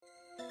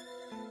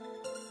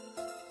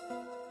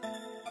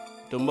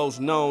The most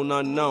known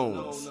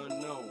unknowns.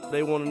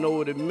 They want to know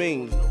what it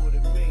means.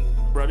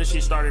 Bro, this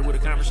shit started with a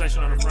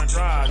conversation on the front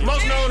drive.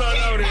 Most known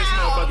unknown in this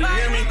motherfucker, you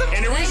hear me?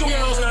 And the reason we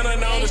most known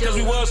unknown is because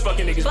we was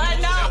fucking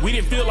niggas. We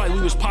didn't feel like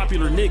we was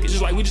popular niggas.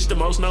 Just like we just the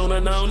most known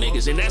unknown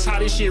niggas. And that's how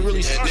this shit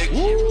really started.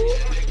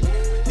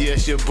 Yeah,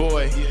 it's your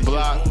boy,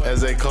 Block, as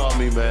they call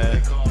me,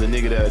 man. The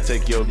nigga that'll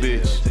take your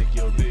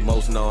bitch.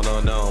 Most known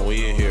unknown,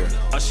 we in here.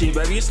 Oh shit,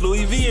 baby, it's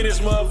Louis V in this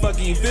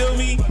motherfucker, you feel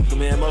me?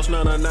 Man, most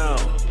known unknown.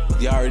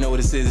 Y'all already know what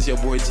it is. It's your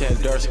boy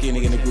Chad, dark skin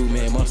nigga in the group,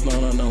 man. Most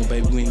known unknown,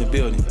 baby. We in the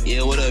building.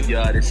 Yeah, what up,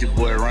 y'all? This your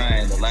boy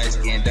Ryan, the light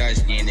skin, dark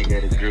skin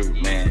nigga of the group,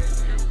 man.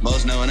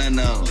 Most known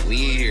unknown, we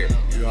in here.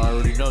 You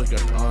already know, you got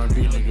the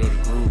R&B nigga of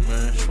the group,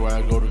 man.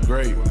 Swag go to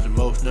great. The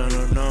most known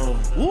unknown.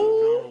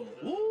 Woo!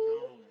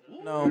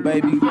 No,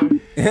 baby.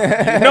 You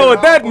know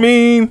what that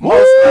means.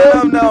 Most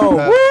known unknown.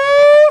 Woo!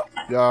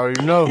 You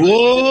already know.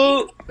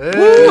 Woo!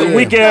 Hey.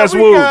 Weak ass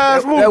woo.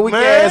 That weak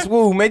ass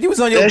woo, man. You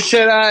was on your... That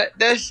shit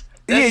that's...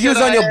 Yeah, you was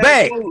on your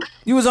back.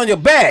 You was on your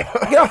back.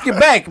 Get off your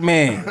back,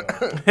 man.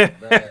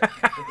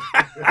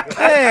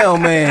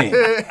 Damn, man.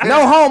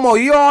 No homo.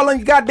 You all on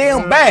your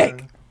goddamn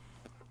back.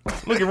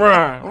 Look at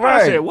Ryan.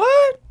 Right. I said,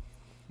 what?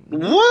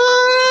 What?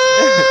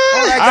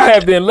 I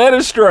have been led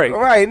astray.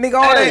 Right, nigga,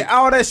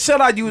 all that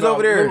shutout you was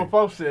over there. Little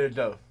folks said it,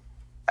 though.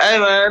 Hey,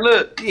 man,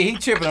 look. Yeah, he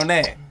tripping on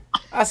that.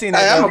 I seen Hey,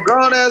 that. I'm a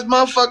grown-ass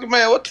motherfucker,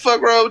 man. What the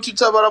fuck wrong with you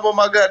talking about I'm on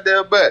my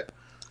goddamn back?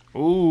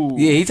 Ooh.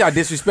 Yeah, he tried to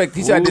disrespect.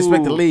 He tried to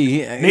disrespect the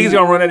league. Niggas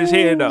gonna run at his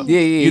head, though. Yeah,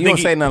 you think don't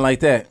say nothing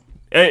like that.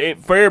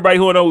 For everybody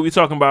who don't know what we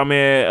talking about,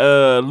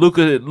 man,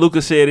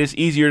 Luka said it's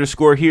easier to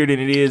score here than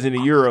it is in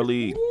the Euro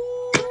League.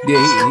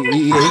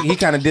 Yeah, he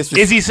kind of disrespect.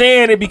 Is he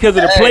saying it because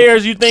of the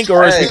players, you think,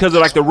 or is it because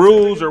of like the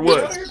rules, or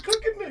what?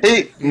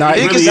 He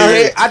really can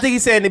say it. I think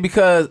he's saying it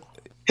because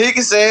He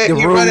can say it. The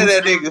He rules. running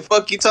that nigga. The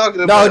fuck you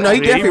talking about? no, he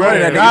definitely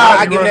running that nigga.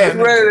 I get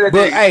that.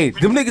 But hey,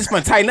 them niggas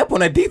finna tighten up on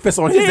that defense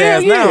on his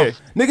ass now.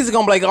 Niggas are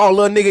gonna be like, oh,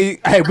 little nigga,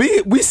 hey,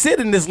 we sit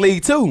in this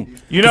league too.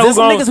 You know, there's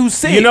some niggas who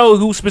sit. You know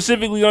who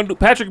specifically gonna do?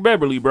 Patrick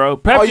Beverly, bro.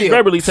 Patrick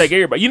Beverly take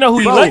everybody. You know who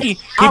he Bro, lucky?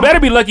 He better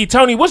be lucky.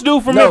 Tony, what's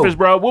dude from Memphis,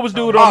 bro? What was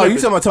dude on Oh, you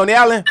Memphis? talking about Tony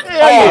Allen?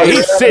 Yeah,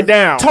 he sit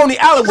down. Tony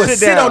Allen would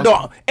sit down. on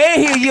dog,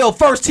 and he'll yell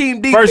first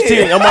team defense. First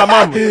team on my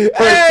mama.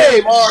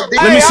 Hey,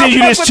 Let me send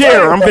you this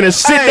chair. I'm gonna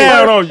sit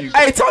down on you.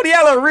 Hey, Tony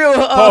Allen, real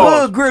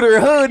hood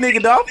gritter, hood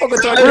nigga, dog. Fuck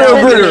with Tony Real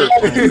Allen.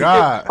 gritter.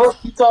 God. What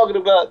you talking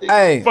about? Nigga?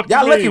 Hey, Fuck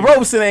y'all you lucky mean?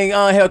 Roberson ain't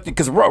unhealthy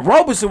because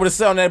Roberson would have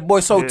sat on that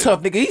boy so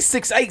tough, nigga. He's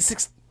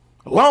 6'8",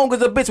 long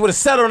as a bitch would have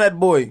sat on that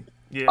boy.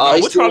 Yeah, Oh,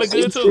 which probably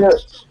good too.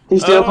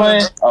 He's still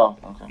playing? Oh,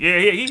 okay.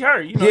 Yeah, he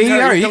hurt. You know, Yeah, he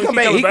hurt. He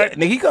coming come back.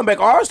 back. He come back.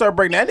 All-Star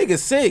break. That nigga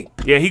sick.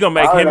 Yeah, he gonna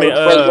make I him don't and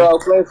know what the fuck y'all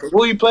play for.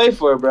 Who you play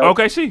for, bro?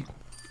 OKC.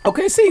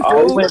 Okay, see,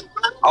 Oh,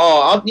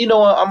 fool. you know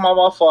what? I'm on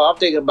my fault. I'm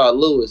thinking about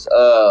Lewis.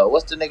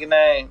 What's the nigga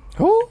name?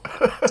 Who?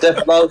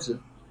 Stephen Losa.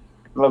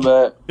 My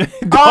bad.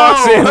 Dog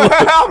said,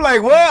 I'm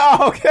like, what?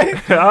 Oh, okay.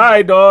 all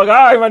right, dog. All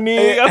right, my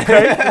nigga.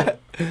 Okay.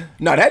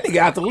 No, that nigga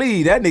out the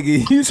lead. That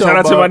nigga. You Shout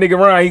out to my nigga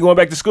Ryan. He going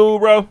back to school,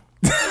 bro.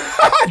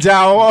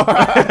 John Wall.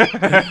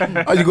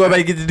 Oh, you going back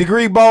and get the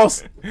degree,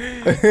 boss?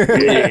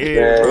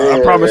 Yeah. I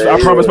promised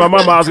my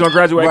mama I was gonna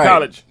graduate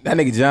college. That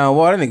nigga John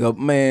Wall. That nigga,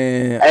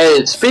 man.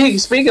 Hey,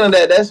 speaking of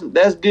that,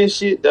 that's good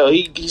shit though.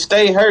 He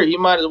stayed hurt. He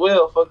might as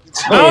well fuck you.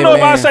 I don't know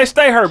if I man. say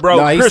stay hurt, bro.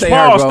 No, he Chris stay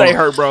Paul hurt, bro. stay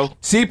hurt, bro.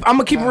 See, I'm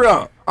gonna keep it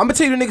real. I'm gonna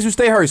tell you the niggas who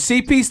stay hurt.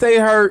 CP stay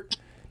hurt.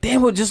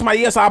 Damn, well, just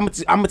somebody else. I'm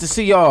to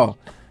see y'all.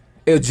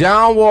 It was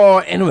John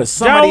Wall and it was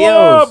somebody John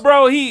Wall, else.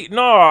 bro.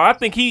 I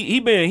think he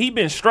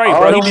been straight,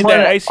 bro. He did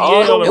that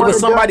ACL. It was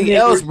somebody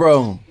else,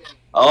 bro.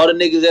 All the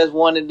niggas that's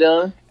one and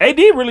done. AD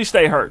really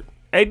stay hurt.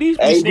 AD's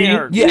been staying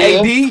hurt. Yeah,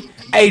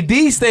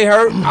 AD stay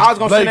hurt. I was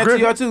gonna say that to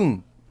y'all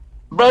too.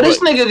 Bro, this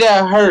nigga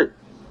got hurt.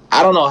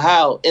 I don't know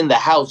how in the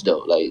house though.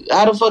 Like,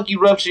 how the fuck you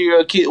rupture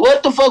your kid?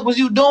 What the fuck was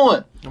you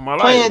doing?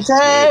 Playing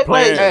tag?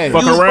 Playing, like,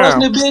 fuck you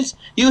around. The bitch?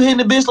 You hitting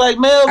the bitch like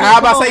Mel? I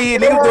about to say,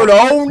 nigga do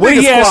the old What nigga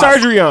he had squats.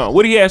 surgery on?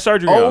 What he had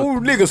surgery on?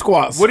 Old nigga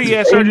squats. What he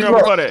had surgery on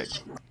before that?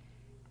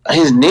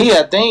 His knee,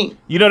 I think.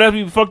 You know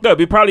that's fucked up.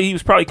 He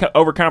was probably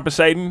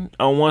overcompensating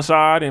on one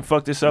side and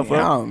fucked himself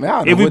up.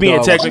 If we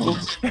being technical.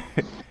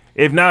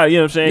 If not, you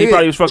know what I'm saying? He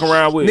probably was fucking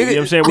around with, you know what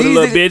I'm saying, with a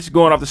little bitch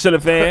going off the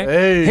ceiling fan.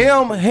 Hey.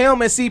 Him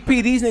and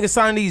CP, these niggas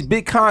signing these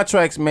big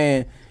contracts,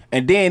 man.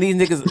 And then these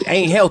niggas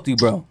ain't healthy,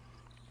 bro.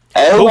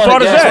 Hey, Who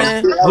fault is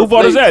that? Who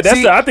fault is that?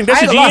 I think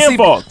that's the GM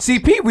fault.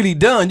 CP really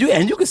done. You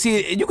can see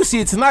it. You can see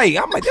it tonight.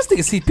 I'm like, this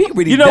nigga CP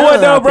really. You know done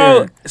what though, out bro?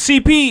 there.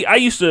 CP, I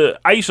used to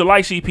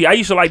like CP. I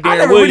used to like I Darren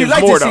never really Williams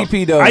liked more the though.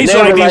 CP though. I used to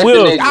like D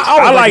Wills.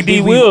 I like D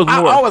Wills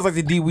I more. always like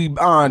the D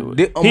Wills.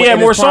 He had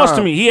more sauce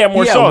to me. He had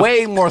more sauce.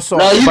 Way more sauce.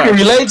 No, you can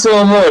relate to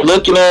him more.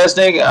 Looking ass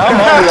nigga. I'm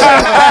on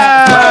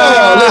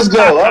one. Let's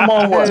go. I'm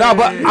on one. No,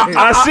 but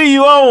I see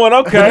you on one.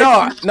 Okay.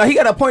 No, he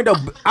got a point though.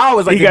 I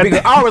always like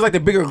the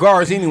bigger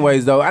guards,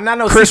 anyways. Though, and I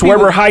know Chris CP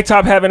Webber, high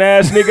top having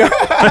ass nigga.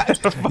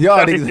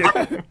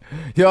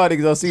 y'all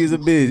niggas don't see as a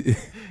bitch.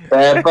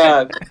 Bad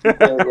five.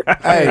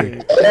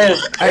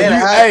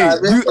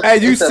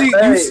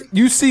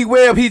 You see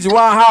Webb, he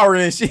Juwan Howard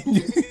and shit.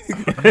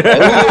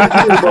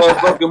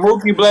 Fucking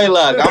Mookie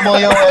Blaylock. I'm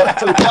on your ass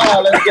too. Come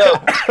on, let's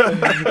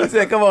go. He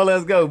said, "Come on,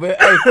 let's go, man."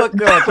 Hey, fuck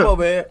God, come on,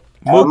 man.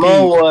 I'm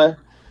on one.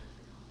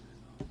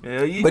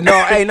 Hell yeah. But no,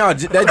 hey, no,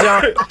 that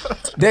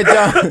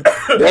John,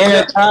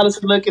 Dan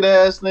Thomas looking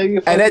ass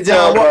nigga. Hey, that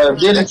John Wall,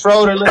 Dennis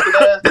Schroeder looking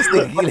ass. This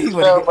nigga,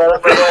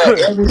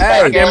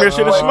 Hey, damn near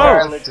should have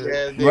smoked.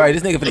 Right,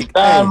 this nigga for the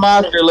Don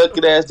Mocker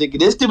looking ass nigga.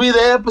 This could be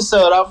the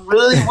episode. I'm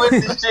really with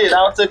this shit.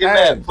 I took a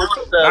nap.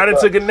 I done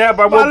took a nap.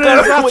 I woke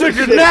up. I took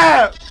a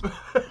nap.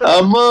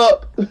 I'm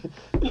up.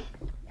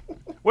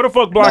 Where the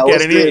fuck Block at?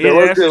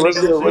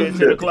 It's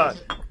 10 o'clock.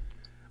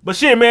 But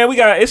shit, man,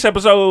 it's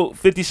episode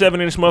 57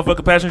 in this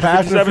motherfucker.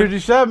 Passenger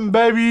 57,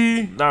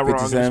 baby. Not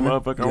wrong in this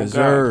motherfucker. Yes,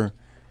 sir.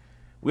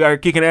 We are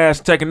kicking ass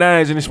and taking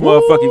names in this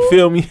motherfucker.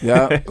 Feel me?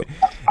 Yeah.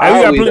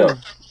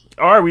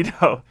 Are we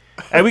though?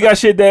 Hey, we got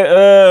shit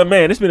that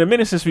man, it's been a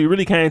minute since we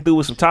really came through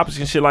with some topics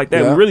and shit like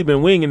that. Yeah. We really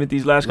been winging it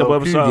these last couple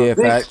episodes. Yeah,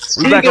 facts.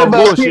 We back on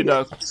bullshit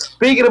though.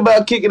 Speaking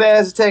about kicking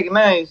ass and taking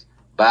names,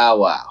 Bow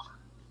Wow.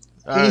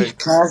 He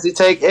constantly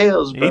take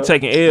L's, bro. He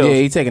taking L's. Yeah,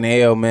 he taking an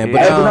L, man.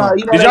 Yeah.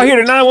 But did y'all hear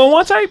the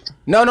 911 tape?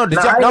 No.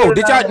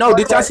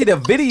 Did y'all see the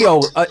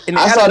video? In the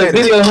I saw the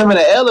video of him in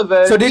the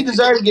elevator. So he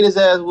deserved to get his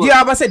ass whooped.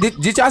 Yeah, I was about to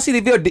say, did y'all see the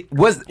video?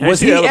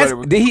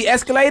 Did he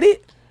escalate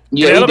it?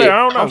 Yeah, he did. I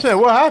don't know. I'm saying,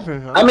 what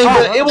happened? I mean,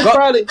 it was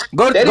probably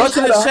go to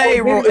the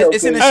shade room.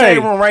 It's in the shade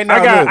room right now.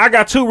 I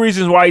got two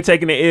reasons why he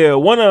taking the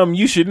L. One of them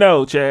you should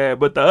know, Chad,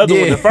 but the other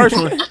one,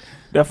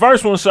 the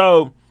first one,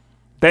 so.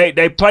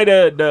 They play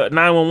the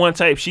 911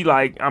 tape. She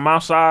like, I'm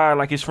outside,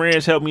 like his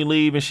friends helped me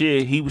leave and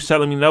shit. He was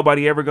telling me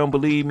nobody ever gonna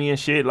believe me and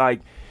shit. Like,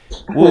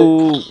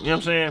 woo, you know what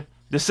I'm saying?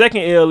 The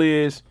second L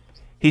is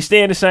he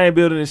stay in the same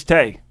building as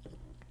Tay.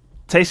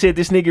 Tay said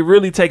this nigga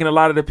really taking a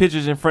lot of the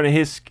pictures in front of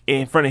his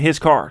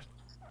car.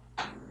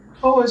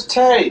 Who is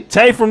Tay?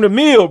 Tay from the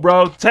mill,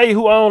 bro. Tay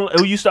who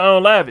used to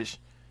own Lavish.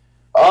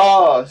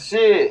 Oh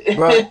shit!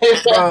 Bro.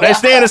 They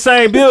stay in the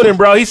same building,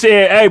 bro. He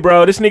said, "Hey,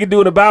 bro, this nigga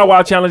doing a Bow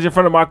Wow challenge in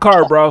front of my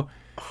car, bro."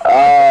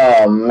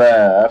 Oh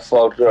man, I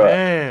fucked up.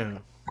 Damn,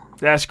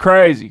 that's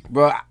crazy,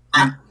 bro.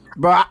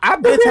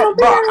 I've been telling,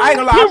 bro. I ain't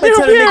gonna lie. I've been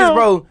telling niggas,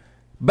 bro.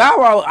 Bow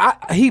Wow,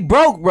 he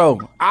broke, bro.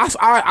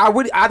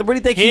 I really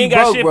think he ain't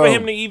broke, got shit bro. for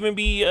him to even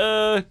be.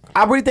 I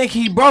really think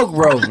he broke,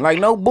 bro. Like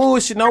no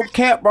bullshit, no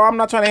cap, bro. I'm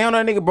not trying to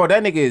handle that nigga, bro.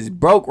 That nigga is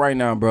broke right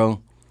now,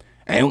 bro.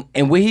 And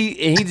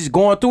he just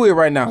going through it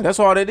right now. That's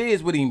all it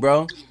is with him,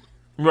 bro.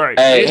 Right.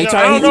 Hey,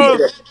 I don't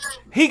know.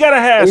 He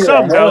gotta have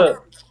something though.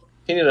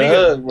 He need a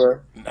hug, bro.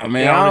 I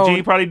mean,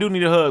 he probably do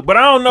need a hug, but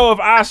I don't know if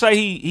I say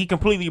he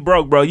completely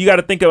broke, bro. You got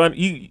to think of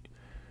you.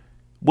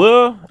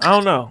 Well, I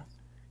don't know.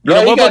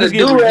 Bro, he got a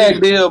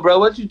do-rag deal, bro.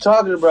 What you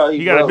talking about?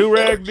 He got a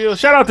do-rag deal.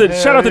 Shout out to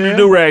the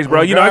do-rags,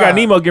 bro. You know, I got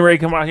Nemo getting ready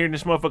to come out here and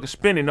this motherfucker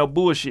spinning, no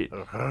bullshit.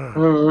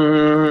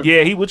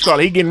 Yeah,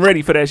 he getting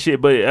ready for that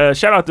shit. But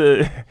shout out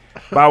to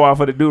Bow Wow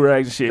for the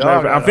do-rags and shit.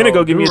 Man, I'm finna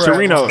go give me a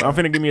Torino. I'm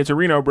finna give me a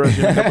Torino brush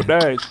in a couple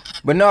days.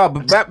 But no,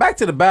 back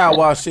to the Bow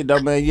Wow shit though,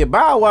 man. Yeah,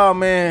 Bow Wow,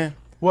 man.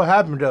 What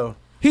happened though?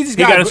 He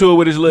got into it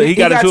with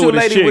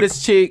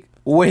his chick.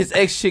 With his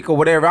ex chick or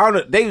whatever. I don't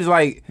know. They was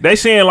like, they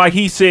saying like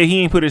he said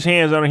he ain't put his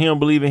hands on her. He don't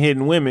believe in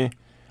hitting women.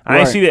 I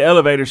ain't see the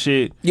elevator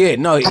shit. Yeah,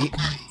 no.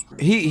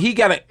 He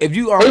got a. If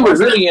you he was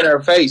really in her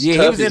face.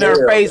 Yeah, he was in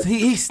her face.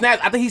 He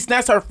snatched. I think he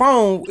snatched her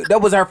phone.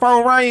 That was her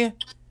phone, Ryan.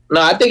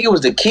 No, I think it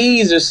was the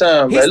keys or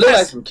something. It looked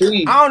like some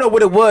keys. I don't know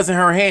what it was in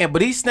her hand,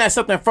 but he snatched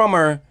something from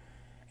her.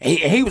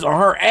 He was on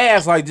her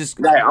ass, like just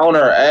like on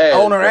her ass.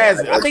 On her ass.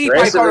 I think he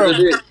probably called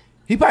her.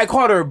 He probably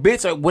called her a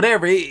bitch or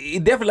whatever. He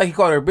definitely like he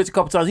called her a bitch a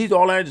couple times. He's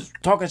all there just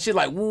talking shit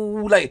like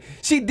woo, like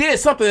she did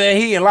something that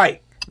he didn't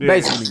like.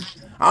 Basically,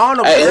 I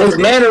don't know. His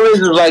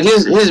mannerisms, like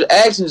his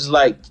actions,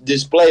 like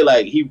display,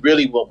 like he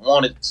really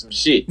wanted some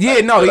shit. Yeah,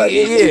 like, no, like,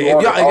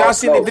 if y'all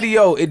seen the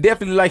video, it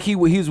definitely like he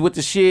was with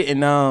the shit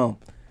and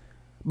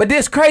But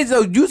this crazy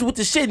though. You was with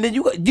the shit and then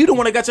you the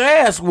one that got your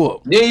ass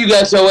whooped. Then you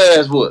got your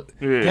ass whooped.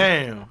 Yeah.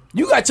 Damn.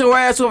 You got your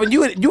ass whooped and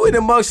you in the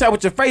mugshot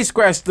with your face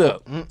scratched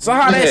up. So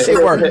how that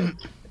shit work?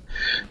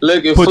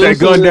 Put that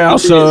gun down,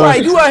 son,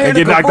 right, you out here and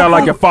get knocked out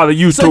like your father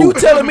used to. So you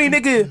telling me,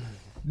 nigga,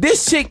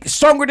 this chick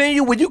stronger than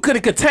you when you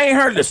couldn't contain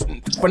her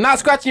for not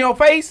scratching your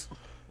face?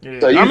 Yeah.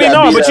 So I mean,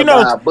 no, but you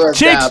know,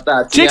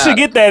 chicks should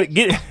get that.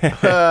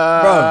 Bro,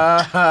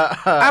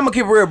 I'm gonna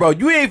keep it real, bro.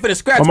 You ain't finna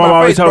scratch my face, mom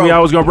always told bro. me I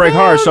was gonna break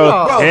hard,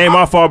 so it ain't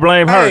my fault.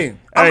 Blame her.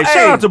 Hey, shout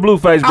out to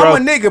Blueface, bro.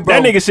 I'm a nigga,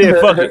 bro. That nigga said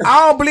fuck it.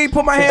 I don't believe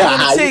put my hands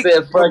on the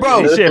chick,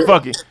 bro. He said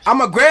fuck it.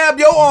 I'ma grab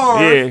your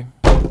arm. Yeah.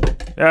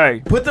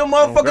 Hey. Put them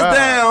motherfuckers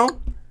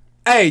down.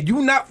 Hey,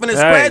 you not finna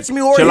scratch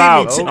me or chill hit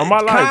out. me. On my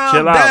life, Calm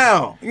chill down.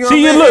 out. You know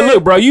see, you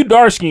look, bro. You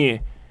dark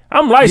skinned.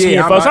 I'm light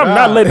skinned, folks. I'm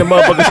not letting the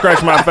motherfucker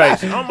scratch my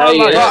face.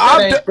 That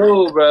ain't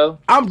cool, bro.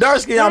 I'm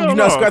dark skinned. I'm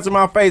not scratching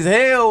my face.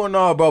 Hell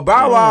no, bro.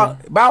 Bow Wow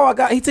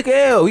he took an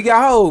L. He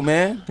got hold,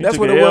 man. That's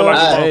what it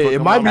was.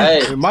 It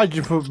might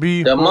just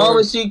be. The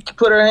moment she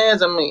put her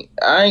hands on me,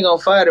 I ain't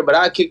gonna fight her, but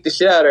I kick the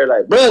shit out of her.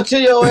 Like, bro,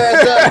 chill your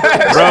ass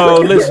out. Bro,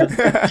 listen.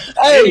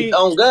 Hey,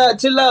 on God,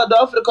 chill out,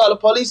 dog. I'm finna call the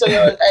police on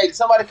your ass. Hey,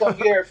 somebody come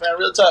get her, fam.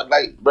 Real talk.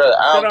 Like, bro,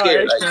 I don't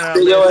care. Like,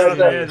 chill your ass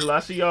out. I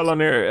see y'all on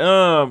there.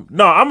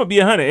 No, I'm gonna be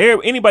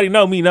 100. Anybody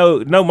know me?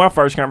 Know my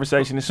first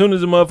conversation. As soon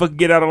as the motherfucker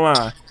get out of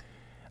line,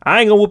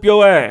 I ain't gonna whoop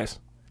your ass,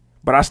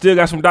 but I still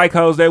got some dyke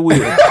hoes that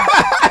will.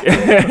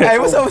 Hey,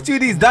 what's up with you?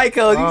 These dyke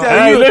hoes?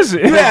 Hey, listen.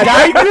 Hey,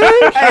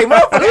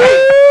 motherfucker.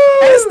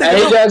 Hey,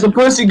 you got some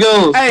pussy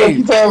goons. Hey, what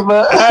you talking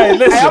about? Hey,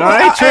 listen.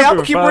 I ain't tripping. I'm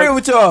gonna keep real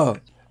with y'all.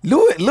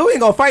 Lou ain't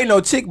gonna fight no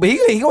chick, but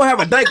he gonna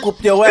have a dyke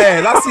whoop your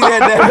ass. I see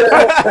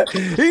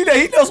that.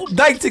 He knows some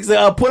dyke chicks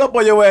that put up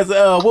on your ass,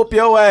 whoop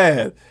your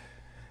ass.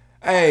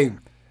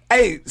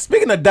 Hey,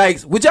 speaking of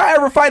dykes, would y'all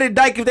ever fight a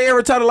dyke if they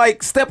ever try to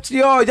like step to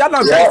y'all? Y'all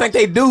know dykes think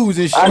they dudes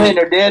and shit. I mean,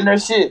 they're dead in their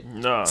shit.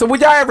 No. So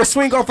would y'all ever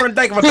swing off front of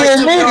a dyke if a Yeah, dyke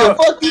took nigga, y'all?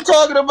 fuck you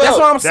talking about? That's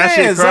what I'm That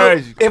saying. shit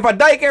crazy. So if a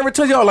dyke ever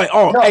took y'all like,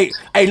 oh, No. hey,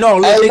 no,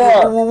 little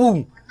nigga,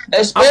 woo.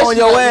 I'm on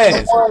your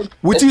ass.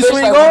 Would you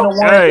swing off?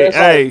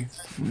 Hey,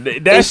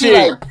 that she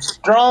shit. like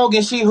strong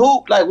and she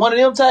hoop like one of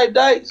them type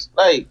dykes.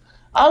 Like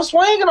I'm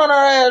swinging on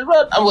her ass,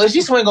 bro. Well,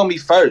 she swing on me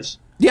first.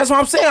 That's what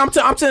I'm saying. I'm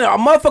telling a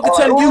motherfucker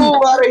telling you.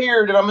 Out of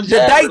here, that I'm a The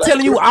dyke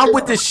telling you I'm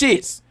with the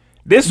shits.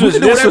 This was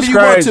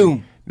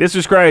crazy. This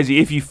was crazy.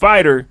 If you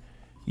fight her,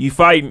 you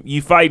fighting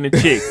a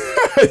chick.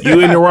 You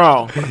in the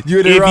wrong.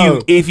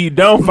 If you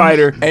don't fight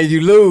her and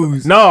you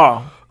lose.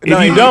 No. If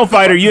you don't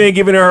fight her, you ain't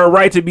giving her a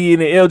right to be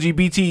in the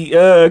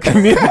LGBT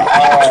community.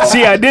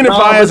 She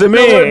identify as a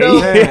man.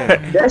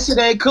 That shit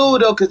ain't cool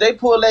though, cause they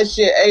pull that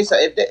shit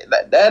ASAP.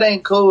 If that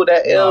ain't cool.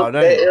 That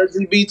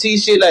LGBT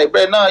shit, like,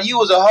 bro, nah, you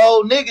was a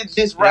whole nigga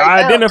just right now.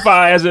 I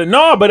identify as a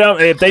but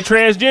if they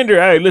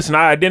transgender, hey, listen,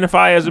 I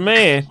identify as a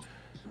man.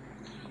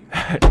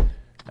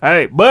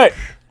 Hey, but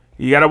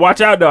you gotta watch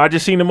out though. I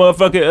just seen the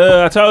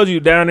motherfucker. I told you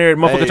down there,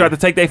 the motherfucker tried to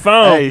take their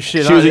phone. Hey,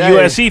 shit, she was a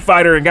USC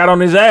fighter and got on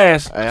his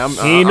ass. Hey, I'm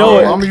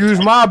gonna use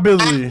my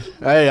ability.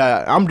 Hey,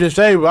 I'm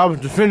disabled. I was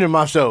defending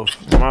myself.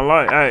 My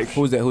life. Hey,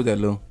 who's that,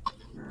 Lou?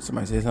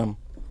 Somebody say something.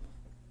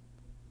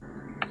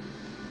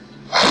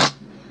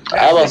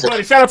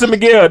 Shout out to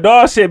Miguel.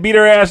 Dawg said beat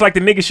her ass like the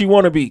nigga she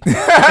wanna be. You're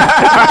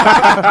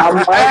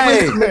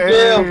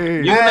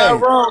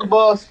not wrong,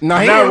 boss. No,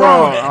 he ain't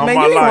wrong. Man,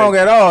 you ain't wrong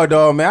at all,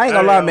 dog, man. I ain't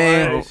gonna lie,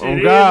 man.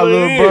 On God,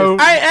 little bro.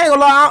 I ain't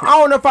gonna lie. I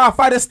don't know if I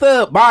fight a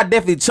stud, but I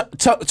definitely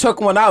chuck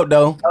one out,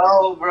 though.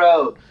 Oh,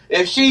 bro.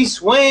 If she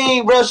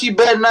swing, bro, she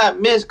better not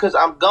miss, because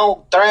I'm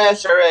gonna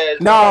thrash her ass.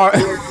 No.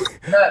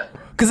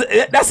 Cause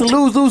that's a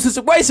lose-lose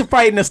situation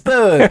fighting a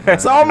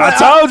stud. So I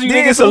told you,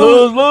 nigga, it's a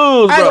lose-lose,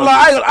 bro.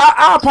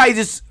 I'll probably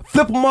just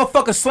flip a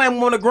motherfucker, slam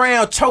him on the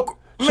ground, choke.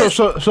 So if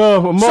a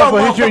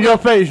motherfucker hit you in your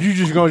face, you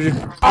just gonna just.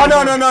 Oh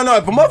no!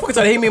 If a motherfucker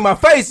try to hit me in my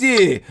face,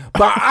 yeah.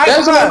 But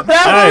that's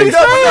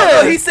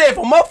what he said. If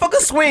a motherfucker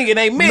swing and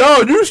they miss.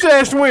 No, you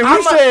said swing.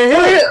 We said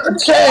hit.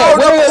 Oh,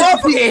 the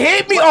motherfucker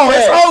hit me. Oh,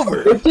 it's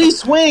over. If he's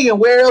swinging,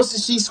 where else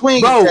is she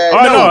swinging? Bro,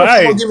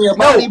 give me a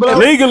body blow.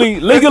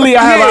 Legally,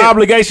 I have an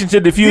obligation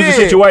to defuse the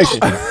situation,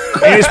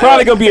 and it's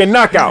probably gonna be a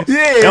knockout.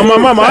 Yeah. And my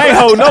mama, I ain't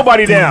holding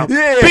nobody down.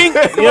 Yeah. Bing, you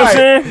know what I'm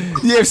saying?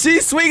 Yeah, if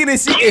she's swinging and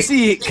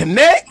she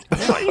connect,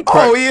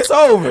 it's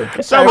over.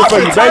 It's over for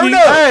you, baby.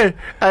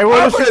 Hey,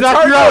 what if she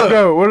knock you out,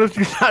 though? What if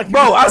she knock you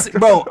out? I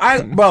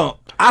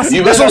see.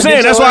 That's what I'm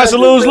saying. That's why it's a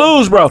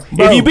lose-lose, bro.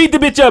 If you beat the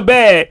bitch up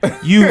bad,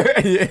 you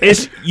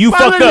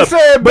fucked up.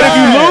 But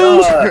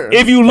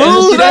if you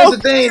lose, that's the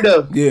thing,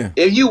 though. Yeah.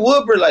 If you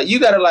whoop her, like, you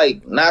gotta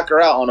like knock her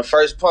out on the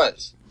first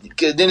punch.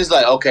 Cause then it's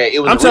like, okay, it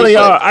was. I'm telling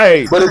y'all,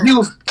 but if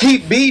you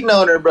keep beating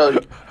on her, bro.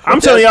 I'm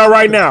telling y'all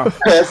right now.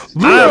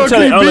 I'm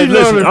telling you,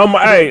 listen.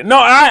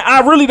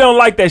 I really don't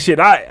like that shit.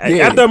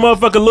 After a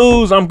motherfucker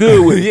lose, I'm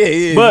good with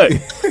it. But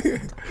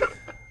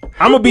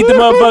I'm gonna beat the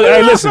motherfucker.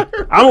 Hey, listen,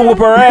 I'm gonna whoop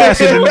her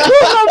ass.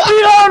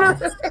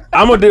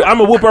 I'm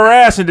gonna whoop her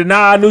ass and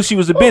deny I knew she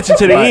was a bitch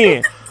until the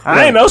end.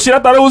 I ain't know shit. I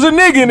thought it was a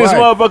nigga in this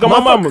motherfucker. My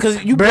mama.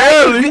 Cause you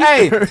barely.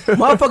 Hey,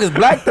 motherfuckers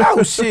blacked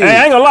out. Shit. Hey,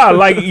 I ain't gonna lie.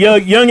 Like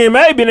young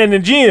M.A. been in the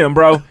gym,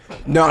 bro.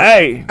 No.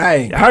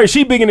 Hey. Her,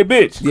 she big in the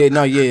bitch. Yeah.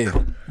 No. Yeah.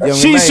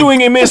 She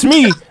swing and miss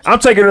me. I'm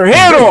taking her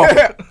head off.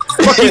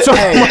 Fuck you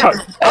talking about?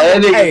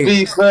 That nigga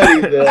be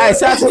funny, man. Hey,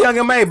 shout out to Young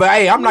M.A., but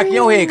hey, I'm knocking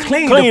your head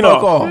clean the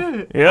fuck off.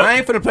 Yep. I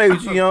ain't finna play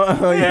with you, no,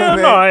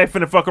 I ain't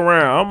finna fuck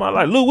around. I'm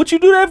like, Lou, what you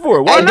do that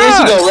for? Why not? Then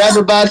she gonna rap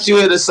about you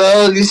in the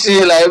song and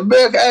shit. Like,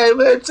 man, hey,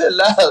 man,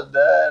 chill out,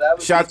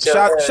 dog. Shout to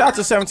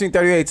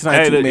 1738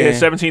 tonight, too, man. Yeah,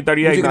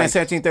 1738. You're looking at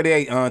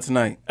 1738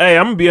 tonight. Hey,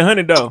 I'm gonna be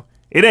 100 though.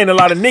 It ain't a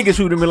lot of niggas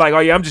who be like, oh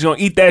yeah, I'm just gonna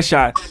eat that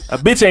shot. A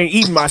bitch ain't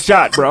eating my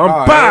shot, bro.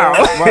 I'm pow.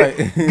 Right.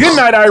 Good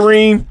night,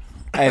 Irene.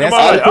 Hey, that's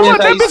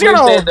that bitch get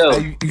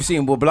on. You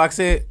seen what Block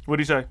said?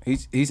 What'd he say?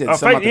 He said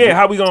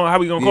how we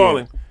gonna call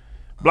him?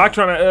 Block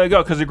trying to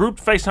go because the group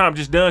FaceTime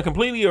just done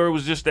completely, or it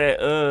was just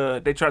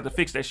that they tried to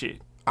fix that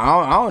shit.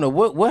 I don't know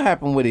what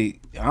happened with it.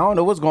 I don't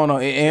know what's going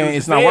on. And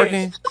it's not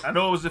working. I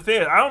know it was the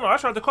Fed. I don't know. I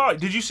tried to call.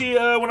 Did you see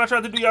when I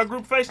tried to do y'all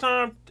group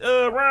FaceTime,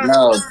 Ryan?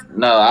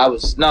 No. I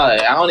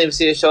don't even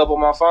see it show up on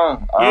my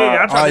phone.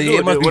 I tried to do it.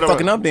 It must be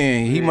fucking up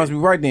then. He must be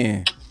right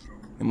then.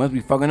 It must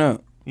be fucking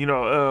up. You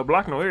know,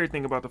 Block know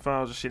everything about the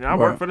phones and shit. And I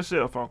work for the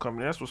cell phone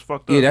company. That's what's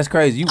fucked up. Yeah, that's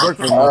crazy. You work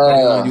for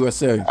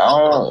USL.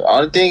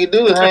 Only thing you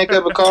do is hang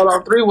up and call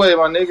on three-way,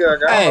 my nigga.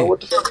 I don't know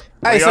what the fuck.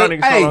 Hey,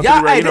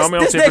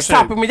 this next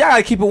topic, man, y'all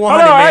gotta keep it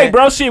 100, man. Hey,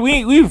 bro, shit,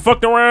 we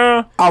fucked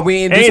around. Oh,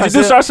 we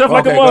introduced ourselves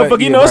like a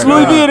motherfucker. You know, it's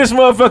Louis V in this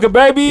motherfucker,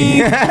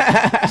 baby.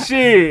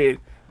 Shit.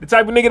 The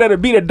type of nigga that'll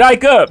beat a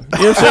dyke up. You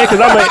know what I'm saying?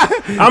 Because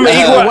I'm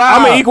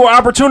an equal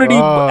opportunity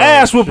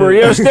ass whooper.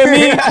 You understand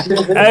me?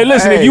 Hey,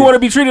 listen, if you want to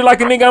be treated like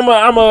a nigga,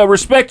 I'm going to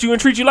respect you and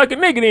treat you like a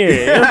nigga then.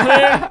 You know what I'm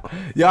saying?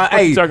 Y'all,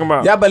 talking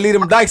about? Y'all better leave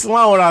them dykes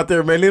alone out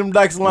there, man. Leave them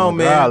dykes alone,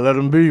 man. God, let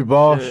them be,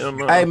 boss. Yeah,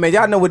 hey, man,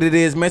 y'all know what it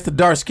is, man. It's the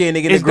dark skinned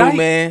nigga in the group,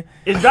 man.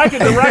 Is dyke a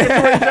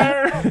derogatory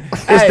term?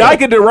 Is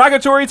dyke a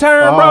derogatory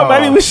term, bro?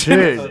 Maybe we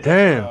should.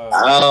 Damn.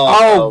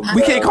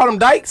 We can't call them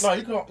dykes? No,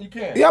 you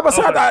can't. Yeah, I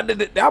say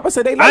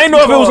they like I didn't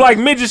know if it was like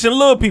midgets and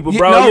little people,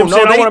 bro. No, you know what I'm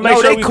saying? I want to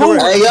make sure we cool.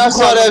 Hey, y'all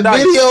saw that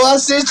video I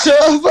sent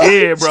y'all?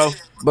 Yeah, bro.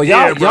 But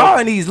y'all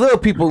and these little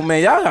people,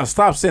 man, y'all gotta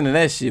stop sending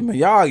that shit, man.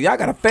 Y'all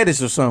got a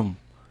fetish or something.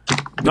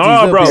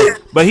 No, bro.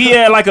 But he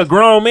had like a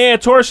grown man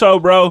torso,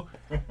 bro.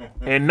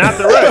 And not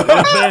the rest. You know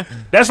what I'm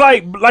saying? That's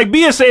like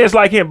B says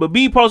like him, but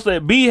B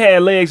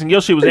had legs and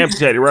your shit was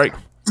amputated, right?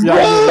 B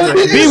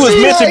was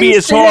meant to be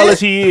as tall as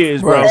he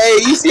is, bro. Hey,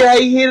 you see how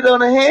he hit it on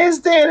the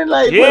handstand and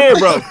like, yeah,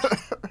 bro.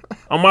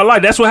 On my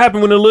life, that's what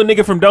happened when the little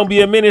nigga from Don't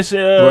Be a Menace,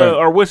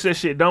 or what's that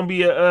shit? Don't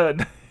be a.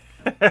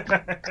 He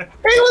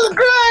was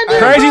grinding.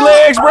 Crazy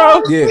legs,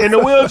 bro. Yeah. In the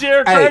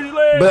wheelchair, crazy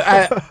legs. But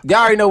y'all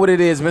already know what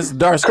it is, Mr.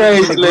 Dark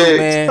Crazy in the group,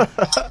 man.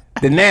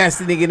 The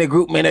nasty nigga in the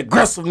group, man. The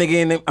aggressive nigga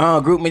in the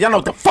group, man. Y'all know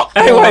what the fuck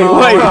wait,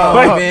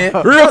 man.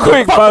 Real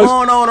quick, what folks.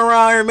 going on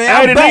around here, man?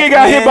 Hey, the nigga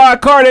got hit by a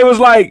car. They was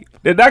like,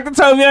 the doctor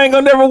told me I ain't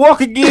gonna never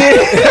walk again.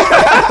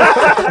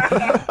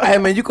 Hey,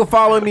 man, you can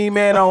follow me,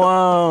 man,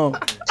 on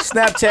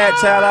Snapchat,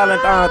 Child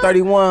Island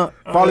 31.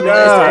 Follow me on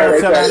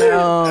Instagram, Child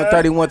Island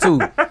 31 too.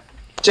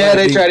 Chad,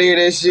 they try to hear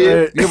that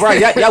shit. You're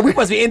right. Y'all, we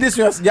must be in this.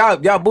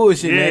 Y'all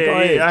bullshit, man. Go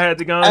ahead. I had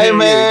to go. Hey,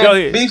 man, go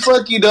ahead. be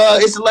fuck you,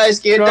 dog. It's a light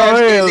skinned, dark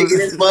skinned nigga.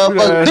 This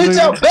motherfucker. Bitch,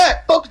 I'm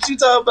back. Fuck what you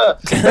talking about?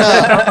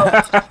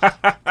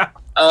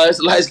 It's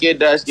a light skinned,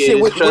 dark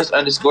skinned. Trust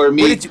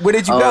 _me. Where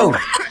did you go?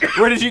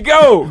 Where did you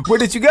go? Where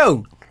did you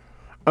go?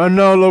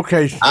 Unknown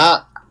location.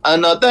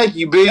 No, thank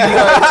you, B. You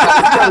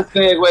gotta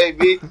segue,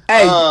 B.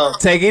 Hey,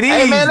 take it easy.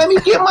 Hey, man, let me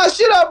get my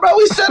shit up, bro.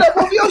 We set up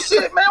over your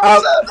shit, man.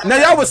 What's up? Now,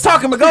 y'all was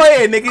talking, but go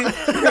ahead, nigga.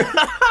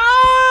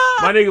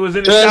 My nigga was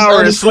in the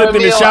shower and slipped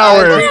in the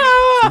shower.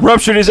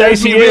 Ruptured his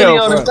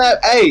ACL.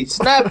 Hey,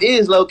 Snap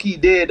is low key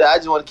dead. I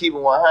just want to keep it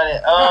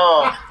 100.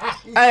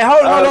 Hey,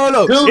 hold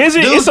on. Is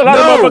it? It's a lot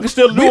of motherfuckers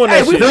still doing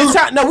that shit. We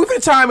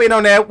finna chime in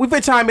on that. Bro,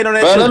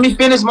 let me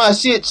finish my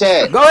shit,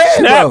 Chad. Go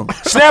ahead, bro.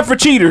 Snap for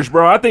cheaters,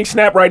 bro. I think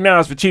Snap right now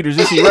is for cheaters.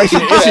 It's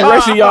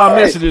erasing y'all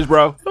messages,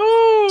 bro.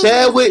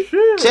 Chadwick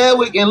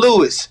and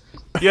Lewis.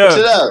 Yeah.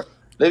 Shut up.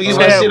 Let me get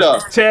my shit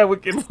off.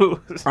 Chadwick and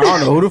Lewis. I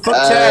don't know who the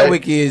fuck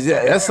Chadwick is.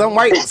 That's some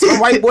white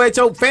boy at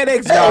your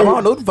FedEx job. I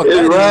don't know who the fuck that is.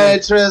 is.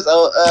 Ryan Trust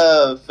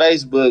on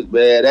Facebook,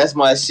 man. That's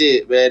my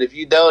shit, man. If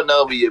you don't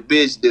know me, your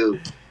bitch do.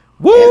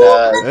 Woo!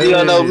 And, if you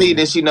don't know me,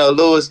 then she know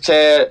Lewis,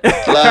 Chad. No.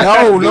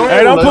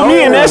 Hey, don't put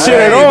me in that shit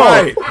at all.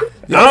 Right.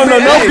 I don't know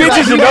no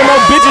bitches and don't know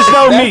bitches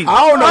know me.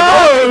 I don't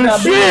know.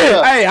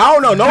 Shit. Hey, I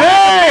don't know no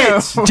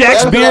bitch.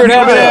 Jack's beard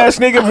having ass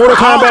nigga. Mortal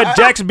Kombat.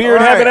 Jack's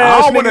beard having ass. I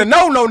don't want to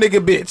know no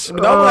nigga bitch. Don't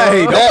put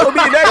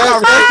me in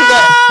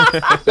that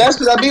conversation. That's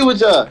because I be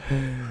with y'all.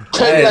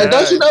 Like,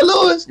 don't you know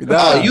Lewis? You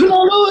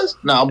know Lewis?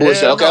 No, I'm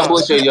bullshit. Okay, I'm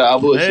bullshit, y'all.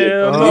 I'm bullshit.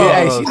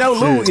 Yeah, she know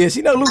Lou. Yeah,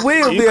 she know Lou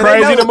Will. You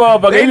crazy the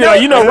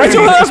motherfucker. You know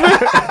Rachel husband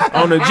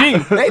on the G.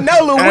 They know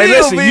Lou Will. Hey,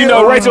 listen, you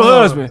know Rachel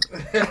husband.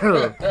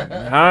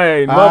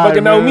 Hey,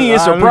 motherfucker know me.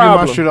 It's a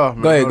problem. Off,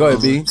 go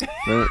ahead, B.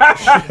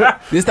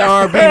 This the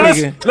R&B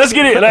nigga. Let's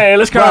get it.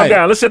 Let's calm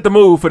down. Let's set the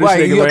mood for this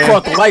nigga, man. You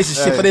caught the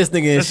license shit for this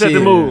nigga and shit. Let's set the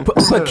mood.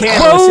 Put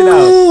camera shit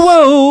out.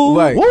 Whoa.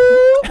 Right. You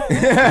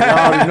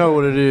already know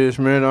what it is,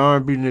 man. The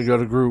R&B nigga of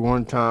the group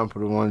one time for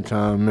the one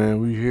time, man.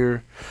 We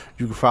here.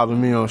 You can follow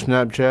me on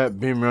Snapchat,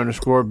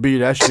 Beamer_B.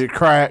 That shit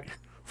crack.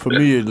 For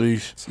me, at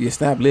least. Yeah,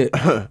 Snap lit.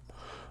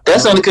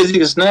 That's only because you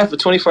can snap for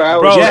 24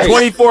 hours. Bro,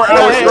 24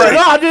 hours straight.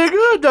 No, I did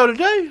good, though,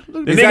 today. The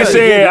nigga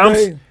said, I'm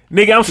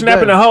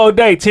snapping the whole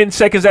day, 10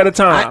 seconds at a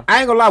time. I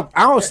ain't gonna lie,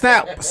 I don't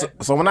snap.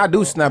 So when I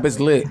do snap, it's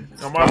lit.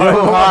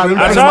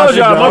 I told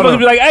y'all, motherfuckers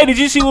be like, hey, did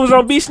you see what was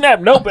on B Snap?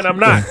 Nope, and I'm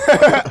not.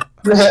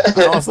 Back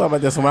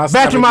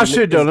to my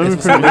shit, though. Let me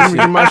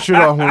get my shit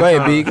off. Go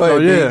ahead, B. Go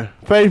ahead,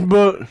 B.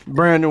 Facebook,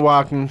 Brandon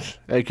Watkins,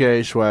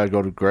 a.k.a. Swag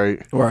Go to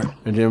Great. Right.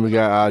 And then we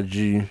got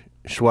IG,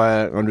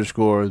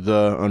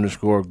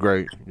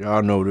 Swag_the_great.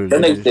 Y'all know what it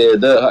is. The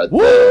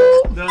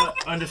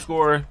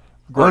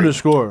The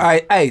Underscore. All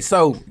right, hey,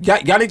 so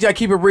y'all need to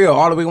keep it real,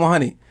 all the way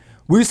 100.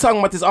 We was talking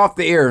about this off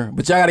the air,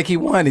 but y'all gotta keep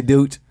 100,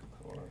 dude.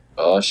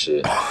 Oh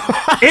shit.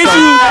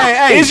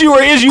 Is you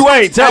or is you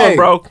ain't? Tell him,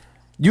 bro.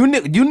 You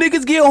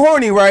niggas get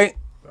horny, right?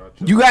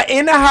 You got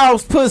in the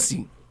house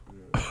pussy.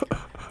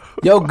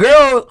 Your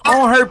girl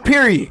on her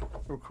period.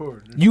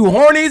 You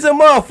horny as a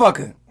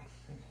motherfucker.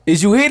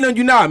 Is you hitting or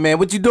you not, man?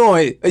 What you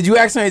doing? Is you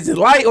asking, is it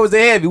light or is it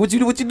heavy? What you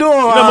doing? You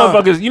know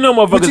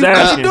motherfuckers asking.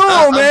 What you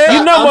doing, man?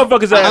 You know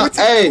motherfuckers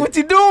asking. What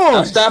you doing?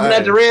 I'm stopping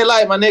at the red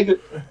light, my nigga.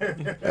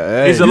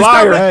 He's a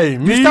liar.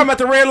 You stopping at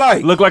the red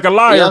light. Look like a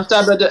liar. Yeah, I'm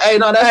stopping at the. Hey,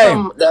 no, that's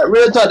something. That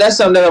real talk. That's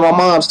something that my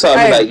mom's taught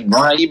me. Like,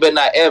 Brian, you better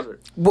not ever.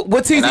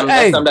 What's easy?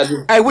 Hey,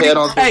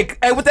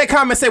 what that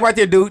comment say right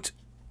there, dude?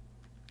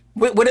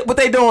 What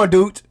they doing,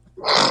 dude?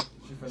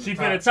 She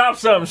finna top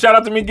something. Shout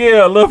out to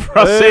Miguel. Lil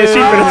Bro said she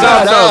finna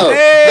top something.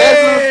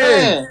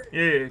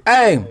 Yeah.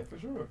 Hey.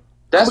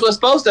 That's what's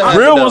supposed to happen.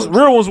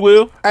 Real ones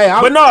will. Hey,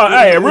 but no,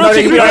 hey, real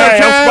chick be like,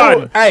 hey, I'm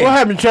spotting. Hey, what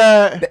happened,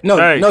 Chad?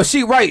 No,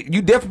 she right.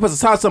 You definitely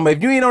supposed to top something.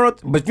 If you ain't on,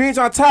 but you ain't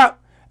on top.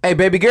 Hey,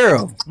 baby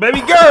girl. Baby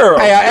girl.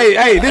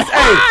 Hey,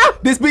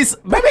 this be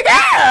baby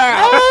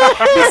girl.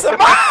 Be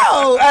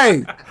small.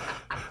 Hey,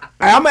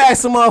 I'm gonna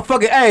ask some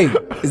motherfucker. Hey,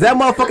 is that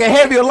motherfucker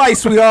heavy or light,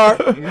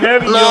 sweetheart?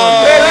 Heavy or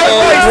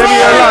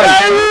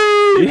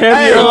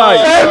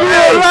light.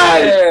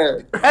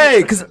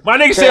 Hey, cause my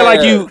nigga said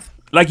like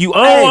you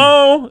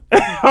own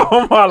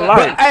on my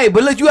life.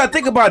 But look, you gotta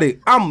think about it.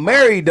 I'm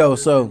married though,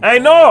 so. Hey,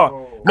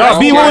 no,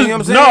 B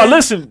was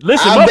listen.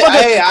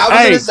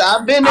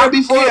 I've been there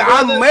before. Yeah,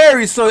 I'm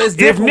married, so it's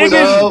different.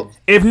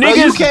 If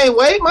niggas, you can't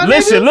wait, my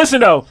nigga.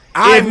 Listen though.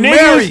 I'm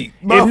married.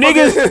 If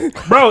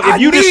niggas, bro, if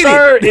you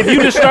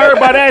disturbed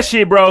by that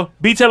shit, bro,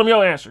 be telling me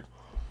your answer.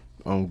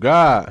 Oh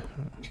God,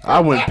 I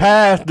went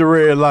past the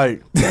red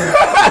light.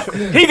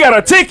 He got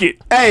a ticket.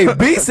 Hey,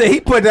 B said he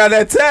put down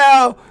that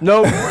towel.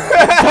 Nope.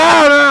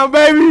 Towel down,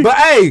 baby. But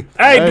hey,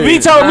 B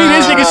told me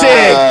this nigga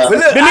said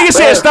the nigga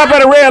said stop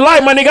at a red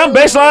light, my nigga. I'm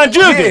baseline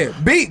jugging. Yeah,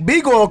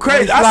 B going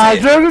crazy.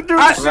 Hey,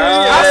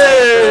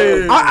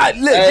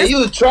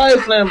 you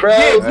trifling, bro.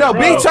 Yeah, no,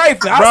 B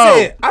trifling.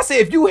 I said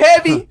if you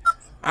heavy,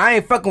 I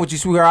ain't fucking with you,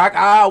 sweetheart.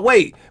 I'll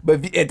wait.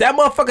 But if that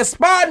motherfucker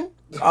spotting,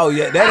 oh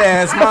yeah, that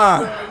ass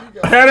mine.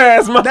 That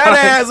ass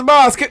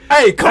mine.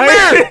 Hey, come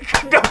here.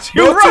 Don't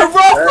you run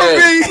from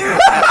me.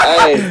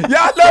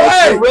 Y'all know,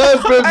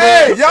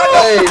 y'all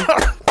know.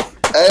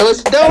 Hey,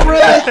 don't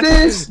run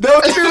this.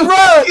 Don't you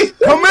run.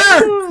 Come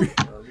here.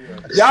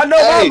 Y'all know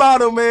my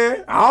motto,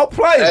 man. I don't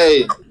play.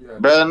 Hey,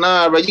 bro,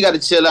 bro, you gotta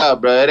chill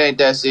out, bro. It ain't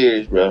that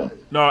serious, bro.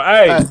 No,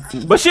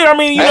 but shit, I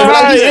mean, you know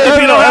how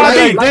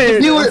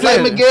it is.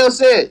 Like Miguel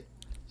said,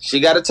 she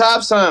gotta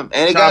top something,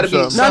 and it gotta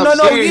be something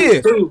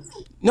serious too.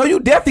 No,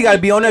 you definitely gotta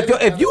be on that.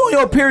 If you on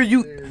your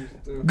period,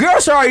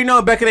 girls already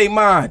know back it ain't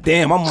mine.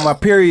 Damn, I'm on my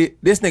period.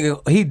 This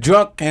nigga, he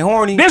drunk and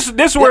horny.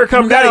 This where it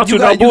come down to,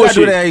 no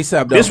bullshit.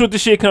 This what the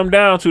shit come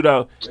down to,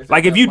 though.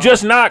 Like if you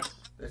just knock.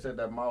 They said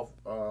that mouth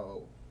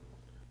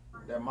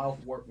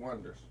work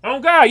wonders. Oh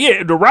God,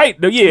 yeah, the right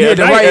bitch, you do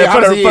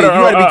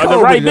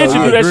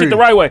that shit the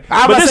right way.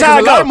 But this how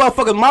I go.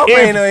 Motherfuckers mouth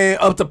ain't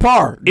up to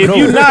par. If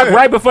you knock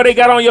right before they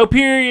got on your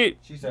period,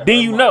 then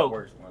you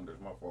know.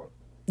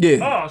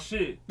 Yeah. Oh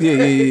shit.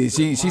 Yeah.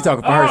 She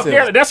talking for herself.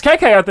 Yeah, that's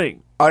KK, I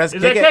think. Oh, that's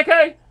Is KK? that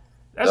KK?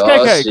 That's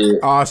KK. Shit.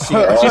 Oh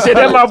shit. She said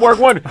that might work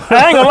wonder.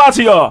 I ain't gonna lie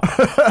to y'all. Not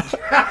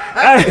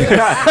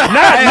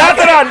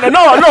that I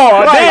no.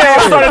 Damn, I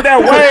started that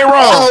way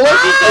wrong.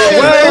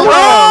 Way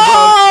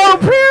wrong.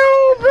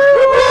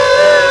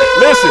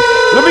 Listen,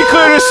 let me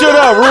clear this shit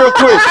up real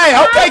quick. Hey,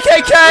 okay,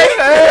 KK.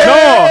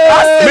 No,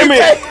 remember,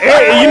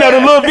 you know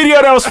the little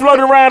video that was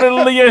floating around in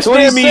the Leah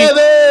Stimmy.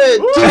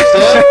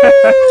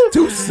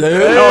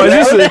 27. Oh, is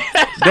this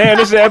this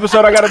is the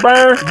episode I gotta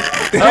burn?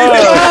 But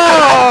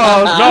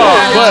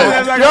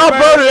y'all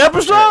burned the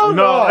episode?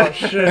 No,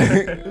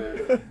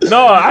 shit.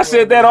 No, I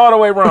said that all the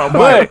way wrong.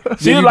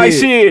 But she was like,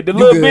 shit, the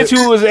little bitch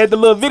who was at the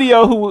little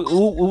video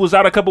who was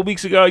out a couple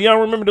weeks ago. Y'all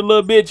remember the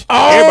little bitch?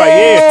 Everybody,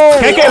 yeah.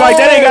 KK like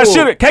that ain't got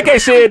shit.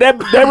 KK said that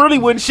really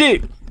wasn't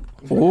shit.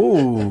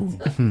 Ooh.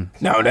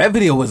 No, that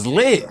video was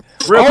lit.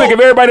 Real quick, if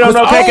everybody don't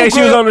know KK,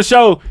 she was on the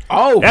show.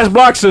 Oh. That's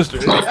Block's sister.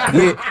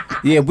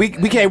 Yeah, we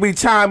can't really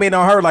chime in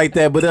on her like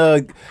that, but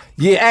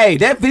hey,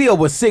 that video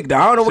was sick though.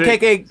 I don't know what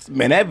KK,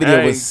 man, that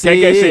video was sick.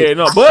 KK said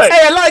no, but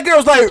hey, a lot of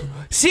girls like,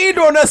 she ain't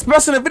doing nothing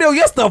special in the video.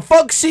 Yes, the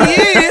fuck she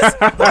is.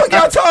 What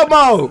y'all talking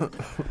about?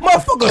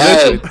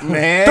 Motherfucker,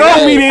 man.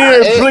 Throw me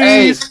there,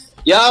 please. Hey.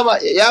 Y'all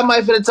might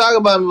finna talk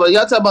about me, but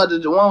y'all talk about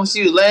the one when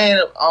she was laying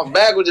on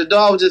back with the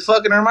dog was just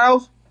fucking her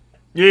mouth?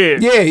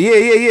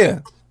 Yeah.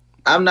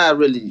 I'm not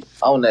really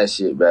on that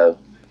shit, bro.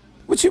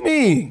 What you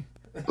mean?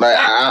 Like,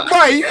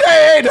 you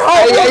ain't the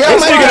whole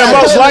this nigga the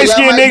most light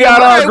skinned nigga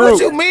out of our group.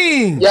 What you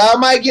mean? Y'all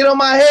might get on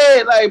my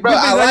head, like, bro,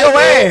 I like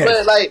it,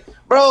 but like,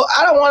 bro,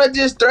 I don't want to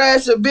just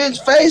thrash a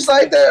bitch face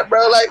like that,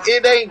 bro. Like,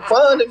 it ain't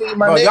fun to me,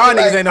 my nigga. Y'all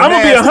niggas ain't no I'm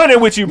gonna be 100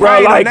 with you, bro.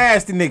 Like,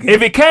 nasty nigga.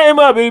 If it came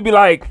up, it'd be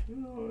like,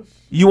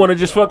 you want to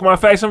just fuck my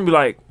face? I'm gonna be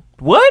like,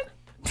 what?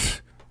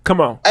 Come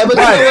on. Hey, but you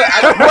know what?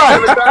 I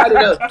never tried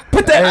it though.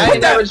 Put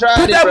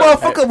that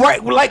motherfucker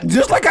right, like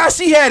just like how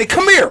she had it.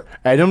 Come here.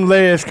 Hey, them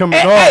legs coming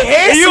off.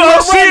 Hey, You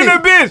don't see in the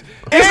bitch.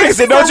 This nigga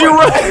said, don't you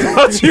run.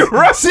 Don't you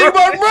run. She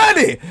wasn't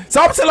running.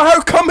 So I'm telling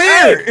her, come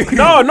here.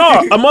 No.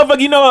 A motherfucker,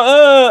 you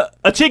know,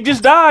 a chick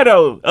just died,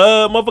 though.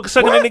 Motherfucker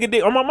sucking that nigga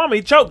dick. On my mama,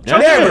 he choked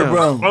Never, her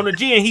bro. on the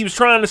G, and he was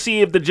trying to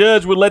see if the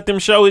judge would let them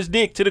show his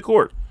dick to the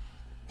court.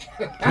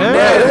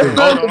 Lying,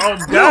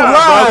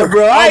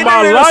 bro. I On ain't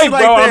my never life, shit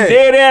like bro. that. I'm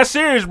dead ass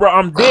serious, bro.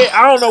 I'm dead.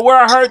 I don't know where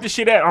I heard this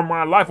shit at. On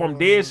my life, I'm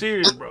dead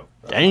serious, bro.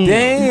 Damn.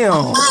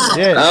 Yeah.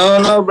 I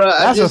don't know, bro.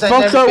 That's a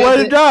fucked up way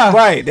to die.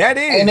 Right, that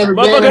is. Ain't never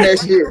been in that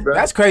shit, bro.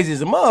 That's crazy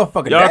as a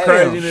motherfucker. Y'all Damn.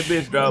 crazy in the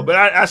bitch, though. But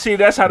I see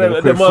that's how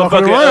the Quit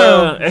fucking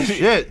motherfucker. around.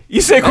 Shit.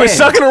 You said quit Man.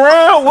 sucking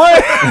around?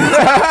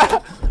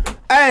 What?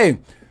 Hey,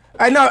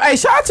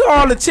 shout out to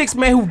all the chicks,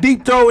 man, who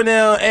deep throwing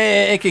down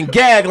and can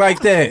gag like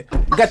that.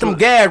 Got them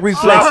gag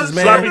reflexes,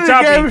 man. Sloppy Gave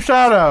toppy. a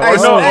shout out. Hey, Or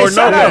no,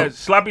 shout out.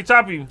 sloppy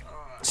toppy.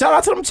 Shout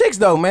out to them chicks,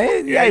 though,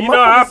 man. Yeah, Hey, you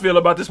know how I motherfuckers- feel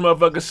about this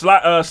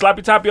motherfucker.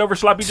 Sloppy toppy over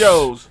sloppy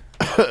joes.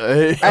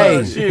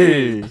 Hey,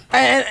 Shit.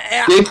 and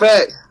Big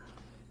fact.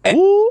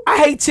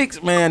 I hate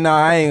chicks, man.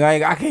 Nah, I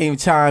can't even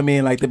chime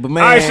in like that. But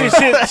man, All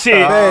right, shit.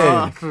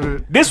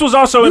 man, This was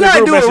also you in the gotta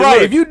group do it message. right.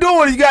 Look. If you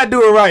doing it, you gotta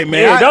do it right,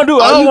 man. Yeah, don't do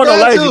it. I don't you want no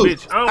got lazy to.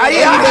 bitch. I don't I- want Hey,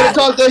 yeah, you better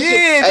talk that yeah.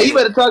 shit. Hey, you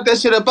better talk that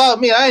shit about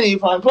me. I ain't even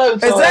trying to play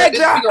with you. Exactly.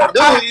 This you gonna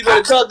do it, you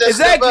better talk that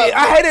Exactly. shit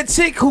about I hate a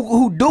chick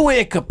who do it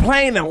and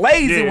complain and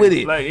lazy Yeah, with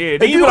it. like, yeah.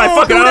 If Then you be like,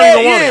 gonna fuck it, do I don't that,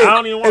 even want it. I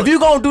don't even want If it. you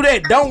gonna do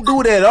that, don't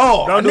do it at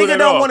all. Don't A do it nigga at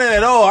don't all. want it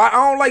at all. I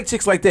don't like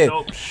chicks like that.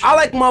 Nope. I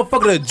like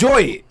motherfucker to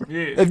enjoy it.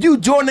 Yeah. If you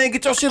join there and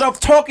get your shit off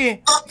talking,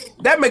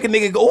 that make a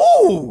nigga go,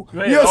 ooh.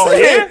 Man, You know what oh, I'm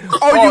saying? yeah?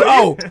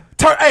 Oh,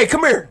 hey,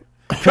 come here.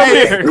 Come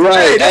here.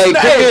 Right, hey,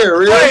 come here,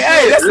 real shit.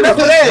 Hey, that's Real enough of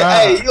shit.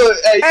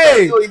 that.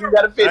 Hey, you even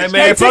gotta finish. Hey,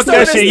 man, Hey, fuck text that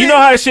on shit. this You know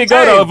thing. how that shit go,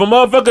 Hey. though. If a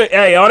motherfucker,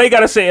 hey, all they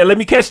gotta say is, let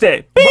me catch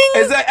that. Bing.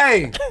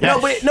 Hey, no,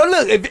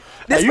 look, if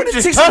this You for the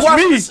just chicks who touch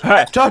watching me. this-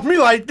 Touch me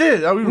like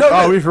this. Oh,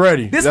 look, we's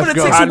ready. This Let's for the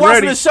go. chicks who I'm watching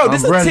ready. the show.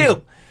 This I'm is a ready.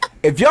 tip.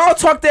 If y'all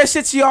talk that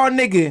shit to y'all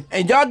nigga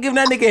and y'all giving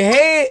that nigga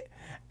head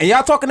and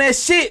y'all talking that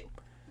shit,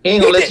 He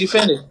ain't gonna let you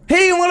finish. he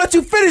ain't gonna let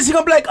you finish. He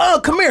gonna be like,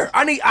 oh, come here.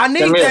 I need Come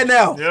that here.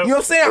 now. Yep. You know what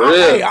I'm saying? For real.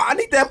 Hey, I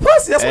need that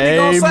pussy. That's what he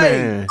gonna say.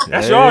 Amen.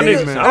 That's y'all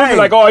niggas. Amen. I'm gonna Hey. be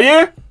like, oh,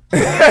 yeah?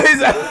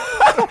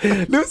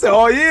 Dude said,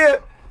 oh yeah.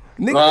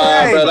 Nigga,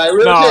 Nah, hey. bro, like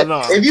real Nah, shit.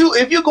 nah.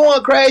 If you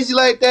going crazy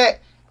like that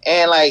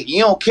and like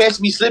you don't catch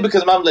me slipping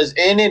because I'm just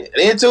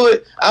into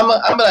it, I'm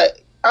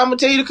gonna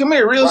tell you to come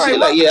here, real Right, shit.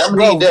 Like yeah, I'm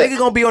bro, gonna need that. nigga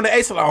gonna be on the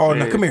ace like, oh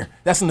no, Yeah. come here.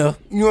 That's enough.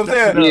 You know what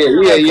I'm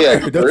saying? Yeah,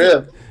 for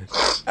real.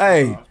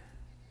 Hey.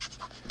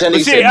 That But nigga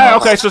shit, said, hey, nah.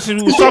 okay, so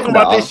since we was talking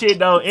about Nah. this shit,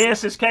 though, and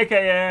since KK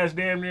ass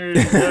damn near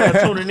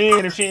tuning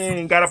in if she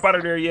ain't got up out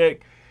of there yet,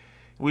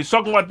 we was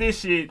talking about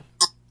this shit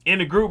in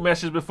the group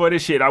message before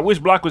this shit. I wish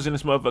Block was in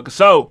this motherfucker.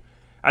 So,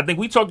 I think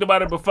we talked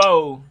about it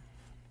before.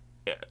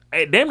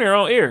 Hey, damn near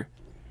on air.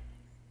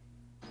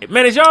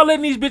 Man, is y'all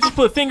letting these bitches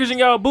put fingers in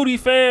y'all booty,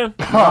 fam?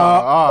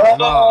 Bro,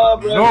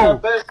 No.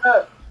 better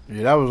not.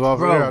 Yeah, that was off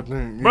Bro. there, I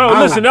think. Bro,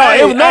 I'm- listen,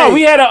 hey, no,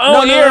 we had an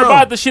on no, air no.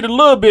 about the shit a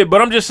little bit,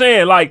 but I'm just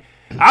saying, like,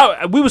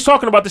 we was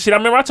talking about this shit. I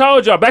remember I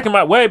told y'all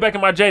way back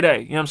in my J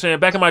Day. You know what I'm saying?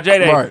 Back in my J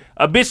Day, Right.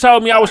 a bitch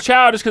told me I was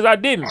childish because I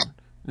didn't.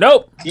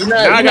 Nope. You Now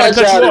I not gotta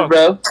cut you childish, off.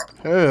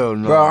 bro. Hell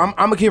no. Bro, I'm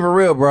gonna keep it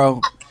real,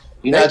 bro.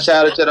 You not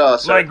childish at all,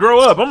 sir. Like,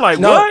 grow up. I'm like,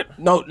 No, what?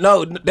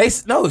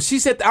 no. She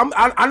said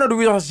I know the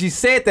reason she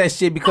said that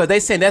shit because they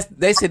said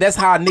that's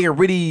how a nigga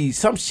really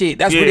some shit.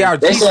 That's really our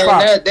they G saying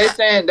spot. that. They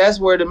saying that's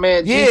where the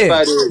man G Yeah,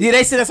 spot is. yeah.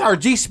 They said that's our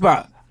G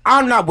spot.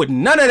 I'm not with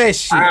none of that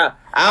shit.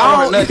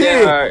 I don't know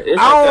that hard. It's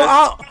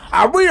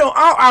I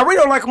really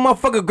don't like a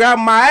motherfucker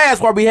grabbing my ass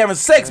while we having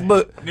sex,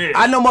 but Yeah.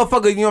 I know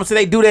motherfucker, you know what I'm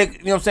saying, they do that,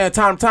 you know what I'm saying,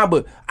 time to time,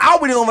 but I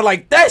really don't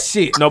like that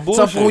shit. No So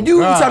bullshit. when you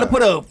God. try to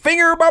put a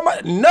finger about my,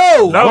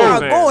 no, No, I'm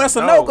not man. going, that's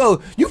a No.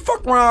 no-go. You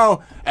fuck around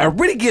and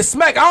really get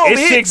smacked. I don't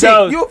It's be hit sick, chick.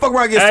 though. You fuck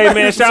around and get Hey, smacked.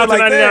 man, and shout out shit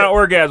to like 99 that.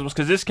 Orgasms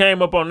because this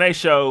came up on their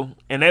show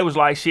and they was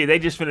like, shit, they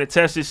just finna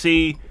test to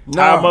see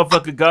Nah. how a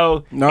motherfucker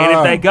go. Nah. And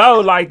if they go,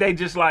 like, they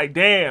just like,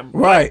 damn.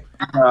 Right.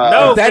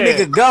 No, If that man.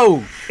 nigga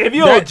go. If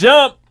you don't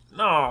jump,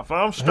 no,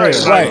 I'm straight.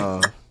 Right.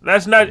 Like,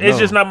 that's not. It's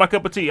just not my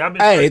cup of tea. I've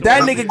been. Hey, straight if that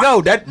the whole nigga time.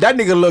 go, that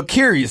nigga look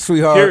curious,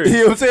 sweetheart. Curious. You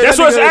know what I'm saying? That's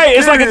That what's. nigga Hey,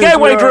 it's like a curious,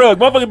 gateway sweetheart.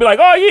 drug. Motherfucker be like,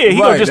 oh yeah,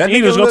 he Right, was just that he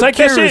nigga was gonna look take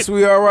that curious, shit.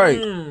 sweetheart,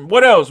 right.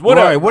 What else? What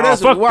Right, else? what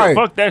else- Fuck, right.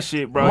 fuck that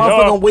shit, bro.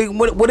 Motherfucker,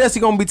 Y'all- what else he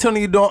gonna be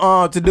telling you to do? You know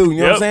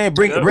what I'm Yep. saying?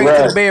 Bring Yep.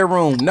 it to the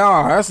bedroom.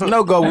 Nah, that's a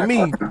no go with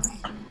me.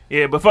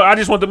 Yeah, but fuck, I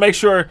just want to make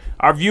sure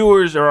our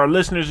viewers or our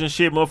listeners and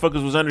shit,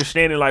 motherfuckers, was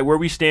understanding like where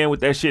we stand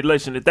with that shit.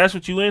 Listen, if that's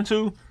what you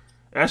into,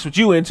 that's what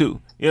you into.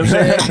 You know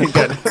what I'm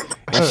saying?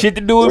 Got shit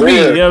to do with me.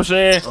 You know what I'm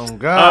saying? Oh,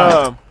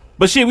 God.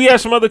 But shit, we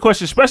have some other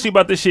questions, especially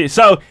about this shit.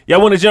 So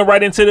y'all want to jump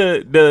right into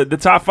the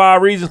top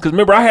 5 reasons? Because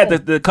remember, I had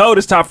the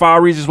coldest top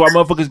 5 reasons why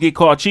motherfuckers get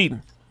caught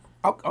cheating.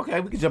 Okay,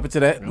 we can jump into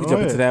that. We can jump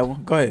ahead. into that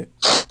one. Go ahead.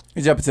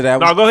 We jump into that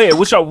No, one. go ahead.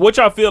 What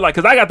y'all feel like?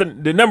 Because I got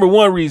the number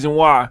one reason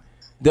why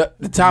The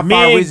top 5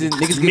 men reasons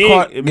niggas men- get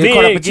caught up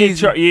men in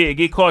cheating.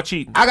 get caught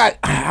cheating. I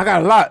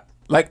got a lot.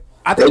 Like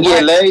I They think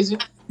get lazy.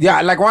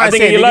 Yeah, like Ryan I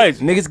think said, they get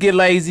lazy. niggas get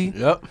lazy.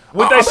 Yep.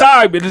 With they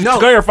side bitch, just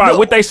clarify.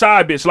 With they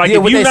side bitch, like Yeah,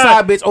 if with you they not,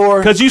 side bitch or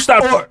because you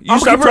stop I'ma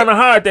keep trying to it-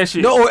 hide that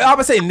shit. No, or I'm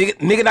gonna say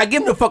nigga not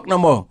giving the fuck no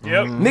more.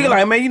 Yep. Nigga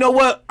like, man, you know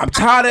what? I'm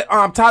tired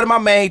of my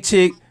main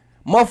chick.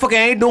 Motherfucker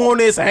ain't doing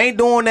this. I ain't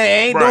doing that. I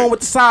ain't Right. doing what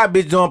the side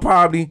bitch doing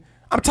probably.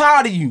 I'm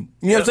tired of you.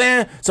 You know what I'm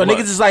saying? So Look.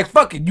 niggas is like,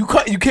 fuck it. You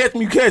catch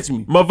me, you catch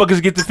me.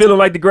 Motherfuckers get to feeling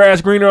like the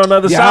grass greener on the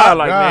other Yeah, side.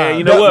 Like, man,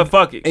 you know what?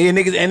 Fuck it. And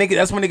niggas,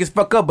 that's when niggas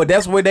fuck up. But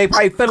that's what they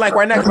probably feel like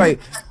right now. 'Cause like,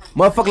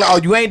 motherfucker, like, oh,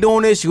 you ain't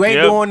doing this, you ain't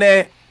Yep. doing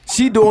that.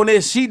 She doing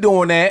this, she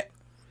doing that.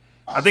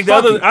 I think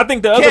Fuck the it.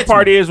 other Catch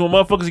part me. is when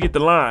motherfuckers get the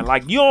line.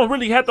 Like, you don't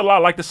really have to lie.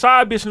 Like, the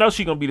side bitch knows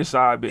she gonna be the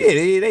side bitch.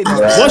 Yeah, they know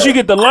that. Once you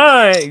get the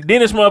line,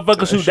 then it's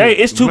motherfuckers who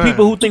it's two man.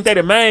 people who think they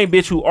the main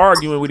bitch who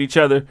arguing with each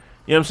other. You know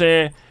what I'm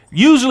saying?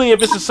 Usually,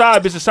 if it's a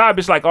side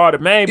bitch like, oh, the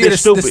main Yeah, bitch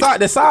stupid.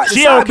 the side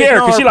She don't bitch care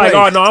know because she her like,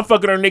 oh place. no, I'm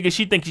fucking her nigga.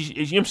 She think you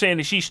know what I'm saying,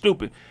 that she's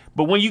stupid.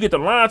 But when you get the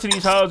line to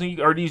these hoes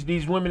or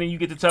these women and you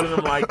get to telling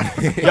them like,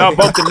 y'all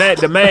both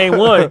the main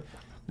one.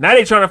 Now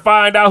they trying to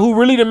find out who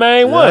really the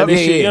main one.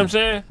 This yeah, shit, you yeah. know what I'm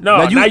saying? No,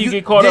 Now now you- you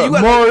get caught yeah, up. you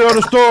got- Moral of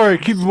the story,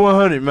 keep it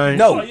 100, man.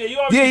 No, Oh, yeah, you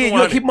always keep you it gotta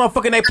 100. keep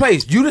motherfucker in their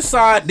place. You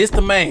decide this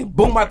the main.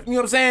 Boom, you know what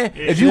I'm saying?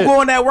 If you shit. go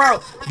on that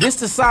route, this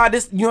decide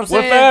this. You know what I'm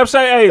What saying? Fab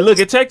say? Hey, look,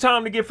 it take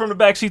time to get from the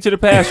backseat to the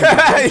passenger.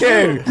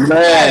 yeah,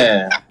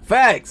 Man.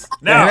 facts.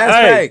 Now, that's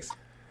hey. facts.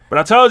 But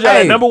I told y'all Hey.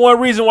 that number one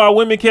reason why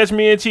women catch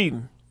men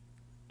cheating.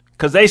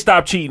 Cause they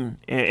stopped cheating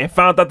and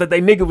found out that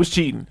they nigga was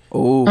cheating.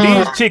 Ooh.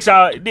 These chicks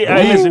out,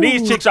 hey, listen,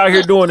 these chicks out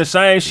here doing the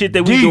same shit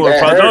that we Deep. doing. That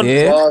Fuck, don't,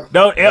 Yeah.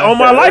 don't, on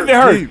my life it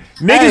hurt. deep.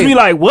 Niggas Hey. be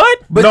like, what?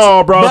 But-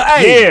 No, bro. but,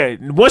 hey.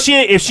 Yeah, once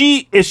if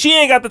she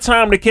ain't got the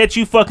time to catch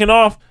you fucking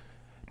off,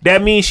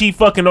 that means she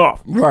fucking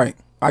off. Right.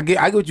 I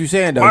get what you're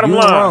saying though. Bottom You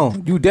ain't line.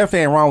 wrong. You definitely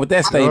ain't wrong with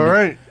that statement. All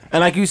right.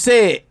 And like you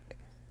said,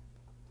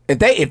 if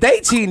they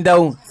cheating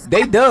though,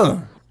 they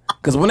done.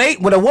 Cause when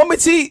a woman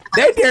cheat,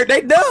 they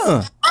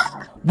done.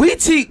 We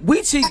cheat. A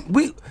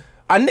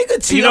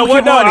nigga cheat. You know I'ma what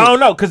keep though? on it. I don't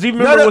know. Cause even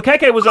remember when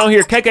KK was on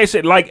here, KK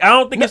said like, I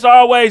don't think it's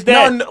always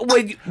that. No,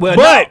 wait, well,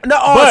 But- no,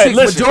 all but chicks,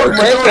 listen.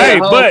 majority, Hey,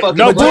 Motherfucking but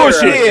no player.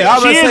 bullshit. Yeah, I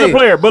was she gonna is say. a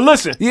player. But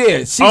listen, yeah,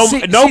 no she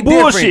bullshit,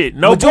 different.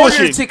 no Majority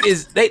bullshit. Of the chick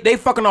is they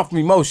fucking off from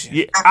emotion.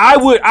 yeah, I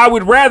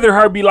would rather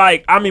her be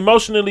like, I'm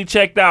emotionally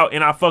checked out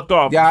and I fucked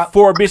off. Yeah.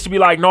 For a bitch to be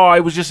like, no,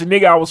 it was just a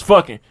nigga I was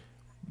fucking.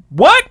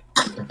 What?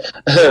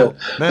 That's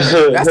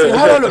it.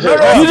 Hold on, no,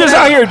 You just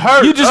out here,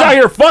 out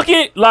here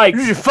fucking like,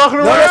 You just fucking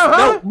No, around, that's-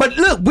 huh? no, but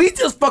look, we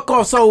just fuck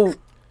off. So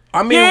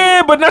I mean,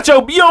 yeah, but not you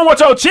don't want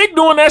your chick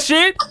doing that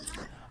shit.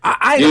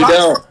 I ain't You gonna lie.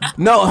 don't.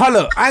 No, hold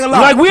up. I ain't gonna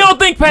lie. Like we don't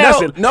think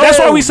past it. That's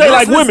why we say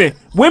like listen.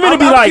 women to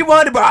be I'm like, keep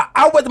on, but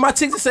I want my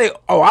chicks to say,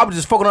 "Oh, I was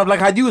just fucking off like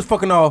how you was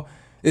fucking off."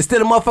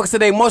 Instead of motherfuckers say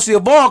they emotionally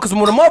involved, because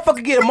when a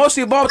motherfucker get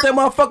emotionally involved with that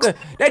motherfucker,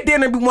 they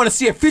damn near want to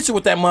see a future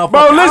with that motherfucker. bro,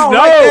 I listen, don't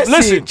like that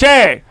listen, shit.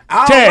 Chad, I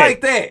don't Chad,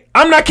 like that.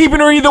 I'm not keeping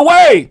her either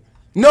way.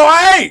 No,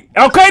 I ain't.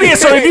 Okay then,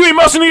 so if you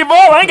emotionally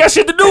involved, I ain't got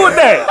shit to do with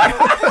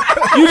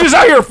that. You just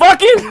out here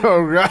fucking.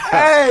 Oh, God.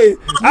 Hey,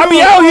 I be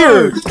out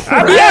here.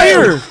 I be out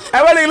here.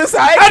 Hey, my nigga, listen.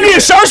 I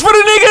need shirts for the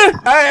nigga.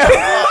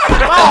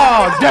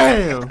 Oh,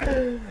 damn.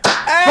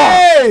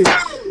 Hey,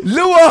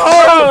 Lou a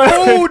hard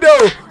food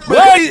though.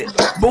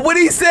 But what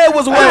he said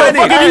was one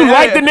Fuck if you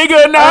like the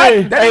nigga or not.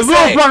 Hey, That hey, is Lil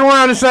sad. fucking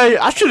around and say,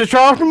 I should have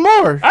charged him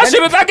more. I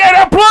got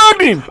that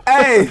plugged him.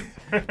 Hey,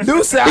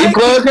 Lou said, He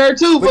plugged her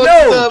too. But fuck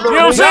no, this up, bro. You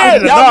know what I'm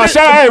saying? y'all No, miss-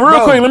 shout hey, real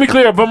bro. quick, let me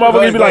clear up. But motherfuckers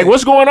ahead, be go like, ahead.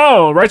 what's going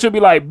on? Rachel be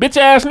like, bitch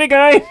ass nigga,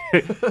 I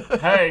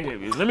ain't. Hey,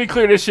 let me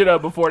clear this shit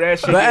up before that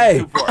shit But gets hey,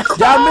 too far.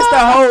 y'all missed the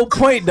whole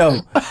point though.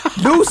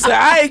 Lou said,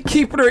 I ain't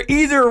keeping her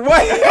either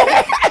way.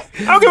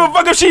 I don't give a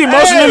fuck if she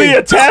emotionally Hey,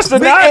 attached or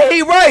man, not.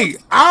 he right.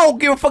 I don't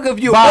give a fuck if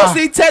you Bye.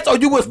 emotionally attached or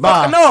you was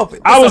Bye. fucking off.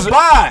 It's I was- a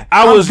bye.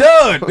 I was-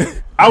 I'm done.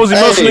 I was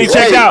emotionally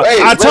checked out.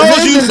 I told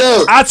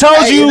you. I told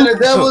Hey, you.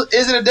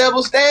 Is it a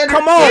double standard?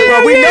 Come on,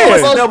 bro. We know Yeah.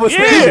 it's double Yeah.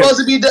 She's standard. supposed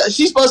to be done.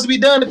 She's supposed to be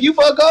done if you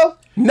fuck off.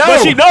 No,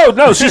 But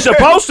no, she's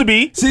supposed to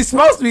be. she's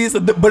supposed to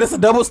be, but it's a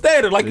double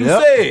standard, like you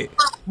said.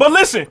 But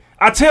listen,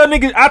 I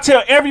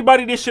tell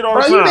everybody this shit all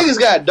Bro, the you time. niggas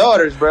got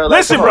daughters, bro. Like,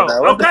 Listen, come bro. on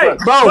now. What the Okay, fuck?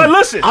 Bro, but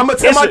listen, I'm gonna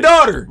tell it's my a-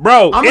 daughter,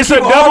 bro, I'ma it's keep a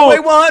it all double- the way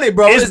 100,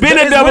 bro. it's been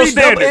a double really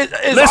standard.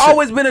 It's Listen.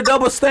 always been a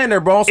double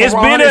standard, bro. It's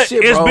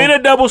been a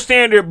double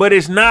standard, but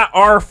it's not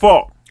our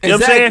fault. You know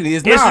what I'm Exactly,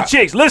 saying? it's not. the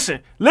chicks.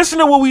 Listen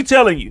to what we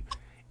telling you.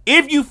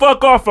 If you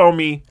fuck off on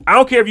me, I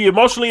don't care if you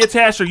emotionally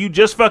attached or you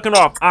just fucking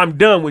off. I'm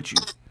done with you.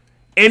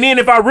 And then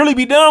if I really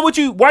be done with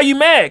you, why you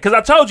mad? Because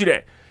I told you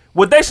that.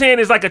 What they saying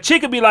is like a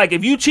chick could be like,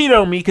 if you cheat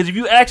on me, because if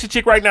you ask a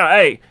chick right now,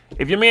 hey,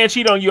 if your man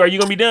cheat on you, are you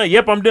gonna be done?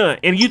 Yep, I'm done.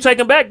 And you take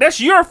him back,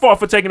 that's your fault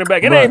for taking him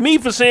back. It Right. ain't me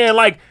for saying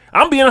like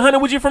I'm being 100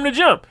 with you from the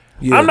jump.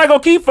 Yeah. I'm not gonna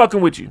keep fucking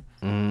with you.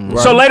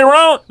 So later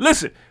on,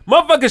 listen,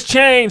 motherfuckers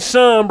change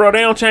some, bro.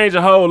 They don't change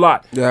a whole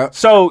lot. Yeah.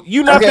 So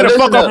you not Okay, gonna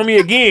listen fuck off up. on me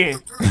again.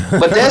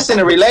 But that's in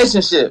a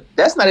relationship.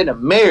 That's not in a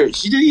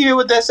marriage. You do hear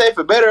what that say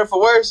for better or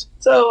for worse?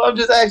 So I'm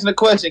just asking a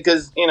question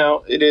because, you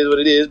know, it is what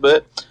it is.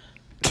 But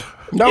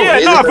No, Yeah,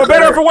 is no, it for a better or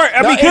better- for worse.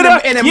 I No, mean, in could a- I?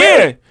 in a Yeah.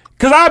 marriage-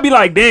 Cause I'd be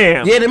like,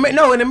 damn. Yeah, in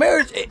the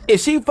marriage,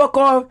 if she fuck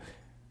off,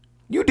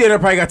 You did her,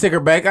 probably got to take her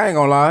back. I ain't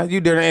gonna lie.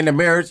 You did her in the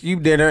marriage. You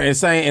did her and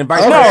saying and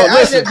vice Okay, versa.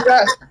 listen.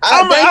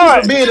 I thank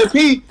you for being a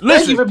P. Thank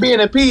Listen. you for being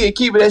a P and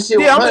keeping that shit.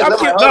 Yeah, I'm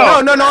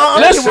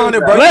Listen,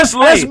 bro.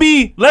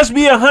 let's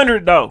be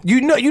 100 though. You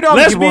know.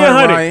 Let's be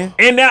 100.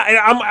 And now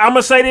I'm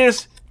gonna say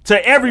this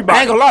to everybody.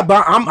 I ain't gonna lie,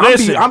 but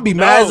I'm be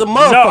mad as a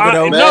motherfucker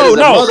though.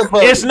 No.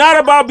 It's not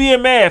about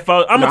being mad,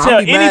 folks. I'm gonna tell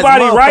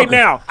anybody right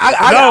now.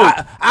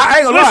 I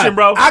ain't gonna lie,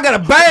 bro. I gotta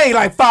bang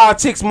like 5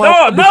 chicks,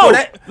 motherfucker. No.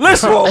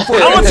 Listen, I'm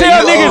gonna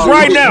tell niggas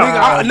right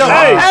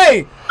now.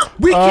 Hey,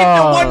 we keep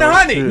it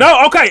 100.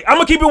 No, okay. I'm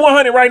gonna keep it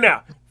 100 right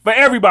now for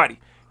everybody.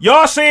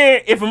 Y'all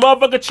saying if a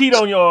motherfucker cheat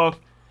on y'all,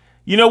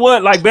 you know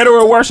what? Like better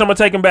or worse, I'm gonna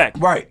take him back.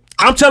 Right.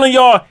 I'm telling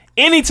y'all,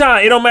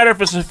 anytime, it don't matter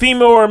if it's a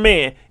female or a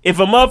man, if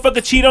a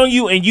motherfucker cheat on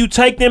you and you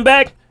take them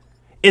back,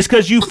 it's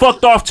because you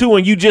fucked off too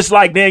and you just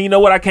like, damn, you know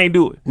what? I can't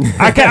do it.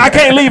 I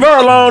can't leave her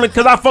alone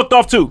because I fucked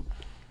off too.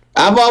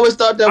 I've always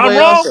thought that way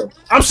wrong. also.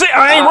 I'm saying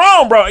I ain't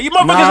wrong, bro. You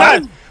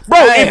motherfuckers not. Bro,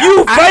 Hey, if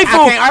you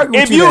faithful,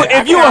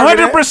 if you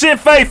 100%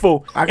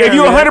 faithful, if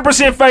you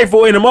 100%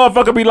 faithful, and the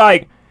motherfucker be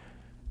like,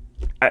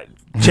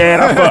 Chad,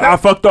 I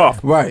fucked off.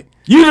 Right.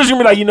 You just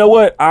gonna be like, you know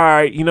what? All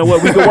right, you know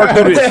what? We can work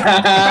through this. Who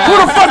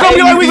the fuck gonna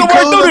be like, we can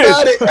work through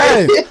this?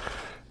 Hey,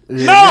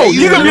 No,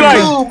 you gonna be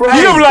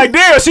like,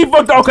 damn, she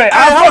fucked. Okay,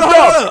 I fucked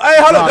up.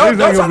 Hey, hold on. Nah, Don't niggas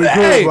talk gonna be that.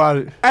 cool about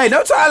it. Hey,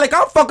 don't try like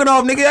I'm fucking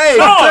off, nigga. Hey,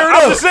 No, clear it I'm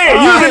up. just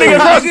saying, you the nigga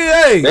first.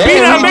 Hey, Be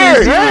not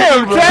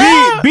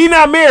married. Be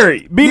not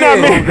married. Be not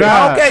married.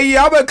 God. Okay,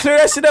 yeah, I'm gonna clear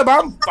that shit up.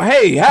 I'm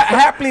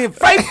happily and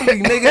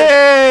faithfully, nigga.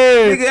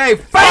 Hey, Nigga, hey,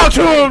 talk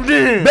to faithful. him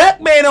then. Black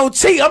man don't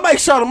cheat. I make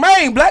sure the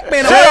main black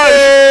man don't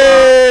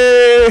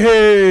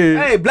Hey.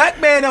 Hey,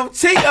 black man don't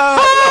cheat.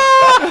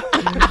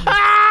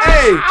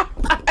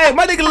 Hey,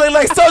 my nigga look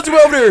like Soldier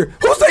over there.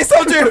 Who say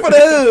Soldier for the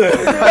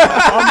hood?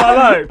 All my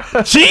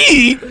life.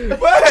 Cheat.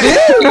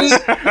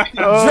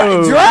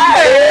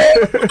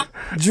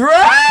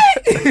 Dry.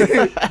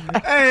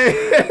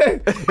 Hey,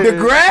 the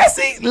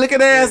grassy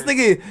looking ass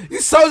nigga. You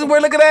Soldier Boy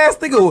looking ass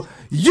nigga.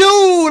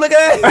 You look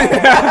at.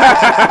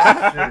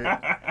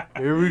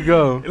 Here we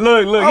go.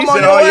 Look. He I'm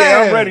said, on "Oh your yeah,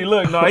 I'm ass." ready."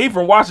 Look, no, he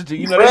from Washington.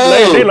 You know, Bro.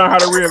 they learn how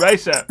to rib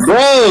ASAP.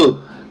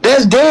 Bro,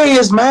 that's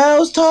Darius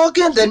Miles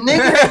talking. The nigga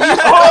that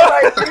used to go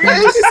like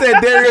this. He said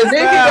The Darius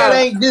nigga that Miles.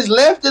 ain't just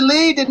left the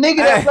league. The nigga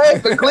that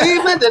played for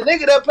Cleveland. The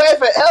nigga that played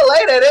for LA.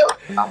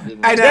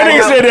 Hey, That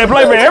nigga said that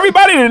play for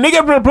everybody. The nigga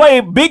ever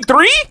play Big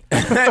Three.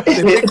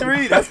 the big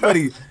three. That's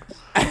funny.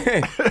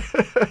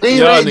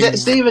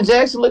 Steven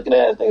Jackson looking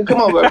at nigga.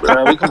 Come on, bro.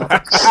 Come on. All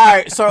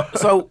right, so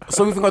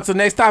we can go to the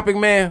next topic,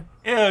 man.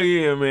 Hell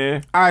yeah,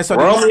 man. All right, so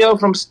Romeo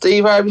from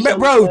Steve Harvey. man,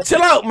 bro,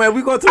 chill out, man.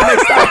 We go to the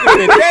next topic.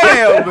 Man.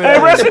 Damn, man.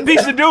 Hey, rest in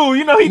peace to dude.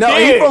 You know he No,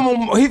 dead.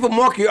 he from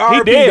Marky He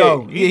RP dead.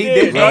 though. He He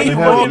dead. did. He He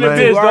from in the dead,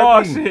 bitch man.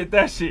 dog RP. shit.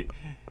 That shit.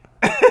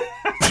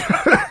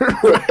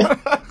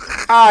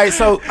 All right,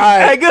 so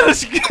Hey, good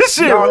shit,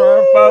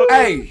 folks.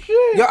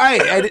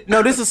 hey,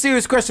 no, this is a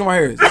serious question right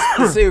here. This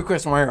is a serious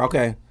question right here.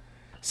 Okay,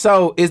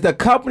 so is the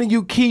company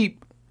you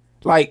keep,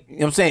 like, you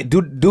know what I'm saying,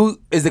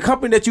 is the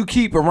company that you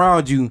keep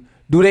around you,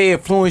 do they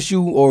influence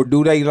you or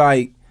do they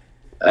like?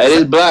 Hey,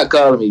 this block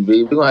calling me,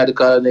 B. We gonna have to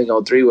call a nigga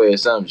on 3-way or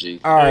something, G.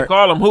 All Hey, right,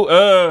 call him. What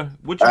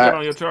you got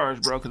on your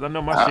charge, bro? Because I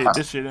know my shit.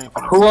 This shit ain't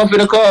finna. Who want me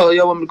to call?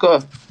 Y'all want me to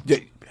call?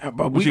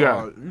 What you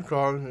got? You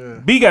call him,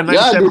 yeah. B got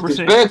Y'all 97%.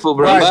 disrespectful,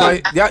 bro.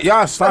 right, so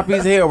y'all sloppy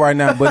as hell right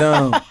now, but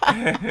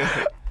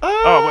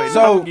Oh wait,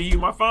 So- I'm gonna give you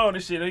my phone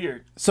and shit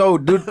here. so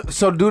do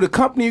the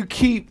company you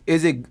keep,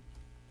 is it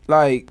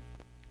like?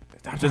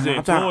 Does it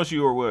influence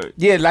you or what?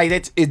 Yeah, like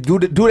do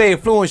they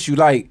influence you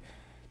like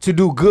to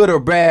do good or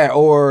bad,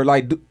 or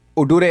like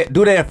do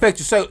they affect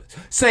you? So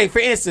say for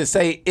instance,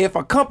 say if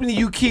a company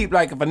you keep,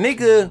 like if a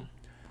nigga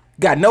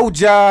got no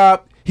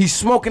job, he's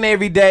smoking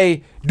every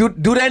day, do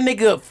that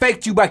nigga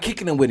affect you by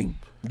kicking it with him?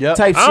 Yep.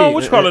 Type I shit. don't know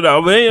what you call it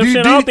though, but you know what I'm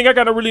saying? I don't think I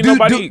gotta really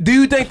nobody. Do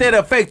you think that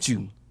affect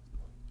you?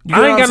 You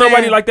know I ain't what got I'm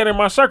nobody saying? like that in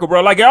my circle,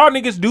 bro. Like y'all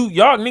niggas work.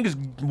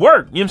 You know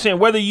what I'm saying?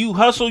 Whether you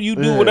hustle, you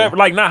do whatever.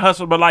 Like not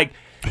hustle, but like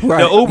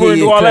Right. the Uber Yeah, and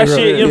do yeah, all that clear,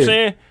 shit. You know what I'm yeah.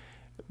 saying?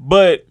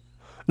 But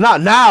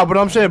Not now, but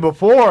I'm saying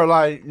before,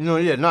 like, you know,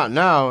 yeah, not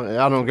now.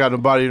 I don't got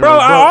nobody. bro,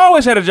 I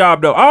always had a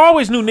job though. I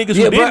always knew niggas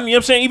Yeah, who but- didn't. You know what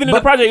I'm saying? Even in the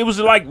but- project, it was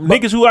like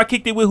niggas who I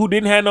kicked it with who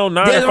didn't have no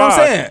 9 to 5. That's what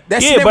I'm saying.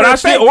 That shit Yeah, but never I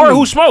still affected or me.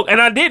 who smoked, and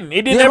I didn't.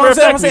 It didn't Yeah, never what I'm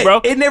affect me, saying,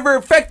 bro. it never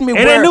affected me.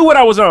 And they knew what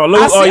I was on.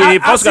 Folks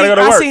gotta go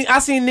to work. I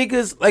seen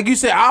niggas, like you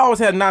said, I always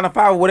had 9 to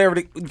 5 or whatever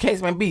the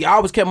case may be. I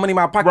always kept money in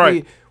my pocket,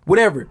 Right.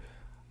 whatever.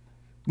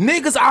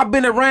 Niggas I've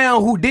been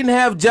around who didn't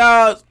have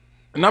jobs,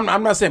 and I'm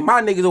not saying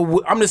my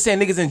niggas, I'm just saying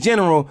niggas in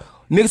general.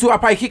 Niggas who I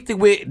probably kicked it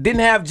with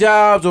didn't have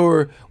jobs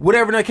or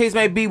whatever the case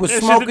may be, was Yeah,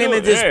 shit to smoking do,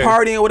 and just yeah.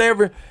 partying or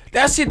whatever.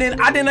 That shit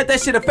I didn't let that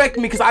shit affect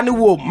me because I knew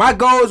what my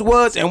goals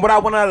was and what I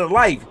wanted out of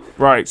life.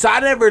 Right. So I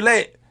never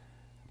let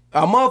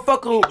a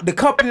motherfucker, the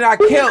company that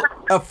I kept,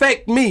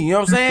 affect me. You know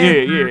what I'm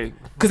saying? Yeah.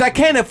 Cause that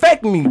can't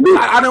affect me.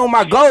 I know what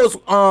my goals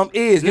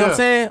is. You know what I'm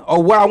saying,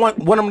 or what I want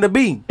them to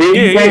be.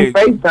 Yeah.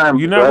 FaceTime,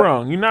 You're not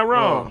wrong. You're not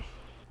wrong.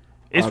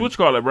 It's what you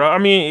call it, bro. I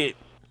mean,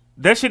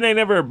 that shit ain't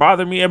never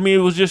bothered me. I mean,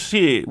 it was just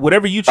shit.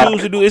 Whatever you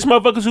choose to do, it's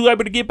motherfuckers who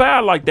able to get by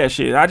like that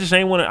shit. I just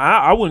ain't want to.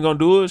 I wasn't gonna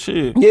do it.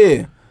 Shit.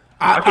 Yeah.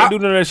 I can't do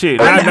none of that shit.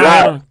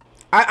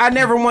 I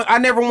never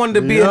wanted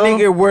to be a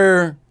nigga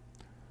where.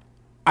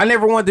 I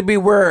never wanted to be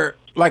where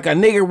like a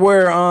nigga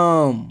where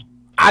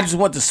I just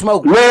want to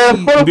smoke.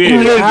 Man, fuck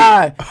you,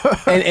 high.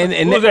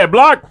 And what was that,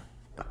 Block?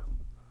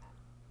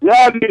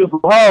 Y'all niggas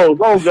some hoes,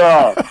 oh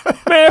God.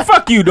 Man,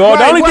 fuck you, dog.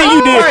 The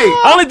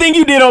only thing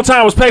you did on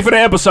time was pay for the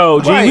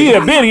episode, G. We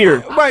have been here.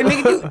 Right,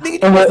 nigga,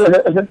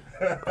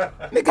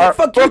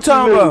 fuck you,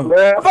 talking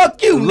about.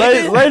 Fuck you,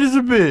 nigga. Ladies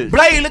a bitch.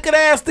 Blade looking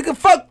ass, nigga,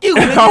 fuck you,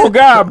 nigga. Oh,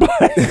 God, Blade.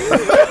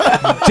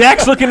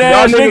 Jack's looking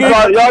ass,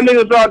 nigga. Y'all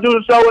niggas try to do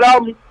the show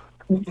without me?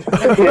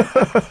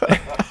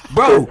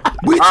 Bro,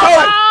 we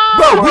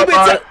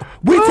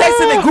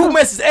texting the group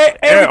message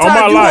every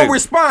time you don't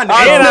respond.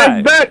 I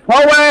text back,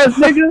 hoe ass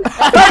nigga.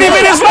 30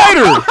 minutes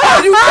later.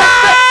 You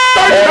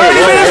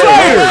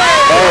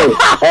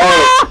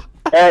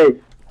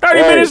text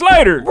 30 minutes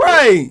later.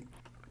 Right.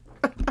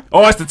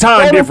 Oh, it's the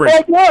time difference.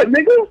 Fuck what,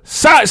 nigga?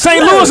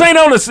 St. Louis ain't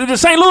on the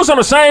St. Louis on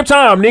the same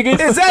time, nigga.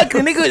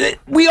 Exactly, nigga.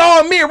 We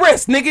all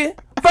Midwest, nigga.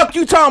 Fuck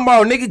you talking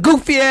about, nigga.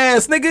 Goofy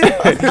ass, nigga.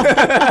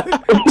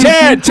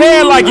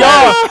 Chad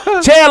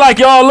like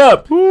y'all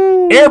up.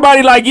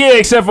 Everybody like yeah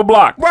except for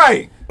Block.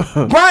 Right.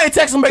 Brian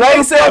texted me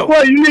back. Fuck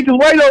what, you niggas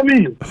wait on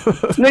me.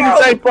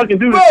 Niggas ain't fucking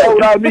do the show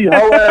without me,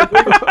 hoe ass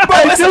nigga. Bro,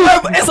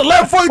 it's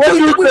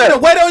 11:42. We gonna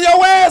wait on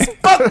your ass?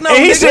 Fuck no,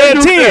 And he nigga.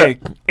 said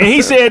 10. And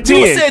he said 10.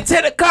 You said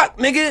 10 o'clock,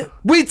 nigga.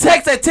 We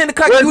text at 10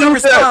 o'clock. You didn't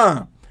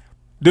respond.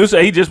 Dude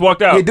said he just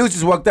walked out. Yeah, dude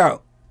just walked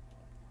out.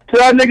 Tell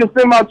that nigga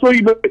send my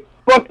tweet, but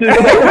fuck this.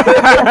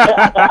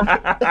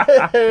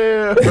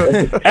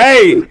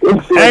 Hey,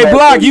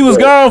 Block, you was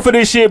gone for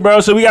this shit,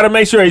 bro. So we gotta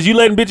make sure. Is you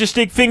letting bitches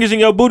stick fingers in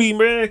your booty,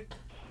 man?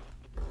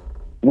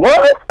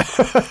 What?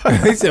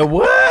 He said,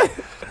 what?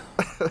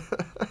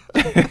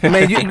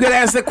 Man, you gotta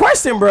answer the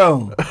question,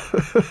 bro.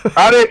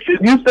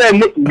 You said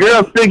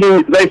girls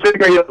thinking they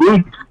figure your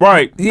booty.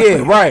 Right. Yeah,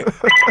 right.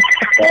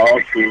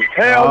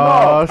 Hell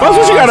no. That's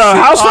what you got a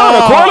house phone,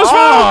 a cordless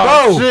phone?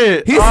 Bro,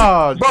 shit.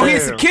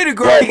 He's a security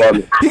guard.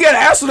 He gotta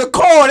answer the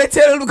call. They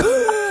tell him to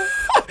go.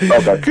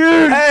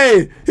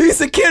 Hey, he's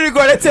security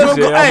guard. They tell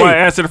him, I might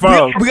answer the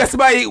phone. We got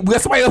somebody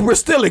up here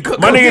stealing.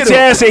 My nigga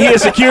Chad said he a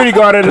security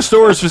guard at a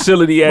storage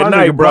facility at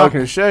night, bro.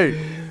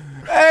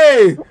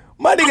 Hey,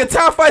 my nigga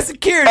top 5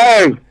 security.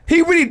 Hey.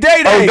 He really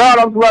dated. Oh God,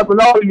 I'm slapping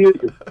all of you.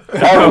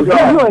 Oh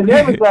God, you ain't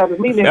never slapping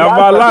me, nigga. That's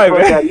my life,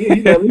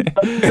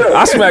 man.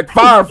 I smacked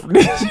fire from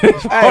this.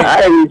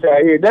 I ain't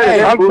trying to hear that.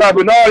 I'm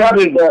slapping all of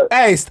you.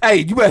 Hey,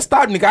 you better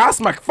stop, nigga. I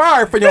smack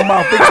fire from your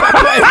mouth.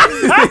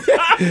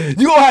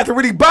 You gonna have to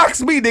really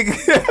box me, nigga.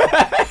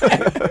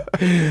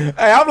 Hey,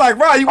 I'm like,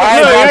 Ron, you want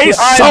to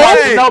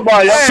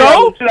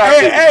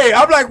Hey,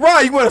 I'm like,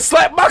 Ron, you want to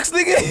slap box,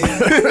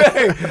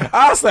 nigga?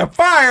 I'll slap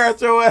fire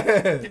at your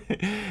ass.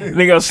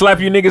 Nigga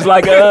slap you niggas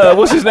like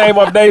what's his name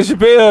off Dave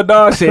Chappelle,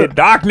 dog? Said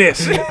darkness.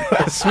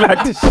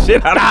 Smack the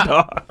shit out of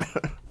dog.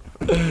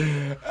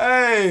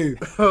 Hey,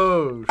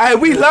 hey,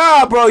 we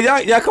live, bro.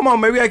 Y'all, come on,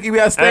 man. We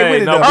gotta stay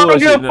with it. No though. I don't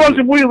give a fuck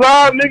if we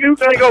live, nigga. You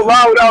can't go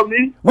live without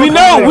me. We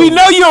know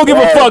you don't give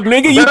a fuck,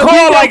 nigga. You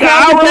call like an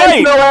hour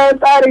late. No ass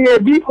out of here.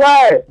 Be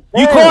quiet.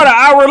 You called an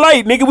hour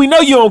late, nigga. We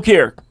know you don't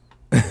care.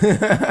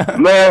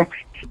 Man.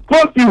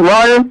 Fuck you,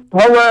 Ryan.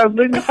 Hoe ass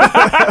nigga.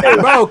 Hey,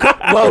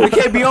 bro, we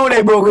can't be on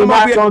that, bro. Come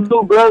on, gonna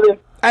do, brother.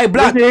 Hey,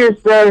 Block.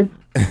 Listen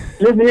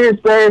here,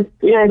 sir.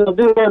 You ain't gonna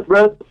do that,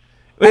 brother.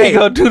 We ain't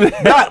gonna do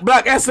that.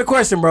 Block, answer the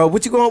question, bro.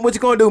 What you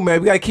gonna do,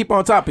 man? We gotta keep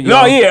on top of you.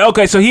 No, yeah,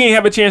 okay. So he ain't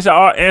have a chance to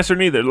answer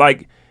neither.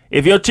 Like,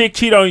 if your chick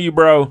cheat on you,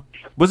 bro,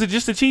 was it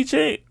just a cheat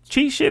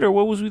shit, or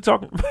what was we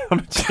talking about?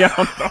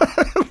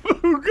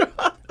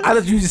 I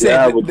thought you just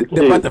said about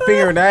the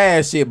finger in the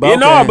ass shit, bro. Yeah,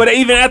 no, but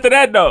even after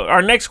that, though,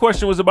 our next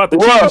question was about the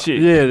cheating shit.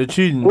 Yeah, the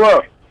cheating.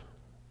 What?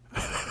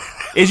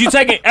 Is you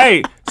taking?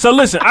 Hey, so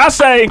listen, I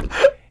say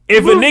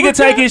if a nigga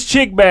take his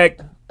chick back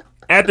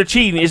after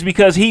cheating, it's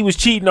because he was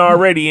cheating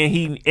already, and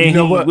he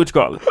what you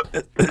call it?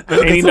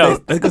 And he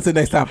knows. Let's go to the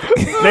next topic.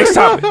 Next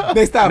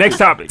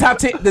topic. Top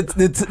 10.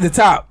 The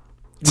top.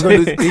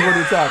 We're gonna do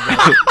the top, man.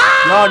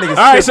 Y'all niggas.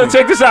 All right, so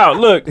check this out.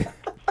 Look, all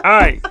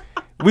right.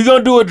 We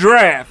gonna do a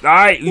draft, all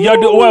right?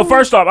 Well,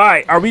 first off, all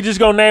right, are we just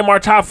gonna name our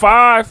top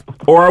 5,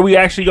 or are we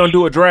actually gonna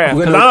do a draft?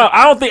 Because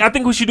I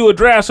think we should do a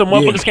draft so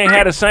motherfuckers can't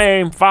have the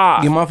same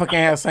 5. You motherfucker can't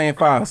have the same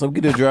 5, so we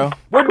can do a draft.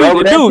 That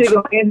shit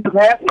gonna end up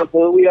happening,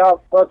 because we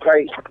all fuck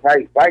like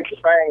the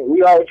same.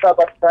 We always talk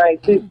about the same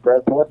shit,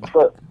 bro. So what the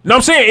fuck? No,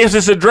 I'm saying if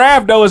it's a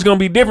draft though, it's gonna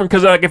be different.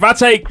 Because like if I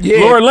take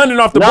Laura London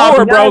off the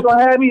board, bro, you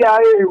gonna have me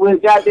out here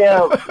with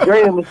goddamn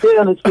Dre and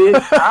Michelle and shit.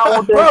 I don't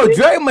want that. Bro,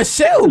 Dre and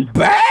Michelle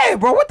bad,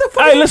 bro. What the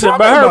fuck? Hey, listen,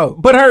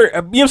 but her, you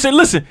know what I'm saying?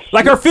 Listen,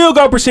 like her field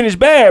goal percentage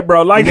bad,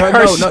 bro. Like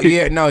exactly.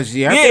 You know what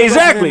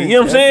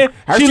I'm saying?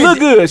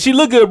 She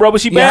look good, bro,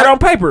 but she bad on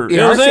paper. You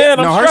know what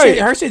I'm saying?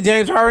 Her shit,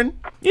 James Harden.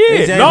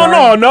 Yeah,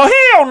 no,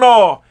 hell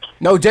no.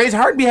 No, James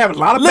Harden be having a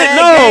lot of bad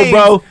No, games.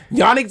 bro.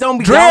 Y'all niggas don't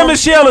be Dre gone.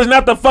 Michelle is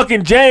not the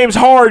fucking James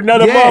Harden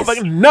of the Yes.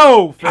 motherfucking.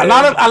 No, A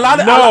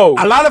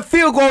lot of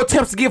field goal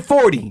attempts to get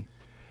 40.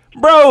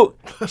 bro.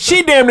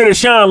 She damn near the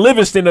Sean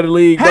Livingston of the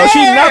league, bro. She's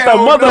not the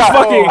Hell no.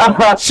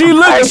 motherfucking. She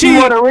look. Hey, She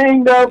won a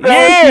ring though. bro.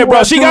 yeah, bro.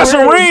 won She 2 got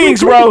some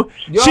rings, bro.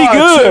 Y'all She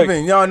good,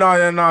 tripping. Yo, no.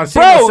 She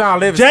ain't Sean bro.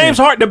 Livingston. James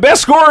Harden, the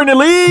best scorer in the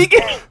league.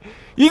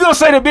 You gonna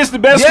say the bitch the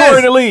best scorer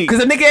in the league?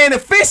 Because the nigga ain't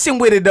efficient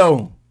with it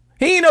though.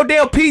 He ain't no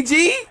damn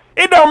PG.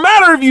 It don't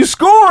matter if you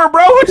score,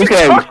 bro. What you You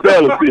can't talking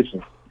spell about?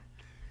 efficient.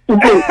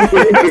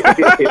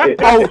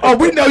 Oh,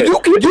 we know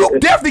you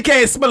definitely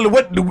can't smell it.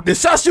 What the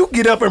shots you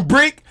get up and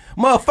brick,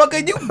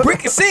 motherfucker? You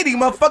brick city,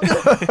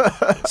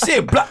 motherfucker.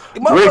 Shit,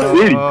 motherfucker.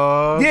 City.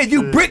 Yeah,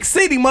 you brick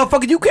city,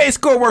 motherfucker. You can't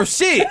score worth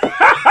shit. Your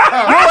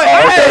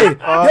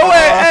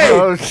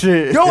ass,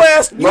 shit. your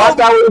ass. Bro, I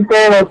thought we were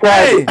saying on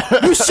Hey,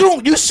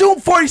 target. you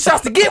shoot 40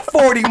 shots to get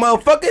 40,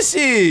 motherfucker.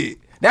 Shit,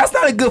 that's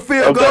not a good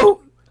field Okay.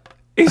 goal.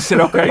 He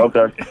said, okay.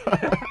 Okay.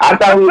 I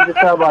thought we were just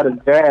talking about the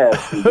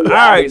draft. All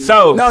right,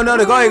 so No,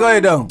 go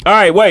ahead though. all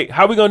right, wait.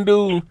 How we gonna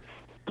do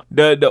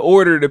the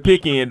order to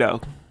pick in though?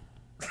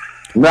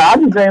 No, I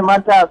just saying my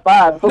top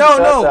 5.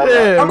 No,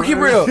 Yeah, I'm gonna keep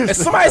real. If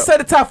somebody said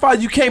the top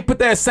 5, you can't put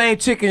that same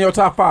chick in your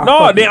top 5. No,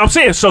 Fuck then it. I'm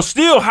saying, so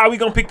still, how we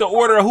gonna pick the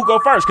order of who go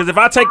first? Because if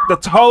I take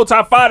the whole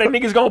top 5 that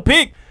niggas gonna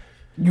pick,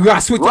 You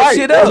gotta switch that Right,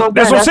 shit that's up. what-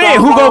 that's what I'm That's saying.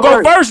 all Who gonna go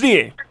going first. first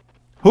then?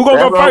 Who gonna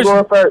go I'm first?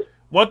 going first.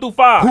 1 through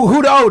 5.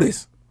 Who the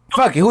oldest?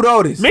 Fuck it, who the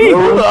oldest? Me?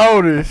 Who the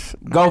oldest?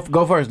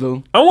 Go first,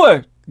 Lou. I'm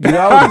what? You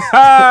the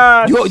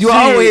oldest. You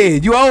old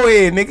head. You old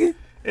head, nigga.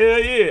 Hell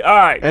yeah. All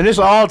right. And it's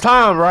all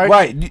time, right?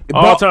 Right.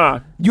 All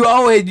time. You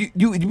old head. You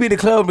be in the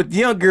club with the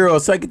young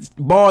girls, sucking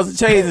balls and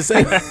chains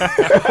and say.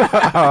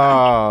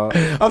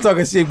 I'm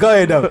talking shit. Go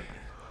ahead though.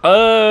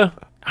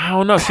 I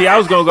don't know. See, I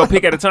was gonna go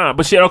pick at a time,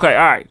 but shit. Okay,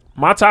 all right.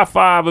 My top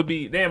 5 would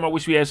be. Damn, I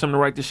wish we had something to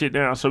write this shit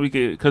down so we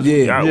could. Cause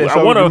Yeah. I, Yeah, I so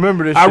we want to.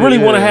 remember this I really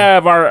shit, want to yeah.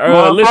 have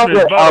our listeners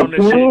vote on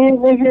this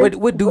shit.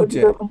 What do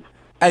Jack?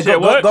 Hey,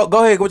 Shit, what?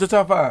 go ahead. What's your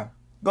top 5?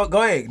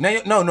 Go ahead.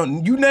 Name, no.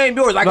 You name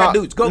yours. I got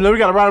dudes. Go. No, we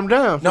gotta write them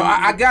down. No,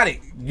 I got it.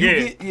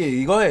 Yeah.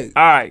 You go ahead.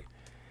 All right.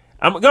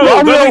 I'm Why go we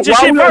get don't- your why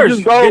shit we don't first.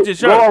 just go, Get your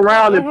shit. go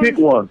around and pick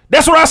one.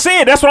 That's what I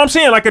said. That's what I'm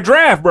saying. Like a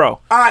draft,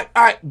 bro. All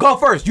right. Go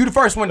first. You the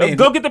first one then.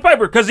 Go get the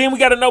paper, cause then we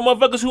gotta know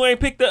motherfuckers who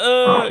ain't picked the. You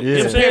know what I'm It's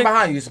a pen saying?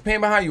 behind you. It's a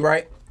pen behind you,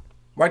 right?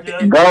 Right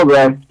there. Go,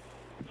 man.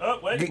 Oh,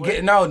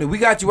 wait. No, we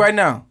got you right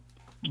now.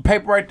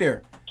 Paper right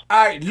there.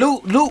 All right, Lou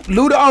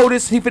the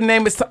oldest. He finna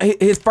name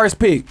his first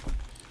pick.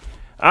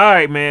 All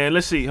right, man.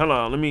 Let's see. Hold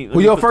on. Let me. Who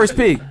your first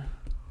pick?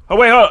 Oh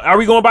wait, hold on. Are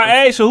we going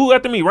by age? So who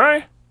after me?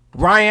 Ryan?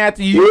 Ryan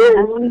after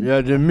you.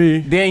 Yeah, then me.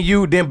 Then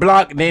you. Then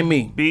Block. Then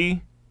me.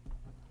 B.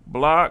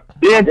 Block.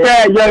 Then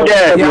Chad, young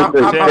guy. Yeah,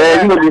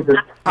 Chad, you look at this.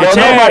 Chad.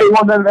 Nobody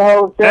want none of the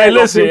whole Chad. Hey,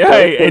 listen.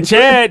 Hey, and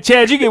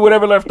Chad, you get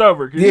whatever left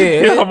over. 'Cause Yeah.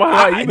 you know my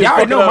life. You been Y'all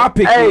already fucking know my up.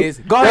 pick Hey, is.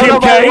 Go Don't ahead. Kim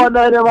nobody K. want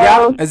none of them Yeah,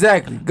 hoes.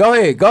 exactly. Go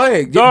ahead.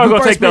 Y'all You gonna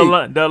first take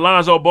pick. the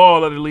Lonzo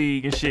Ball of the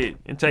league and shit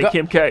and take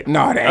Kim K.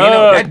 No, that ain't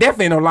no, that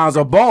definitely ain't no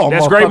Lonzo Ball.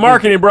 That's great motherfucker.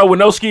 marketing, bro, with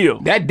no skill.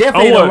 That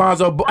definitely ain't On no what?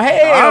 Lonzo Ball.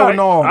 Hell right.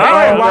 no. All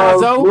That ain't right.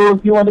 Lonzo.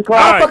 Lou, you want the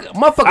clock? All right.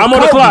 Motherfucker I'm on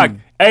the Kobe. clock.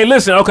 Hey,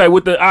 listen. Okay,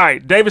 with the all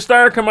right, David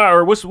Stern come out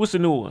or what's the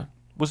new one?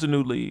 What's the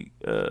new league?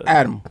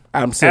 Adam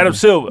Silver. Adam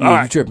Silver. Yeah, All you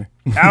right. tripping.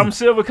 Adam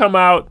Silver come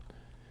out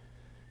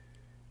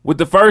with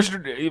the first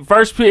pick.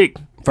 First pick.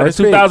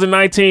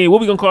 2019. What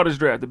we gonna call this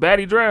draft? The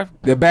baddie draft.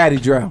 The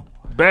baddie draft.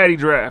 Baddie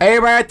draft.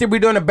 Everybody out there, we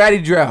doing a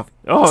baddie draft.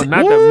 Oh,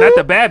 not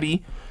the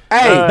babby. Hey,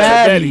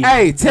 baddie.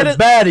 Hey, tell us,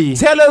 baddie.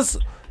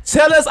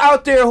 tell us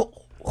out there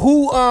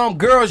who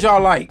girls y'all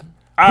like.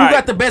 All Who right.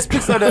 got the best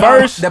picks of the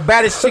First- the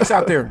baddest chicks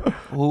out there?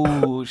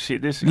 Ooh,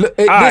 shit. This. Look,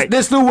 All right.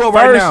 this new one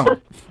right now.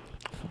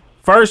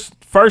 First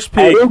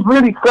Hey, pick. it's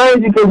really crazy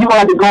because you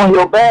have to go in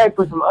your bag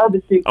for some other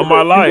shit. Of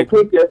my life.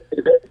 Pick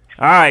yesterday.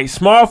 All right,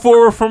 small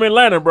forward from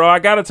Atlanta, bro. I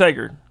gotta take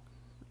her.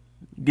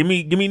 Give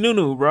me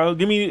Nunu, bro.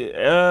 Give me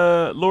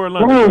Laura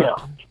London. Damn.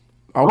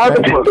 Okay.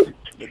 Motherfucker.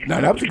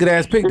 No, that was a good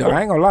ass pick though.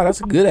 I ain't gonna lie, that's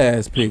a good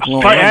ass pick. Hey,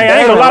 I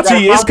ain't gonna lie to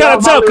you. It's kind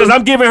of tough because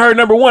I'm giving her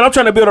number one. I'm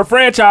trying to build a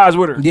franchise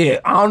with her. Yeah,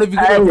 I don't know if you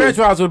get a Hey.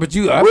 franchise with, but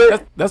you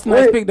that's a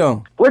nice pick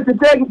though. What's the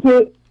second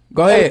pick?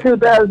 Go ahead,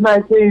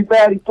 2019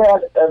 Baddie,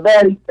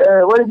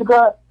 what is it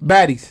called?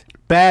 baddies,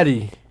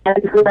 Baddie.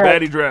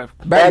 Baddie draft.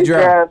 baddie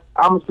draft.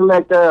 I'm gonna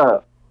select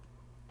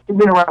she's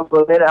been around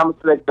for a minute. I'm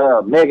gonna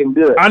select Megan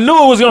Good. I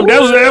knew it was gonna.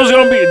 That was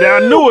gonna be. I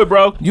knew it,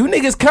 bro. You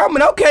niggas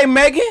coming? Okay,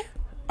 Megan.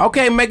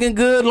 Okay, Megan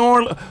Good,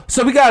 Lauren.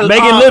 So we got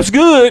Megan lips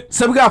good.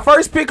 So we got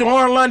first pick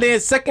Lauren London,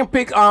 second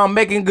pick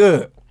Megan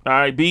Good. All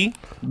right, B.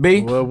 B.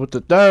 Well, with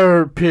the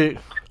third pick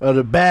of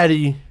the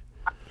baddie,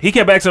 He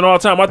kept asking all the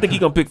time. I think he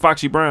gonna pick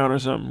Foxy Brown or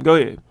something. Go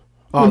ahead.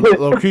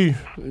 low key,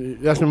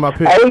 that's not my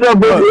pick. Hey, he gonna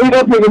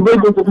pick a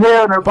bitch with the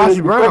hair on her.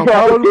 Foxy Brown,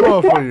 call the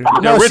ball for you.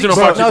 The original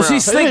Foxy No, Brown.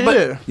 she's slick, Yeah, but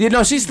yeah. you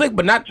know she's slick,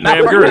 but not Pam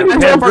not Grier. her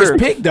Pam first Grier.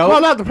 pick though. No,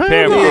 not the Pam,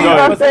 Pam. go ahead.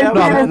 I'm saying,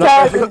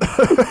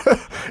 No,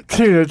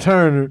 Tina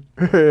Turner.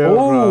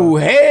 Ooh,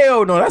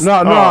 hell no. That's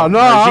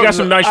No. She got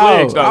some nice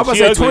legs, though. I was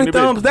She gonna say ugly 20 in the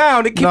bitch. thumbs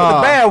down. They keep Nah.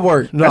 the bad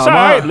work. No, That's all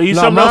right. Leave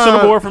something else on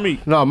the board for me.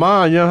 No,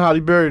 mine, Young Holly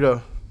Berry,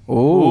 though.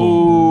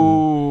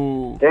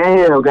 Ooh.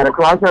 Damn, gotta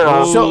cross her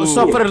off. So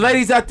for the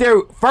ladies out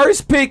there,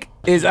 first pick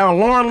is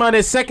Lauren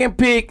London. Second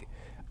pick,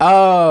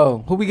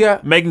 who we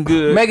got? Megan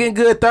Good. Megan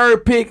Good.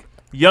 Third pick.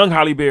 Young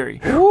Holly Berry.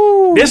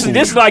 Ooh. This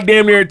is like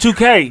damn near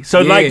 2K.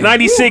 So Yeah. like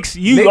 96.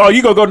 You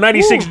Nigga. gonna go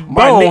 96 Ooh,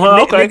 bone,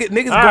 huh? Okay.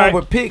 Niggas All going right.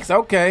 with picks.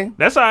 Okay.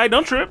 That's all right.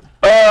 Don't trip.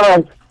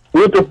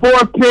 With the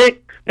 4th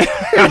pick, in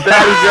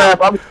Batty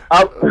Draft,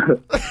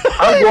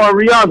 I'm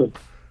going Rihanna.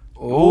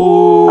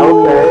 Ooh.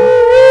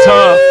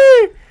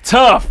 Okay.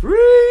 Tough,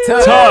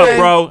 Hey.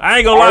 bro. I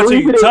ain't gonna lie to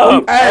you.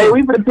 Tough. Hey,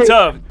 we finna pick.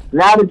 Tough.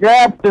 Now the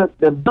draft,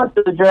 the bust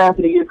of the draft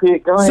to get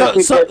picked. Go ahead,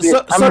 pick that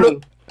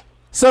pick.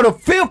 So the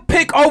fifth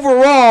pick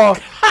overall,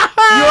 you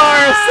know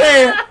what I'm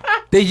saying?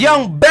 The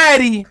young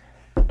baddie,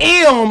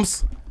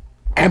 M's,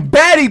 and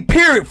baddie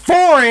period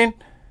foreign,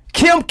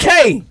 Kim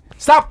K.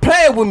 Stop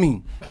playing with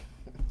me.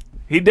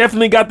 He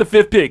definitely got the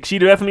 5th pick. She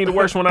definitely the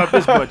worst one out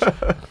this bunch.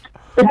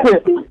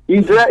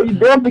 you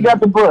definitely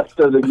got the bust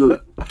of the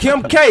group.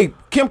 Kim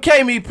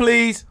K me,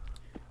 please.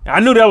 I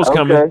knew that was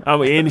coming.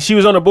 And she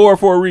was on the board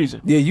for a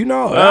reason. Yeah, you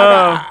know.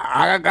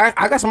 I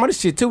got some other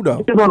shit too,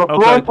 though. She's on the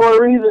floor for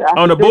a reason.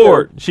 On the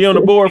board. She on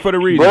the board for the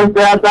reason.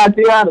 Bust out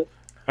Tatiana.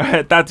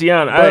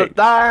 Tatiana. Hey.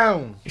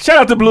 Damn. Shout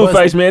out to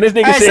Blueface, man. This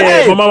nigga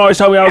said, my mama always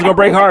told me I was going to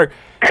break heart.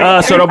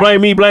 So don't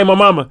blame me, blame my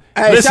mama.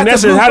 Hey, Listen, shout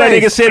that's to how that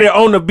Blueface. nigga said it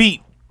on the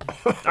beat.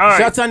 All right.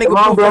 Shout out to Come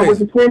on, bro, with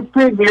nigga the 10th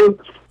pick, dude.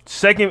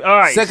 Second, all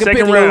right. Second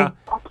Second pick, round.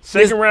 Lou.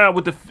 Second round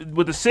with the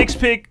 6th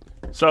pick.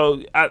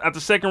 So at the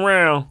second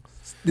round,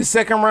 The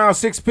second round,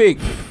 6th pick.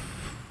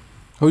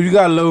 Who you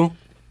got, Lou?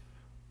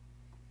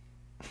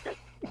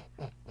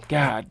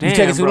 God damn,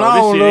 taking too bro.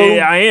 long, This Lou. shit,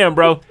 yeah, I am,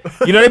 bro.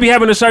 You know they be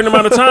having a certain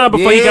amount of time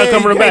before you got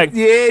coming back.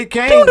 Yeah, it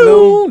came,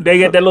 Lou. They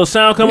get that little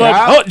sound come Yeah.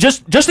 up. Oh,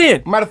 just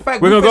in. Matter of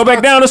fact, We're gonna go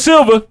back down to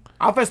Silver.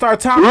 I'm finna start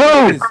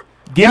talking.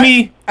 Give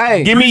me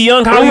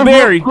Young Holly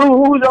Berry. Who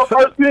was your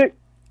first pick?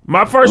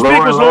 My first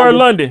pick was Laura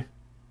London.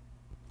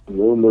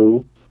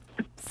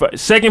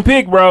 Second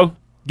pick, bro.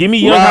 Give me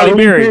Young Wow, Holly who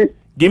you Berry. pick?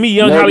 Give me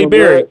Young Megan Holly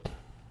Berry. Good.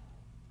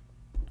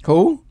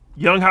 Who?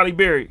 Young Holly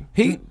Berry.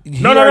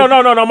 No,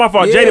 No, my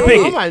fault. Yeah. Jada I'm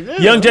Pinkett. like,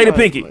 damn, Young Jada I'm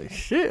like, Pinkett.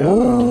 Shit.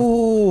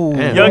 Ooh.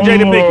 Young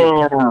Jada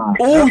Pinkett.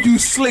 Ooh, you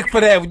slick for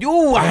that.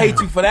 Ooh, I hate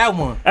you for that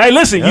one. Hey,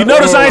 listen, you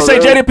notice I ain't say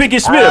Jada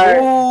Pinkett Smith.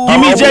 Give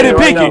me Jada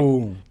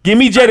Pinkett. Give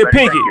me Jada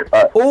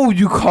Pinkett. Ooh,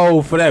 you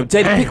cold for that.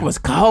 Jada Pinkett was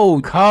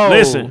cold.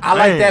 Listen, I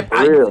like that.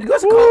 real.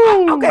 What's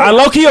cold? Okay. I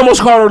low key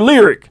almost called her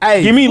Lyric.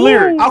 Hey. Give me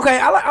Lyric. Okay,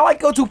 I like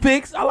go-to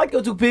picks.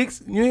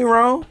 You ain't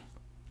wrong.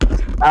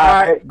 All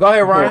Alright, go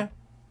ahead, Ryan.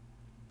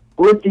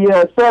 With the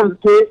 7th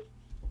pick,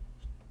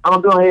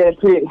 I'm gonna go ahead and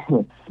pick.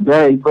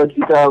 Dang, what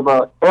you talking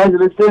about?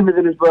 Angela Simmons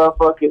in this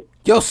motherfucker.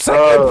 Yo,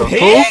 second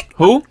pick?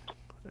 Who?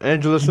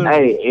 Angela Simmons.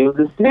 Hey, it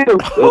was a steal.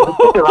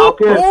 I don't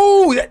care.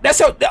 Ooh, that's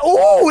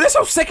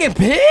your second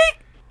pick?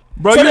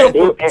 Bro, So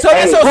you that- so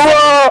that's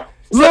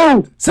your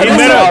Lou. So He that's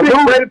met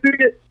your-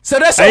 up. so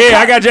that's your Hey,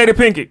 I got Jada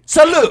Pinkett.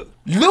 So look,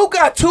 Lou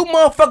got 2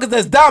 motherfuckers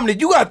that's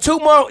dominant. You got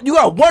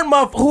 1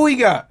 month. Who he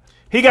got?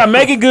 He got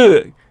Megan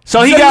Good.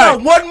 So he So you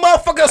got. 1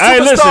 motherfucker Hey,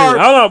 listen, superstar.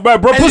 hold on,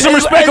 bro. Put some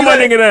respect on my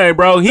nigga name,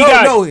 bro. He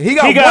got 1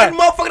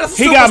 motherfucker that's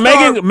a He got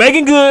superstar.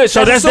 Megan Good,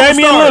 so That's that's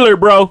a Damian superstar. Lillard,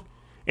 bro.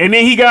 And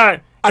then he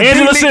got Angela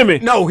D-League-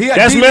 Simmons. no, he got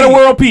That's D-League. Meta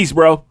World Peace,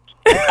 bro.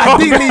 A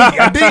D-League.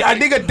 A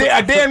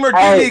damn near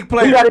Hey, D-League we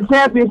player. got a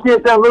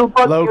championship that Lou.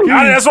 Fuck Low you. key.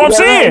 That's what I'm We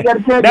saying. got a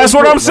championship. That's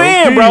what I'm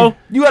saying, bro.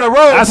 You got a role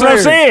That's what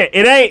I'm player.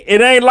 saying.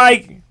 It ain't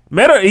like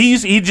Meta.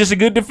 He's just a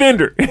good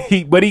defender.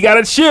 But he got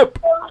a chip.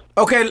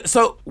 Okay,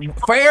 so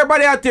for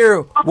everybody out there,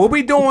 what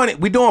we doing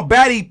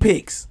baddie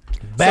picks.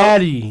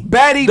 Baddie.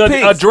 Baddie A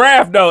picks.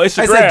 draft though. It's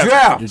a It's a draft.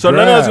 draft. So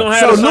none of us gonna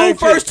have So the Lou same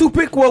first pick. 2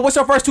 pick. Well, what's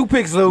your first 2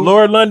 picks, Lou?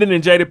 Laura London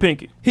and Jada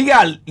Pinkett. He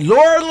got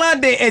Laura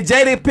London and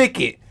Jada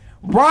Pinkett.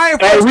 Brian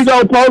Hey, first. we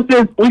gonna post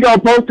this. We gonna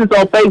post this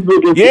on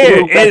Facebook. And Yeah, see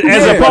who-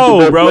 as a Yeah.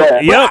 poll, bro. Yeah.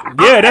 Yep.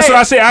 Yeah, that's what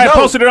I said. I no.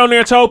 posted it on there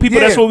and told people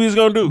that's Yeah. what we was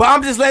gonna do. But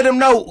I'm just letting them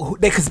know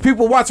because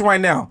people watching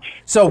right now.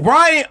 So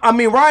Ryan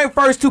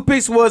first 2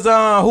 picks was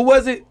who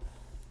was it?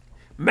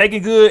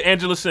 Megan Good,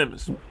 Angela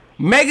Simmons.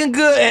 Megan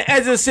Good and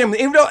Ezra Simmons.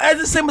 Even though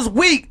Ezra Simmons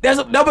weak, that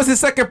was his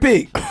second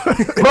pick. Bro,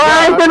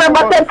 I ain't saying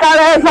about that kind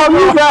of asshole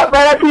you got,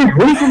 man. That's weak.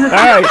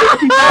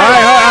 All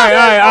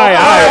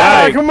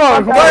right. Come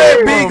on. Go ahead,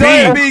 B. Go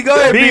ahead, B. Go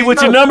ahead, B B.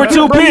 with your number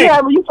 2 But pick.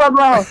 yeah, you fuck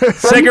around.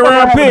 Second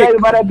round pick.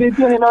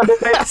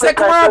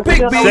 Second round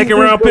pick, B. Second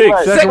round pick.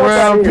 Second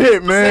round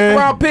pick, man. Second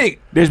round pick.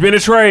 There's been a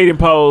trade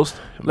imposed.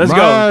 Let's Mine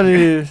go.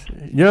 is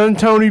Young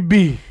Tony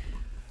B.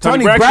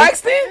 Tony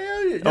Braxton?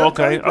 Braxton?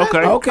 Okay.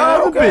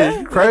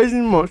 Okay.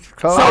 Crazy much.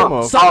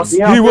 So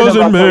He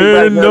wasn't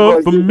man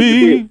enough for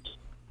me.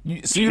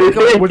 you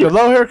look With the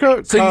low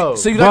haircut? so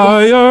you like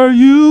Why are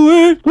you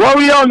in? What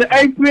we on the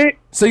 8th pick?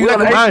 so you like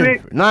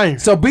a,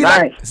 Ninth. so be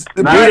like Nice.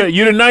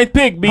 You the 9th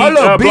pick, B. hold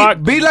on,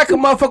 Block. be like a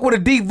motherfucker with a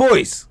deep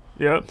voice.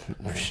 Yep.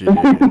 Shit.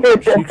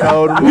 She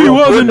called him. He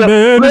wasn't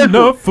man listen.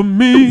 enough for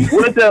me.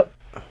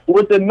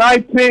 With the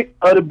ninth pick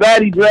of the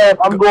baddie draft,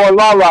 I'm going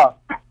Lala.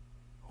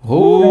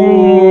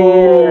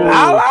 Ooh.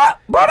 Lala?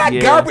 Bro, that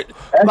garbage.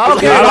 Okay,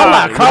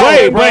 Lala,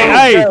 cold. wait,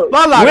 hey,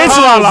 Lala when's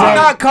cold, Lala?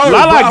 Not cold,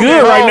 Lala bro. good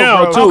Okay, right cold,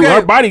 now bro. too. Okay.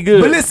 Her body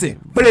good. But listen,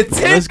 for the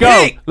 10th Let's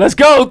go. pick, Let's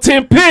go.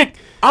 10 pick.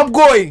 I'm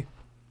going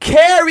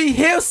Carrie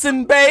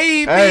Hilson,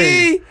 baby.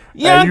 Hey.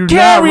 Young you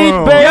Carrie, not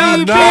wrong. baby. You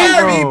Young not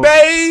Carrie, wrong.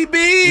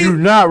 baby. You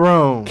not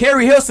wrong.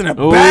 Carrie Hilson, a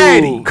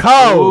baddie.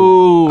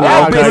 Cold. Ooh,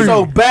 That I bitch agree.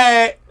 so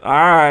bad. all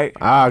right.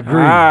 I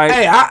agree. All right.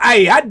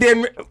 Hey, I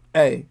didn't.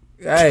 Hey,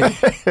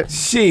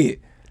 shit.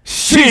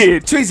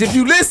 Trees, if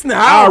you listen,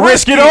 I'll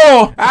risk it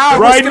all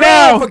I'll right risk it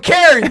now. all for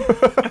Carrie.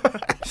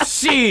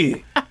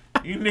 Shit.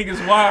 You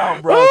niggas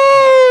wild, bro. All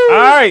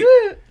right.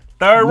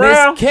 Third Miss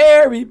round.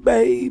 Carrie,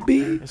 baby.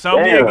 It's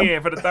on me Damn.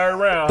 again for the third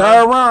round.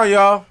 Third round,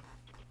 y'all.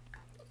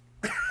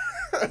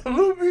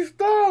 Louis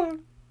Starr.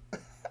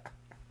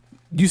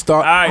 You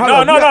start. All right.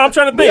 Hold No, up. I'm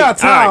trying to We think. got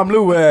time,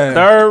 Lou.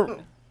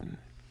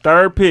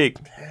 Third pick.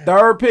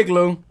 Third pick, Lou.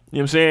 You know what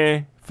I'm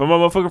saying? For my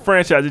motherfucking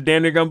franchise, it's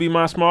damn near gonna be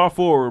my small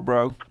forward,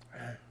 bro.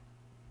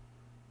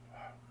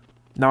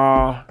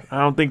 Nah, I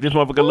don't think this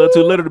motherfucker a little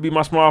too little to be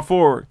my small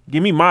forward.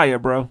 Give me Maya,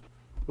 bro.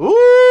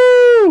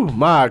 Ooh,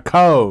 my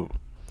cold.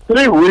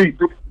 3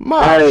 weeks.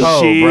 My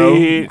cold,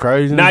 Shit. bro.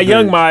 Crazy. Not as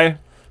young bitch. Maya.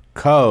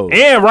 Cold.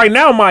 And right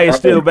now Maya's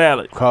still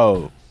valid.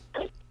 Cold.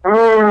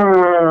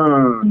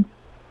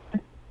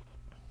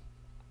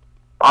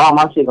 Oh,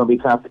 my shit gonna be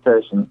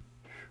confrontation.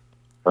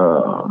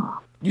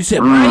 You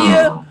said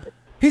Maya?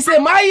 He said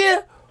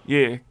Maya?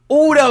 Yeah.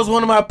 Ooh, that was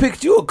one of my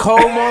picks. You a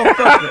cold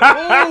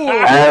motherfucker.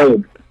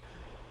 Ooh.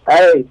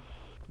 Hey,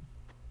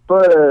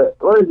 for the,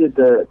 what is it,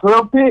 the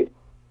 12th pick?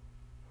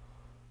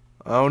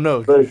 I don't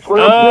know. For the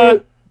 12th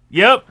pick,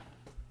 Yep.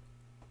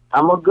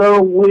 I'm gonna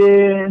go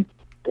with,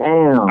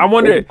 damn. I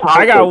wonder. it's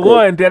I got Taco.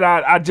 one that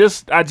I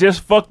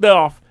just fucked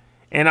off,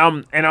 and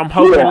I'm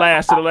hoping Yeah. to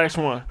last to the last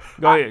one.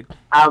 Go ahead.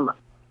 I'm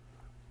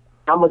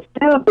gonna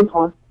steal this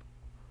one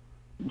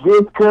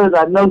just cause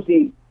I know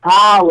she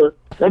holler.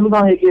 Let me go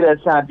ahead and get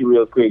Ashanti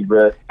real quick,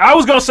 bro. I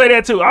was gonna say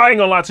that too. I ain't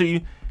gonna lie to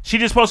you. She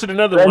just posted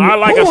another one. I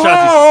like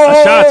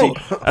Whoa.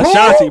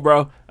 Ashanti,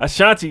 bro.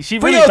 Ashanti. She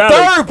For really your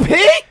valid. third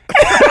pick?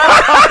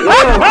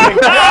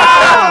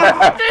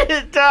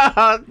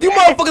 You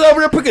motherfuckers over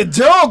there picking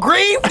Gerald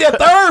Green for your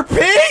third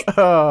pick?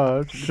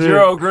 Oh, shit.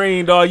 Gerald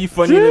Green, dog. You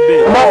funny in the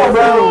bit.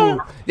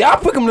 Y'all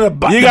pick him to the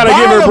bottom. You gotta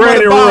give her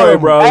Brandon Roy,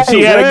 bro.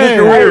 She had a good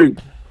career.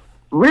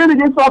 Really,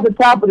 just off the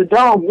top of the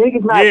dome,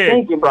 niggas not Yeah.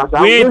 thinking, bro.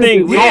 So We ain't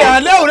think- Yeah, I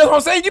know. That's what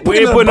I'm saying. You We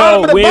picking ain't the put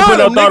bottom no, of the we ain't put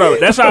no bottom, thought of nigga. it.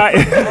 That's all right.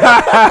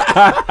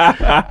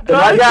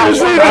 I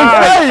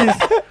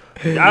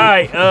got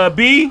All right,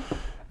 B.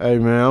 Hey,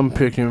 man, I'm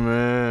picking,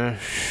 man.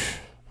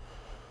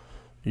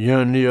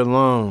 Young Nia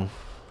Long.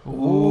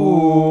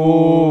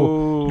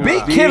 Ooh.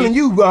 Be killing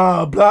you,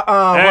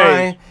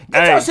 Ryan.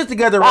 Get your shit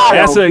together, Ryan.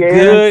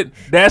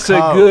 That's a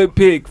good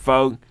pick,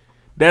 folks.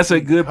 That's a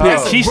good pick.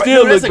 That's a She great-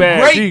 still that's look a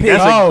bad. great pick.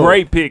 That's a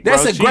great pick, bro.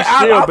 That's a She's great.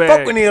 still I bad.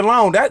 fuck with Nia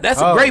Long. That's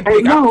a great Hey,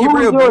 pick. you, I'll keep who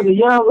real was yours, the big.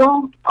 young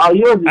Long? Oh,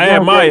 yours is I young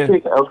had Maya.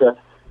 Pick. Okay.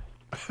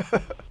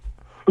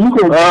 You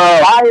can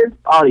fire.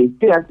 Oh, these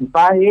picks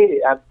fire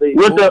headed. I see.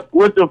 With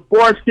the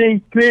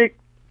 14th pick,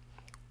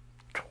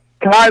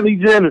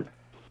 Kylie Jenner.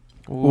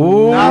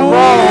 Not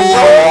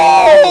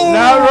wrong.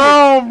 Not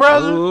wrong,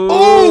 brother.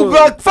 Ooh,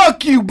 bro,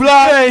 fuck you,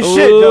 blood. Ain't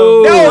shit,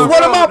 though. That was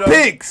one of my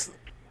picks.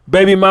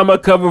 Baby mama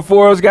cover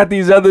 4's got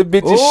these other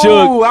bitches Ooh,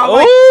 shook. I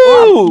like,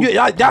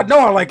 Ooh. y'all know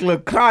I like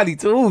little Kylie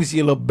too. Ooh, she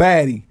a little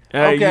baddie.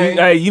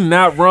 Hey, you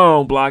not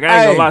wrong, Block. I ain't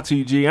Hey. gonna lie to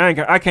you, G. I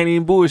can't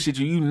even bullshit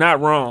you. You not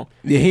wrong.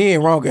 Yeah, he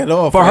ain't wrong at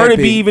all. For her that to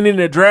be pick. even in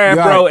the draft,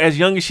 You bro, right. as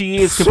young as she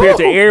is compared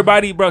to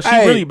everybody, bro, she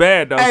Hey. really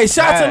bad though. Hey,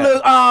 shout out to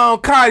little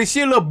Kylie.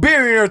 She a little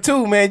beer in her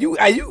too, man. You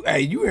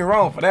ain't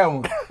wrong for that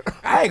one.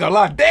 I ain't gonna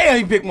lie. Damn,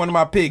 he picked one of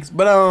my picks.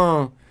 But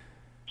I'm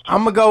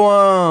gonna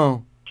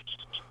go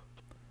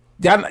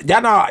y'all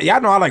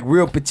know I like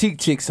real petite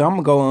chicks, so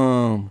I'm gonna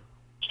go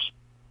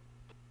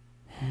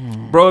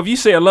Bro, if you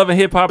say a loving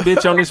hip hop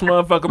bitch on this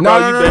motherfucker, bro,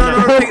 no, you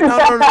no,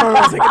 better.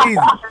 no, take it easy.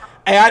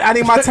 Hey, I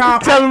need my time.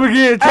 Tell him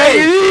again.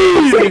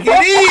 Take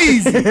it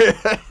easy.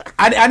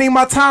 I need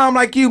my time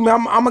like you,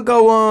 man. I'm gonna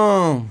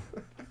go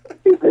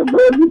He said, bro,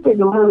 you pick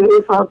a little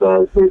hip hop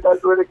ass bitch. I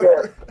swear to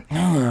God.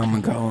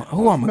 I'm gonna go.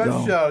 Who I'm gonna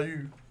go? Shout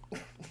you.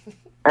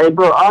 Hey,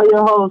 bro, all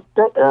your hoes,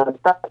 stop.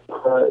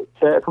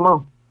 Chad, come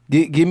on.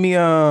 Give me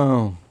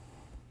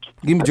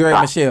Dre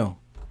Michelle.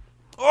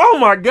 Oh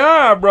my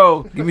god,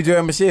 bro. Give me Dre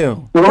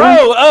Michelle.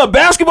 Bro,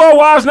 basketball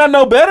wise not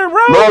no better,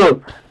 bro.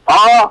 Bro,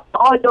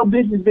 all your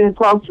bitches been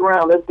tossed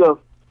around. Let's go.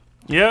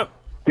 Yep.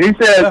 He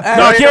said,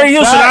 No, Carrie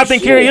Hilson. I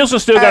think Carrie Hilson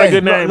still got a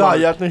good name. No, on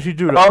it. y'all think she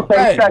do that? okay,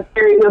 Hey. shot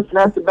Carrie Hilson.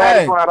 That's the best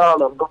Hey. one out of all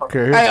of them. Go on.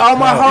 Okay, Hey, all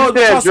my hoes,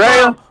 said toss Drea?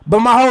 around, but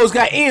my hoes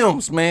got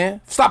M's,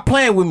 man. Stop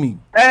playing with me.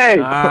 Hey,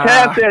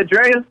 Chad said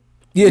Drea.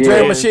 Yeah,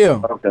 Dre Yeah.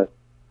 Michelle. Okay,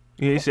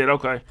 Yeah, he said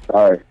okay.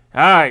 all right.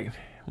 All right,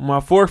 my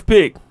fourth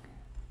pick.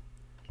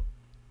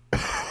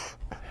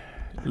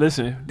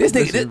 Listen, This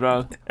nigga- listen,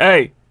 bro.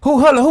 Hey,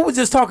 Who was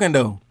just talking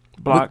though?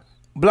 Block.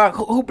 Block.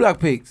 Who block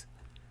picks?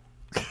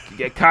 You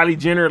got Kylie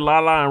Jenner,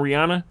 Lala, and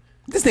Rihanna.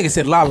 This nigga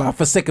said Lala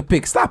for second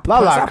pick. Stop.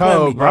 Lala Stop cold,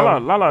 playing bro.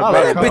 me. Lala, Man,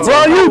 that cold. bitch.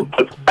 Bro, you.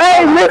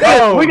 Hey,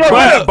 listen. We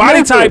But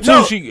body type too.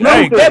 No, She. no,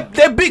 Hey,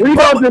 that big. We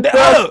gonna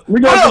discuss.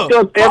 We gonna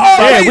discuss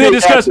yeah, we'll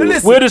discuss.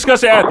 Listen. We'll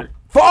discuss it after.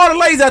 For all the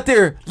ladies out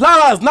there,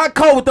 Lala's not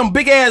cold with them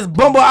big ass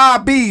bumble eye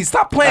bees.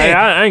 Stop playing. Hey,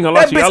 I ain't gonna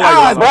lie that to you. I bitch like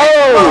eyes,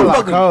 Lala. Bro,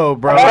 motherfucker. Cold,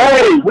 bro.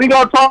 Hey, we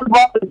gonna talk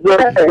about this. But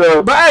hey,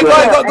 go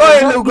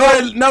ahead, Lou. Go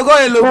ahead. No, go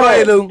ahead, Lou. Go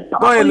ahead, Lou.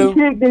 Go ahead, Lou.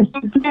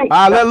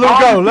 Let Lou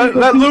go.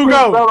 Let Lou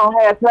go.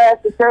 Don't have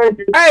plastic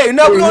surgery. Hey,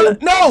 no, we're gonna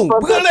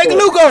let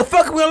Lou go.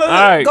 Fuck, we're gonna let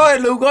Alright. Go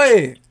ahead, Lou. Go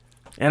ahead.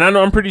 And I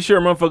know I'm pretty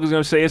sure motherfuckers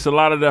gonna say it's a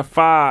lot of the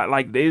five.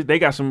 Like they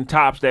got some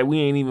tops that we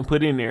ain't even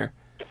put in there.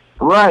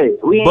 Right.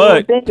 We ain't But-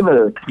 even thinking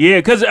of it.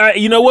 Yeah, cause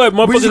you know what, just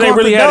motherfuckers go ain't off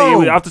really the had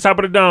dome. it off the top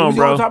of the dome, Who's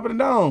bro. on top of the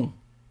dome?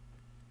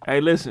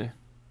 Hey, listen.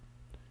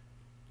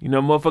 You know,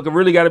 motherfucker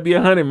really got to be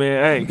 100,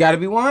 man. Hey, You gotta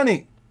be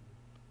 100.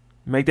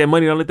 make that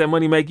money. Don't let that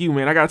money make you,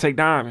 man. I gotta take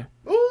Diamond.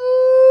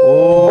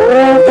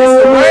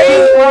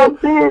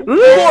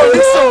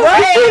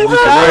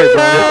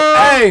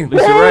 Hey,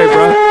 Lisa Ray,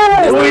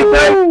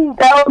 bro.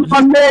 That was my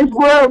next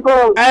word,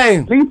 bro.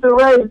 hey, Lisa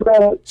Ray,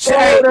 bro.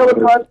 Hey. That was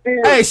my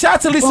spirit. hey! Shout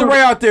out to Lisa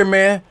Ray out there,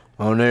 man.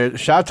 On there,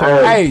 shot to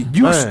her. Hey,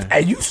 you Man.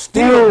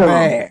 still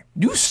bad.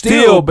 You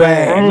still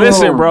bad.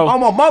 Listen, bro. Oh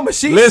my mama,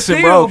 she Listen,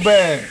 still bro.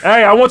 bad.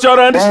 Hey, I want y'all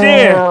to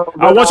understand. Damn,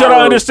 I want y'all to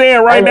bro.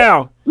 understand right Hey,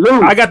 now.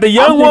 Lou, I got the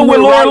young I'm one with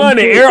thinking Lauren right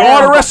London. here,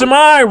 All the down. rest of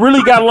mine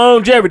really got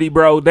longevity,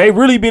 bro. They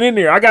really been in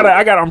there.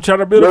 I'm trying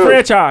to build a Lou.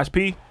 franchise,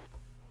 P.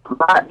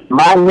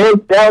 My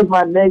next, that was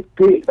my next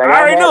pick. Like, I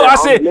already had knew. it I on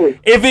said the list.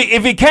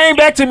 if it came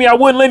back to me, I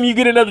wouldn't let you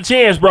get another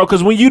chance, bro.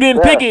 Because when you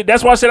didn't pick it,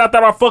 that's why I said I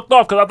thought I fucked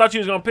off. Because I thought you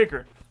was gonna pick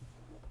her.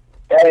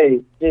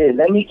 Hey, shit,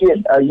 let me get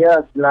a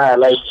young Sanaya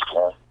like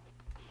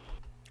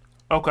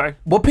Okay.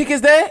 What pick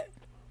is that?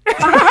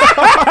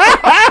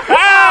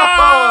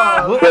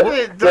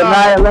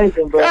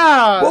 Annihilation,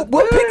 bro.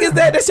 What pick is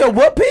that? That's your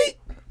what pick?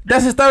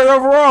 That's his third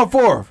overall,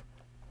 fourth.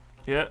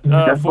 Yeah.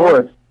 That's Four.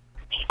 fourth.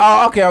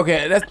 Oh,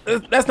 okay.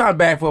 That's not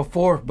bad for a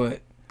fourth, but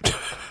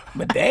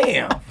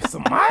damn,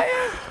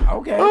 Samaya.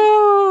 Okay.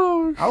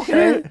 Oh, Okay.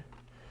 shit.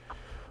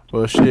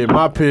 Well, shit,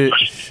 my pick,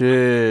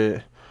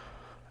 shit,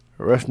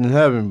 rest in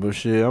heaven, but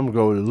shit, I'm gonna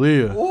go with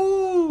Leah.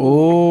 Ooh.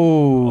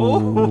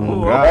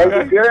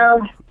 Hey,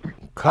 girl.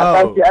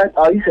 Cold.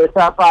 You said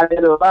top 5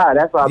 in the line.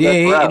 That's why I'm He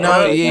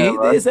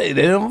did say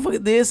that.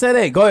 Motherfucker did say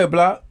that. Go ahead,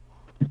 Block.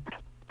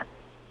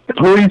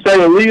 Who you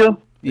say, Leah?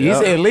 He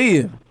said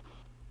Leah.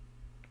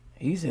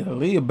 He said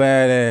Leah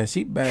badass.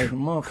 She bad as a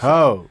motherfucker.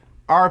 Cold.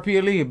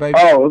 RP Leah, baby.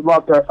 Oh, it's my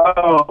turn.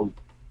 Oh,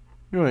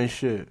 You ain't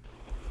shit.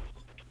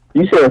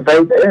 you said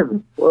Faith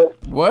Evans. What?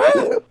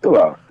 What? Come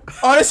on.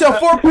 Oh, that's your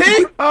fourth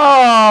pick?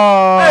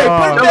 Oh, Hey,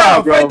 put him come down,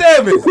 on, bro. Faith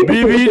Evans.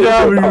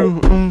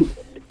 BBW.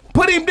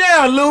 Put him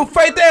down, Lou.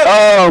 Faith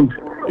Evans.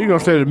 You gonna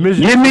say the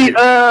midget? Give me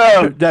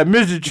that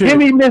midget chick. give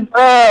me Miss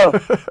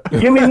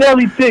give me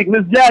Nelly Tick,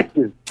 Miss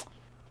Jackson.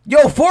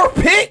 Yo, fourth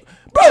pick?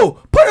 Bro,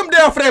 put him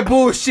down for that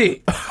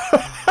bullshit.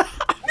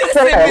 Nigga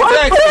said Miss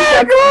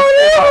Jackson.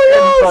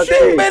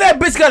 Man, that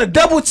bitch got a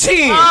double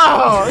chin.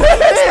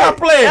 Stop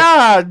playing.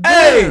 God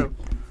Hey, damn.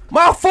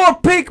 my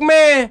fourth pick,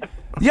 man.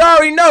 You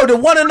already know the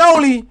one and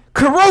only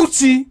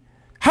Karuchi.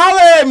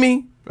 Holla at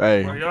me.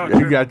 Hey, y'all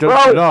you got your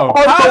shit off.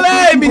 Holla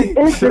at me.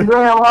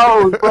 Instagram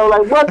hoes, bro.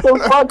 Like, what the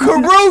fuck?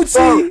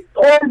 Karuchi.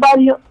 Bro,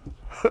 everybody.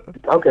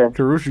 Okay.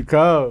 Karuchi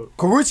Cold.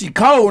 Karuchi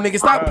cold, nigga.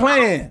 Stop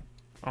playing.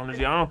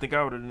 Honestly, I don't think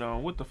I would have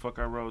known what the fuck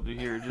I wrote to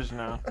here just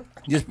now.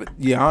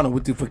 Yeah, I don't know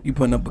what the fuck you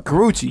putting up with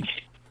Karuchi.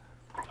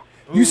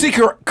 You see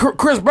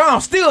Chris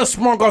Brown still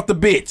sprung off the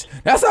bitch.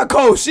 That's how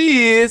cold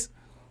she is.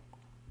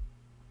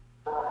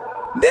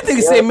 This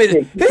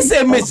nigga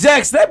said Miss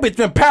Jackson. That bitch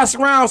been passed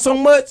around so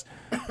much.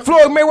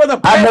 Floyd Mayweather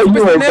I know passed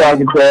you ain't Mr.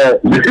 talking to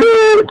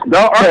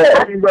Don't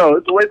argue, bro.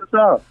 It's a waste of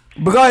time.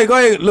 But go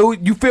ahead, Lou.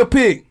 You feel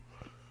pick.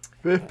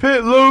 Fifth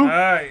pick, Lou. All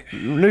right.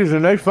 Niggas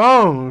in their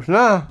phones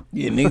nah.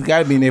 Yeah, niggas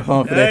gotta be in their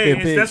phone for that Hey,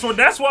 fifth pick.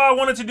 that's why I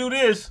wanted to do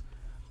this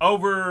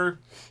over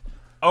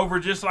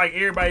just like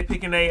everybody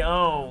picking their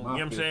own. You know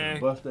what I'm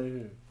saying? Bust they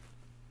head.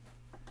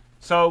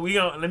 So we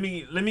gonna let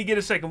me get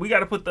a second. We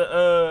gotta put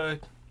the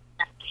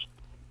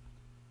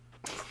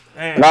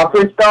Now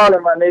quit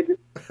stalling, my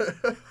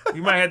nigga.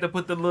 you might have to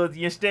put the little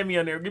stemmy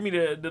on there. Give me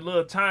the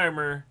little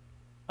timer.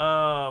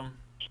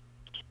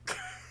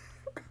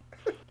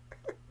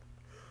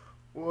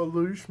 Well,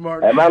 Lou, you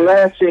smart. And my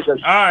last chick, All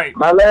right.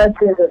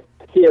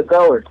 she a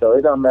goer, so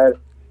it don't matter.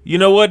 You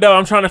know what though?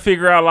 I'm trying to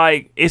figure out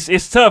like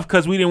it's tough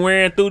because we done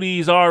wearing through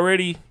these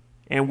already,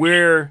 and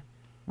where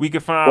we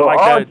could find Well,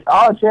 like that.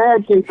 all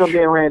Chad chicks are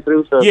being ran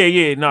through, so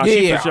Yeah, no,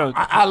 she Yeah, for sure.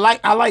 I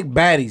like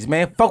baddies,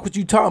 man. Fuck what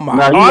you talking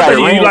about. No, Oh, I got thought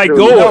you ran like through.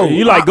 goers. No,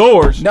 You like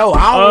goers. No,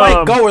 I don't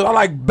like goers. I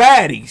like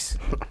baddies.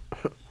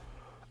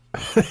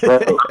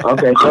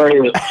 Okay, go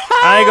ahead.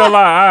 I ain't gonna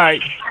lie. All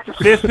right,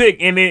 fifth pick,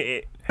 and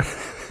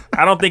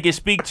I don't think it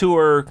speak to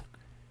her.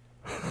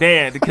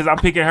 Damn, because I'm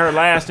picking her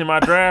last in my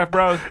draft,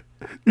 bro.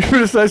 You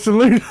finna say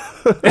Selena?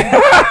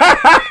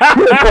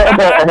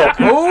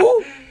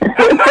 Who?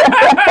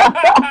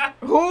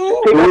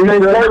 Who?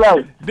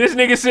 This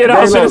nigga said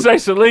I was gonna say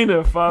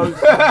Selena,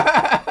 folks.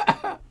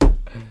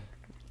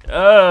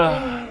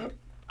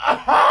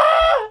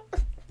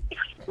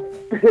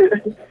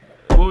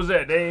 What was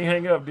that? They ain't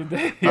hang up, did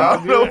they? I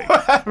don't know what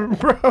happened,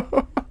 bro.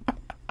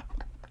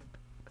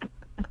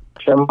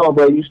 Come on,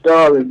 bro. You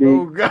started, dude.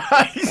 Oh, God.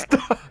 You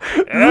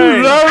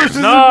Hey, nervous as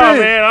a no, bitch.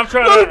 man, I'm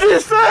trying Look to.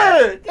 just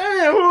said.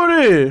 Damn, who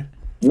it is?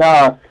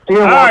 Nah, Tim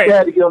right.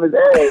 wants to get on his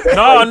ass. That's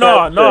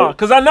No,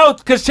 like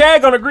because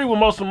Chad gonna agree with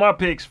most of my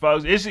picks,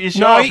 folks. It's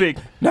No, your he, pick.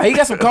 no, he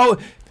got some cold.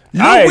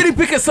 Lou Hey. really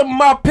picking some of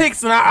my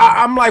picks, and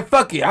I'm like,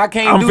 fuck it, I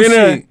can't I'm do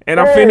finna shit. and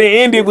I'm finna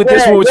end it with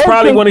this one, which is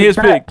probably one of his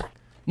picks.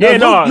 Yeah,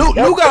 no. Lou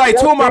got like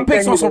two of my That's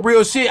picks on some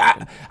real shit.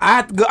 I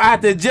have to go. I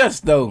have to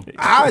adjust though.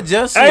 I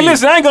adjust. Hey, shit.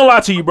 listen, I ain't gonna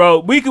lie to you, bro.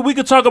 We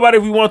could talk about it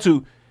if we want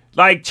to.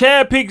 Like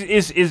Chad picks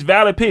is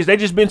valid picks. They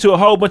just been to a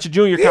whole bunch of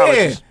junior Yeah,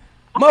 colleges.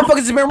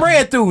 motherfuckers have been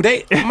ran through.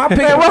 My pick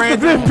Man, what's ran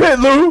the through. fifth pit,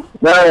 Lou?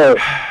 Man,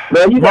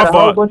 you My got a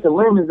fault. whole bunch of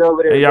lemons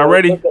over there. Hey, y'all bro.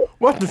 ready?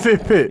 What's the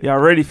fifth pit? Y'all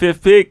ready?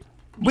 Fifth pick.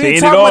 We To ain't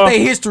end talking it about off? their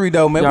history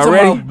though, man. We Y'all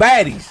talking about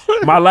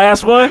baddies. My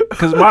last one,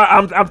 because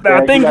I'm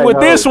you thinking gotta with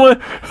know. this one.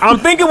 I'm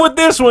thinking with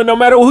this one. No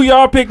matter who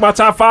y'all pick, my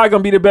top 5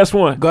 gonna be the best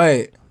one. Go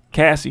ahead.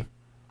 Cassie.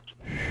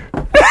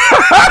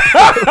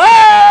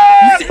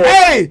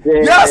 Hey,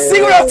 y'all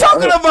see what I'm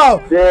talking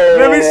about?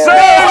 Let me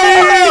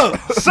say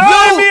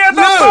Sign me at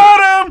the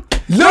bottom.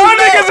 Y'all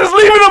niggas is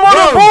leaving them on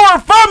the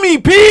board for me,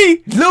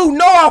 P. Lou,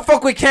 know I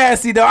fuck with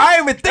Cassie though. I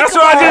ain't even think That's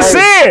what I just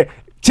said.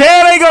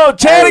 Chad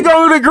ain't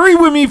gonna agree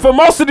with me for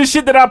most of the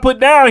shit that I put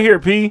down here,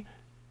 P.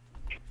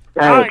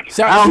 Hey, Alright,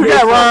 shout- I don't What you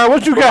get got, Ryan?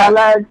 What you my got?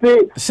 last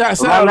pick.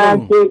 Shout My out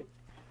last Lou. pick.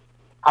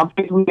 I'm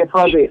thinking we can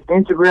probably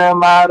Instagram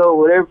model,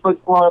 whatever fuck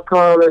you want to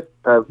call it,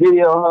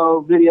 video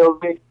home, video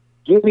pic.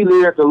 Give me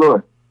Lyric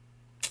Allure.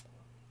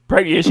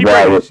 Yeah, she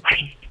Right.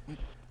 pretty.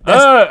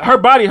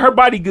 Her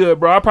body good,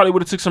 bro. I probably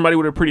would have took somebody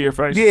with a prettier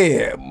face.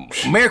 Yeah,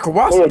 America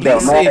Ross Yeah, at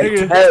least. man.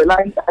 said- Hey,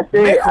 like I said,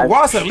 America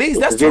Ross at least.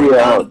 That's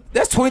 $20.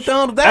 That's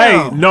 $20 Hey,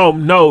 down.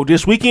 no.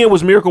 This weekend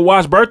was Miracle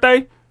Watt's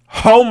birthday.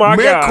 Oh my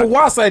America god.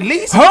 Ross at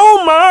least.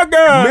 Oh my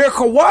god.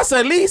 Miracle Watts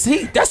at least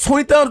that's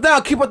 $20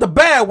 down. Keep up the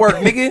bad work,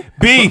 nigga.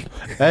 B.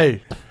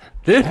 Hey,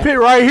 this pit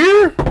right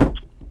here.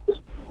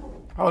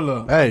 Hold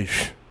up. Hey,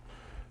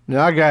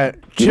 now I got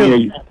give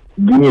chili.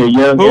 me a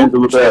young Who?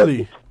 Angela Bassett.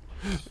 Chili.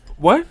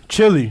 What?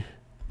 Chili.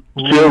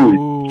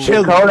 Chili.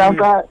 Chili. Cold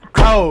outside.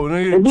 Cold, Is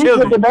nigga. he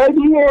put the Chili.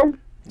 baby in?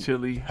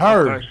 Chili.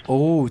 Her. Okay.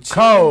 Oh,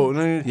 Cold,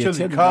 nigga. Yeah, Chili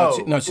chili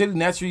cold. No, chili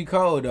naturally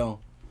cold though.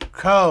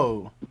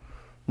 Cold.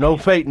 No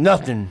fake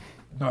nothing.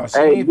 No, she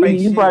Hey, ain't B, fake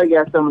you shit. probably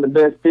got some of the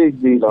best picks,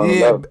 B.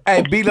 Yeah,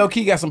 hey, B low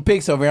key got some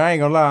pics over here. I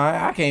ain't gonna lie,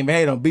 I can't even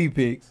hate on B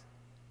pics.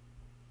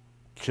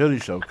 Chili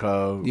so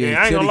cold. Yeah,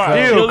 I ain't chili gonna lie.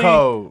 cold. Still Chili,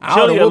 cold. I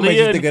don't know what makes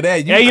you Aaliyah- think of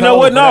that. Yeah, you know cold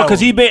what? for No, that because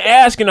one. he been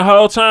asking the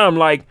whole time,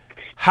 like,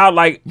 how,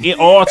 like, in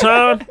all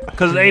time?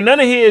 Because ain't none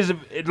of his,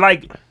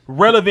 like,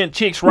 relevant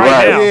chicks right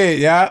Right. now.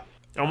 Yeah.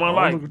 On my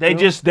life. look at They them.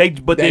 just, they back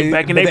in but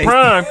their they-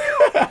 prime.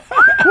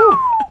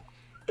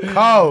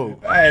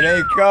 Cold. Hey,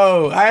 they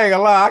cold. I ain't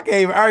gonna lie, I can't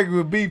even argue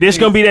with B. This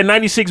gonna be that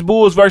 96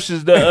 Bulls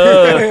versus the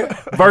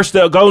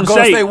Golden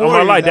State. State On my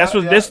Warriors, life. That's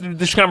yeah, what yeah.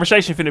 this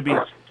conversation finna be.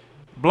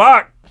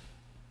 Block.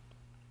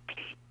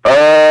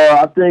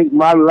 I think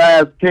my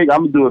last pick,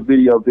 I'm gonna do a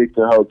video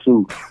picture hoe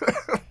too.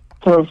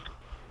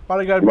 Why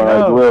they gotta be Might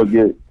as hoes? well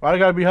get. Why they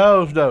gotta be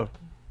hoes though?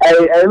 Hey,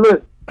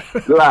 look,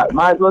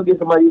 might as well get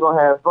somebody you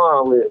gonna have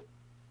fun with.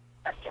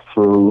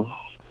 True.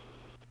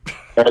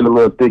 And a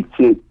little thick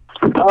chick.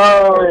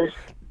 Oh,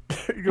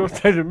 You gonna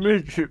say the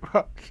midget?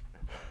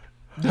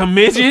 The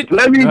midget.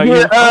 Let me Oh, get,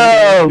 you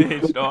funny,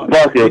 bitch, dog.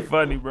 fuck You it.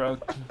 funny, bro.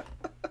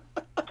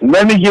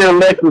 let me get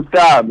Alexa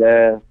Scott,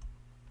 man.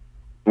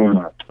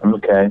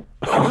 Okay.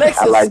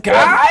 Alexa I like Sky?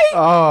 that.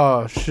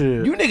 Oh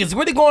shit. You niggas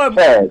really going?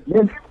 Yeah,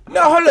 you-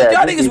 No, hold up.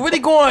 Y'all niggas really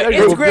going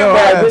Instagram Your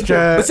models? ass,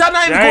 Chad. But y'all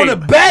not even Hey, going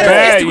to baddest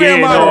bad, Instagram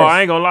yeah, models. no,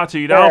 I ain't gonna lie to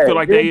you. I don't feel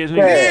like they is.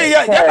 Yeah. Niggas.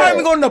 Yeah, y'all not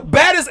even going to the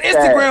baddest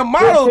Instagram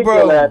models, Pick your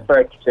bro. last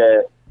person,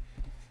 Chad.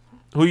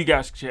 Who you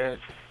got, Chad?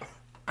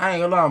 I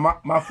ain't gonna lie,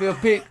 my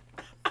fifth pick.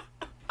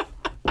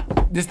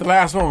 This the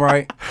last one,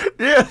 right?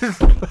 Yes.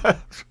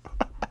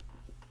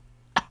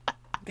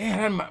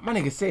 Damn, my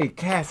nigga said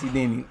Cassie,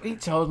 didn't he? He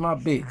chose my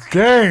bitch.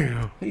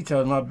 Damn. He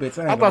chose my bitch.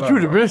 I thought you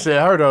would have been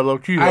said her though, low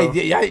key though. Y'all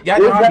You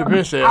know have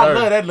been said I her.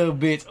 love that little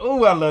bitch.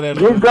 Ooh, I love that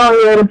little Just bitch.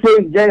 go ahead and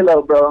pick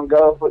J-Lo, bro, and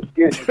go for the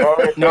skit.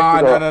 No.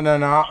 I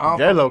don't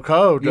J-Lo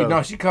cold though.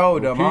 No, she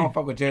cold though. Okay. I don't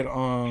fuck with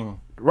Jada.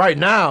 Right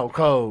now,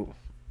 cold.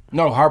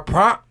 No, her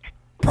prime.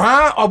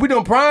 Oh, we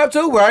doing prime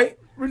too, right?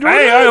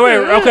 Hey, wait.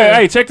 Okay,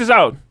 hey, check this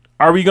out.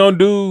 Are we gonna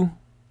do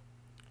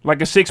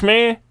like a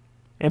 6-man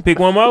and pick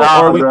one more? or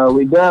Nah, are we... bro,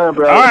 we done,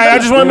 bro. All right, I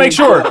just want to make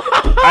sure.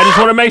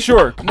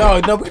 No,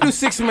 we can do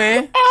 6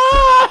 man.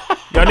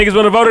 Y'all niggas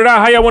want to vote it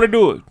out? How y'all want to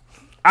do it?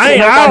 I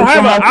don't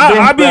have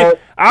a.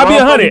 I'll be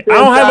 100. I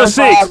don't have a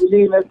 6.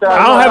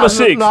 I don't have a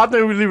 6. No, I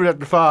think we leave it at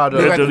the 5 though.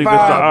 Leave it at the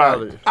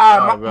 5.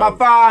 Valid. My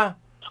 5.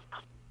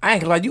 I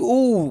ain't gonna lie, you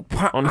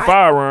on the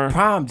fire run.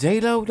 Prime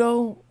J-Lo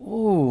though.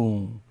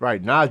 Ooh.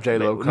 Right now,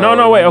 J-Lo.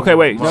 No, wait. Okay,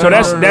 wait. No, So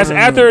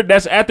no,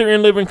 that's after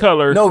In Living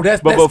Color. No,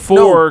 that's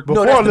before.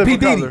 no, that's the P Living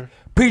Diddy. Color.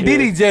 P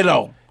Diddy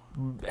J-Lo.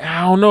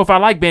 I don't know if I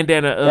like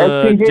Bandana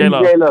That's P. Diddy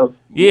J-Lo. J-Lo.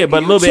 Yeah,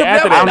 but a little bit Chip,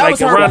 after that that, like was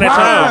her around that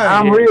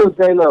time. I'm real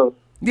J-Lo.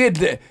 Yeah,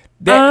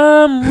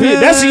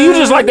 That's you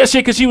just like that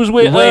shit because she was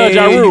with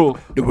Ja Rule.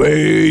 The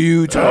way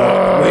you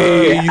talk, the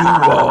way you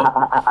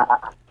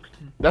walk.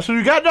 That's what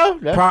you got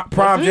though.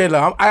 Prime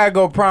J-Lo. I gotta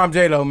go Prime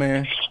J-Lo,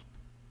 man.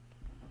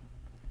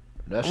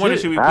 That's When it.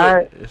 should we All put?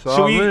 right. It's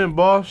all in,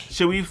 boss.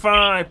 Should we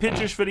find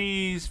pictures for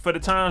the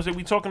times that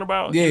we talking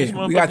about? These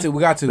Yeah, we got to. motherfuckers? We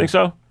got to. Think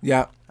so?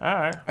 Yeah. All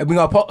right. And we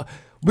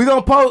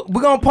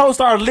gonna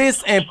post our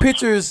list and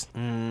pictures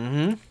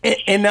in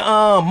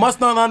the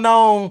Must Not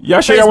Unknown. Y'all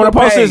sure y'all want to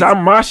Facebook post this? page.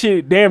 My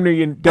shit damn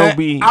near don't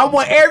be. I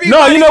want everybody.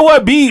 No, you know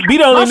what? Be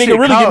the only My nigga shit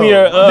really give me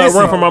cold. a Listen,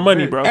 run for my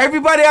money, bro.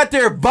 Everybody out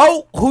there,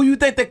 vote. Who you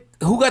think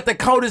who got the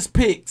coldest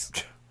picks?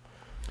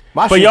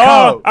 My For shit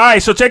y'all, cold. all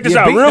right. So check this Yeah,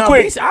 out B- real no,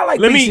 quick. B- I like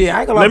let B me shit. I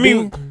ain't gonna let lie,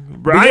 me. B-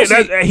 Bro, B he shit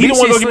the one gonna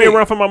slick. give me a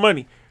run for my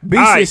money. B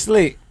All shit right.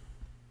 slick.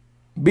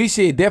 B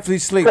shit definitely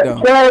slick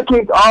though. Chad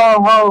kicked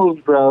all hoes,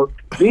 bro.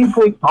 B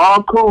picked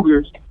all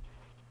cougars.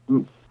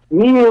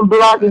 Me and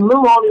Block and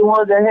Lou only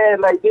ones that had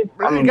like this.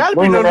 Man, it gotta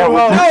be no women new that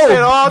was- hoes. No, Shit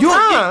all you,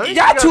 time. y'all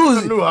Gotta be chose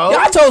some new hoes.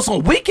 y'all chose some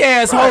weak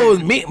ass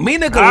hoes.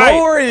 Mina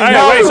Galore and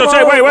Wait, so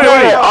check, wait.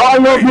 Yeah, all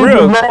your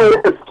Real.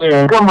 bitches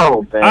mad. Come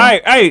on, man. All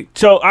right,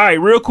 so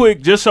real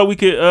quick, just so we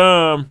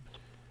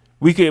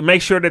could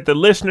make sure that the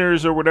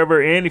listeners or whatever,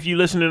 and if you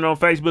listening on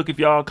Facebook, if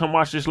y'all come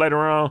watch this later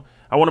on,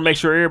 I want to make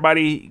sure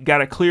everybody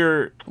got a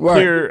clear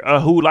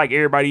who like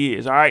everybody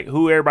is. All right,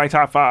 who everybody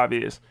top 5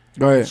 is.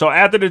 Go ahead. So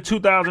after the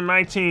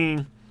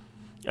 2019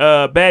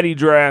 baddie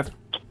draft,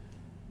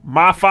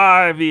 my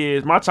 5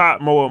 is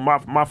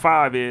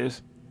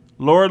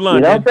Lord You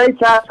London. don't say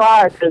top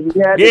 5 because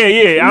we had.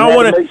 Yeah.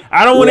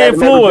 I don't want to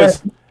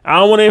influence. I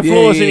don't want to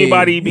influence Yeah,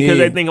 anybody because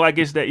yeah. they think like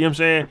it's that. You know what I'm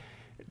saying?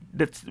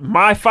 That's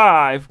my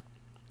 5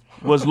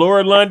 was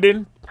Laura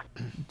London,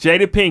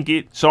 Jada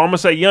Pinkett. So I'm gonna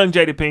say young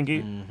Jada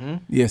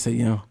Pinkett, Yes, I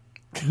am.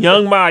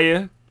 young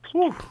Maya,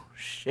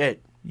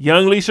 Shit.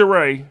 young Lisa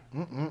Ray,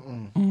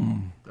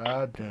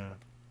 God damn.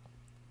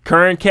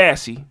 current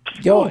Cassie.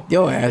 Yo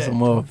ass a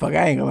motherfucker.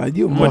 I ain't gonna lie.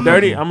 You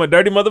I'm a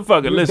dirty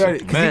motherfucker. Listen,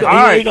 Cause all he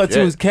right. ain't gonna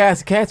choose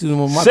Cass. Cass was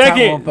one of my top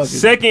Second, motherfuckers.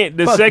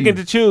 Fuck second you.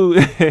 to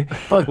choose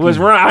Fuck was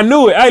you. Ryan. I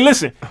knew it. Hey,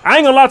 listen, I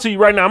ain't gonna lie to you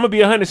right now. I'm gonna be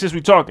 100 since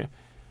we talking.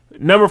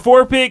 Number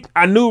 4 pick,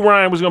 I knew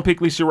Ryan was gonna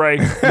pick Lisa Ray.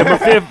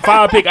 Number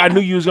 5 pick, I knew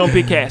you was gonna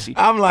pick Cassie.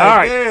 I'm like, all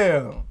right,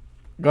 damn.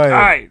 Go ahead. all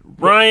right.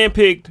 Ryan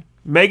picked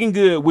Megan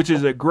Good, which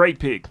is a great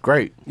pick.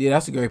 Great. Yeah,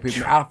 that's a great pick.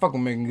 I fuck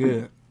with Megan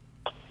Good.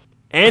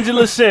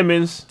 Angela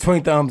Simmons,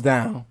 Twin thumbs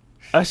down.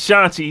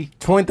 Ashanti,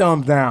 Twin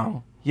thumbs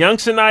down. young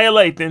Sanaya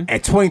Lathan,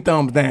 And twin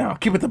thumbs down.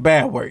 Keep it the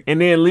bad work.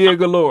 and then Leah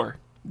Galore.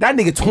 That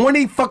nigga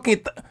 20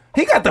 fucking.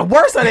 He got the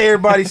worst out of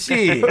everybody's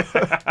shit.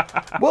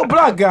 What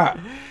Block got?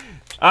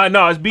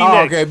 No, it's B Oh,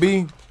 next. okay,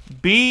 B.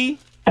 B,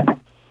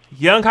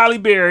 young Holly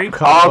Berry.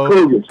 All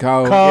cougars.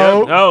 Cold. Yep. Cold.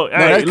 Oh, No, hey,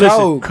 that's listen.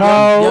 cold.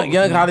 Cold.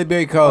 Young Holly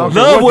Berry Cold. Okay.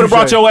 Love What'd would have you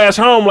brought say? your ass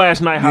home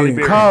last night, Holly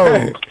Berry.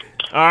 Cold.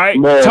 All right,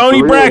 Man, Tony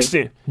for real.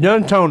 Braxton.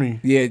 Young Tony.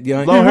 Yeah,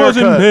 young. Low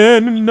haircut.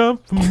 man enough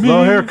for me.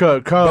 Low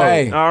haircut. Cold.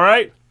 Hey, All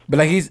right, but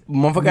like he's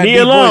motherfucker got Nia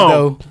deep voice Long.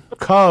 though.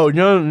 Cold.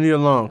 Young Neil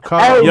Long.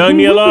 Cold. Hey, Young he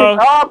Neil Long.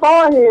 picked all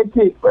bald head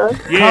chicks, bro.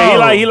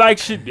 yeah, he like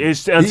shit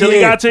until he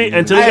got to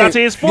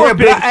his 4th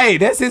pick. Hey,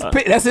 that's his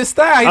pick. That's his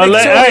style. He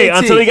like short Hey, head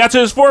until he chick. got to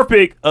his 4th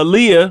pick,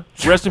 Aaliyah.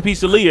 Rest in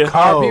peace, Aaliyah.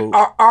 Cold.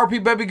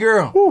 RP baby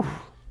girl.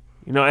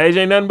 You know, age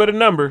ain't nothing but a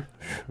number.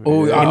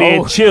 Oh, And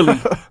then Chili,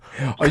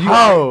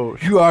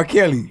 Cold. you are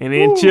Kelly. and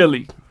then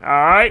Chili. All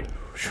right,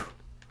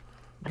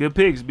 good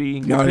picks, B.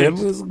 Good No, that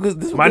picks. was good.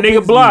 This was My good nigga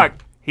picks, Block.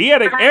 He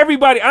had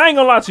everybody. I ain't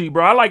gonna lie to you,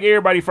 bro. I like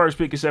everybody first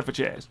pick except for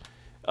Chaz.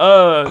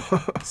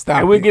 Stop.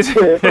 And we it. get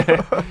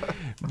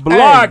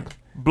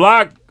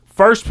Block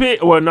first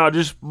pick. Well, no,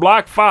 just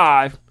Block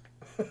 5.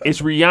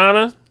 It's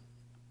Rihanna.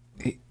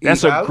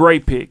 That's a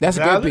great pick. That's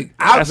a great Valid? pick.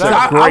 I would That's a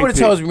have great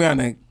chose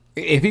Rihanna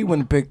if he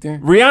wouldn't have picked her.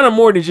 Rihanna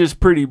more than just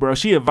pretty, bro.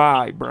 She a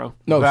vibe, bro.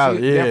 No, Valid,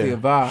 she yeah. definitely a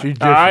vibe. She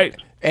different. All right.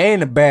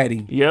 And a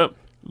baddie. Yep.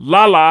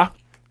 Lala.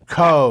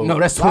 Cold. No,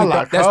 that's 20.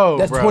 Lala that's cold,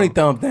 that's bro. 20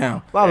 thumbs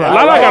down. Lala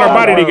got her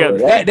body together.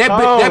 That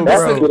cold,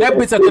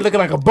 bitch out there looking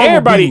like a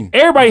bumblebee.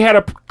 Everybody had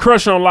a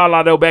crush on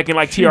Lala though back in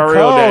like TRL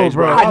cold, days,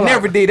 bro. bro. I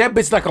never did. That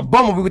bitch like a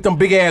bumblebee with them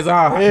big ass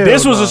eyes. Hell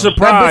This was no. a surprise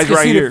That bitch can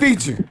right see here. the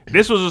feature.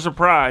 This was a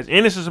surprise,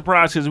 and it's a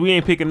surprise because we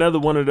ain't pick another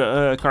one of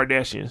the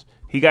Kardashians.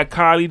 He got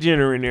Kylie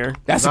Jenner in there.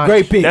 That's Nice. a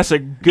great pick. That's a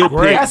good pick,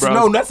 That's bro.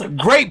 no, that's a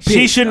great pick.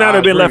 She should not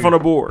have been left on the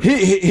board.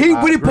 He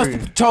really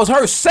chose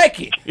her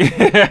second.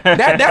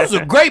 that was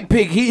a great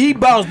pick. He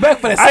bounced back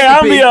for that second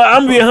I'm pick.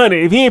 gonna be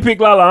 100. If he ain't pick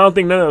Lala, I don't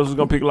think none of us was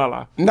gonna pick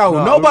Lala.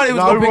 Nobody was no,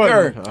 gonna he pick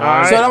her. wasn't. So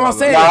Alright. that's what I'm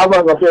saying. Nah, I'm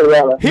not gonna say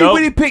that. He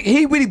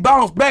Nope. really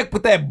bounced back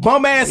with that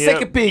bum ass Yep.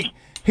 second pick.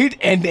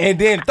 and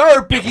then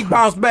third pick he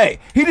bounced back.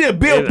 He did a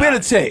Bill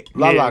Belichick.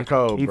 La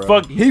Cole, He bro.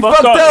 fucked He fucked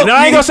fucked up. up. No, I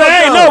ain't He gonna say fucked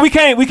hey, up. no,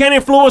 we can't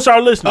influence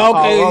our listeners.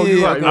 Okay, you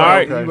yeah, right,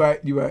 okay, you right,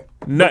 okay. You right.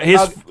 No,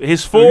 his You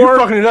four.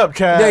 fucking it up,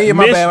 Chad. Yeah,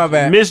 my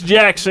bad. Miss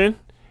Jackson.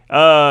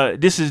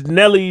 This is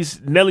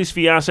Nelly's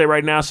fiance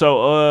right now.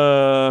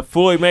 So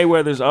Floyd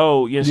Mayweather's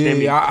old. You understand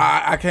me?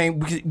 I can't.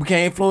 We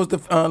can't influence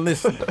the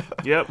listen.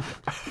 Yep.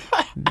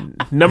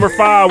 Number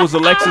 5 was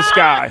Alexis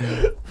Sky.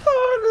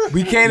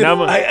 We can't.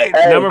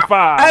 Number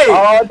 5. Hey,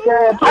 All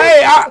Chad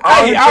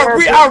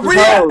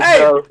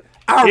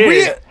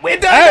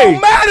it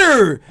don't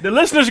matter. The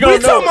listeners We gonna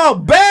know. talking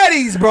about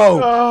baddies, bro.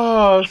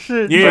 Oh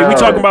shit. Yeah, we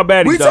talking about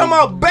baddies. We though. talking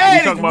about baddies.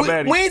 We talking about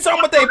baddies. We ain't talking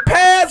about they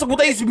past, what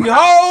they used to be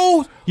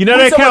hoes. You know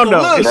We that talking count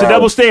about the though. look. It's a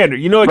double standard.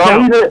 You know it Bro,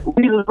 count.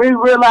 we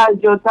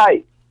realized your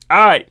type.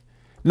 All right.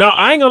 No,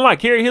 I ain't gonna lie.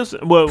 Carrie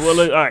Hilson. Well,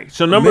 all right.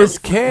 So Miss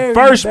Carrie,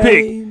 first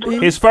baby.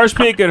 pick. His first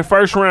pick of the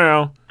first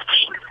round.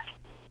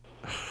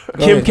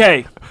 Kim ahead.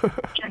 K.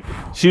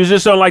 She was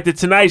just on like the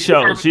Tonight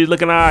Show. She was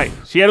looking all right.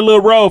 She had a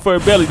little roll for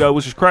her belly though,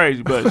 which is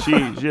crazy. But she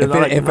If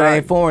like, it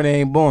ain't foreign, it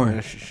ain't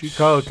born. She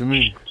cold to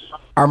me.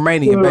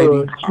 Armenian,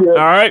 baby. all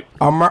right.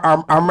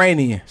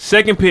 Armenian.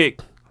 Second pick.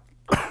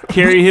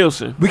 Carrie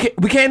Hilson.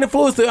 We can't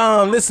influence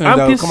the listeners. I'm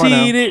though. Come on now.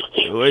 conceited.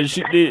 Well,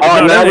 she did. Oh,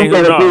 no, now that we ain't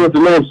can't no. influence the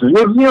listeners. You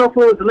don't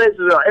influence the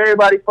listeners on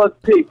everybody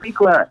fuck pick. Be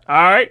quiet. All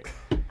right.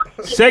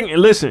 Second,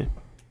 listen.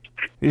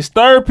 His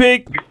third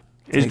pick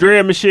is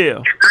Drea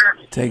Michelle.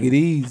 Take it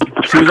easy.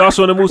 She was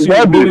also in the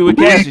movie with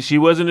Cassie. She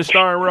was in the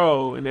starring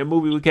role in that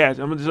movie with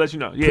Cassie. I'm gonna just let you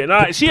know. Yeah,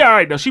 nah, she all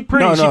right though. She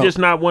pretty. No. She just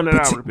not one that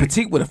I would pick.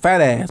 Petite with a fat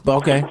ass, but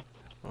okay.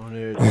 On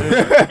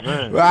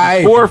everything.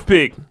 Right. Fourth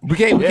pick. We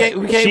can't.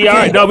 She all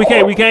right. No, we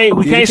can't sweat it.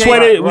 We can't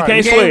sweat We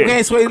can't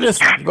it. sweat it.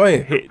 Listen. Go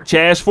ahead.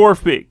 Chaz's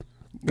fourth pick.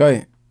 Go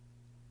ahead.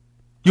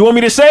 You want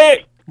me to say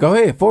it? Go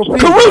ahead. Four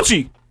pick.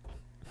 Karuchi.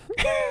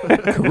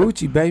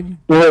 Karuchi, baby.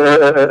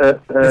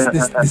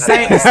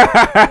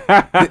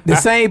 The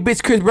same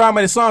bitch Chris Brown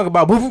made a song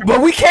about,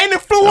 but we can't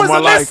influence the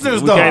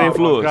listeners We though. can't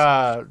influence.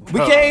 God. We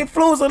can't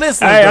influence the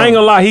listeners. Hey, though. I ain't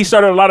gonna lie. He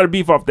started a lot of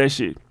beef off that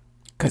shit.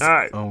 All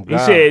right. Oh, He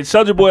God. said,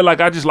 "Soulja Boy,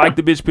 like I just like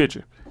the bitch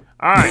picture."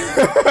 All right.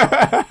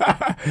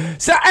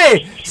 Shout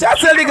out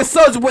to that nigga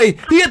Soulja Boy.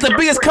 He had the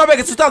biggest comeback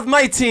in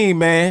 2019,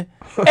 man.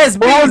 That's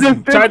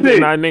big. Tried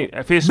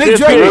to his Big fifth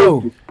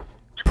J-Lo. pick,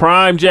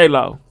 Prime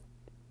J-Lo.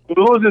 Who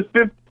was his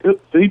fifth?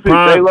 He picked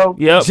Prime, J-Lo?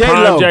 Yep, J-Lo.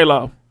 Prime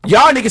J-Lo.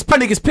 Y'all niggas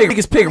pick.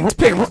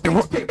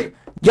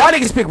 Y'all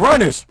niggas pick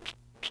runners.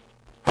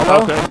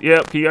 Hello? Okay.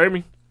 Yep. Can you hear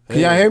me? Can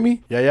y'all hear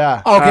me?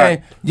 Yeah.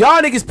 Okay. Y'all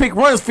niggas pick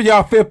runners for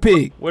y'all fifth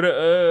pick. What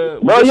Bro,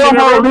 what your shit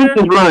whole up there? list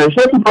is running.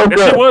 Shut the fuck That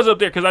shit up. was up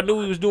there because I knew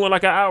we was doing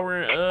like an hour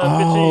and 15.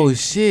 Oh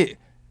shit.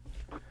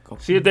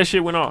 See if that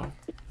shit went off.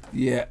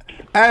 Yeah.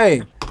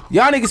 Hey,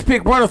 y'all niggas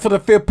pick runners for the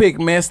fifth pick,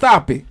 man.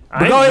 Stop it.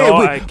 But go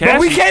ahead. But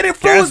we can't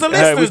influence the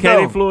listeners, we can't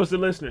though. influence the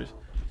listeners.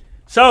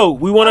 So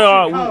we want to,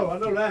 I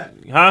know that.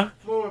 huh?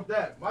 Influence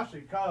that. My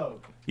shit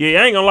cold.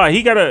 Yeah, I ain't gonna lie.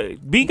 B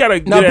got a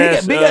good No,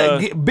 ass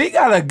Big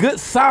got a good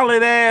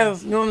solid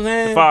ass. You know what I'm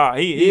saying? fire.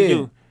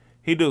 He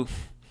do.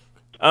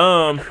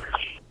 All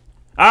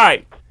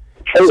right.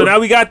 So now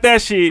we got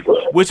that shit,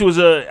 which was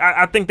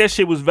I think that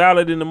shit was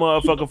valid in the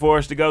motherfucker for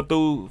us to go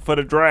through for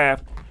the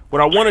draft.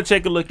 What I want to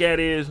take a look at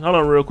is, hold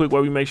on real quick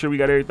while we make sure we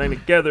got everything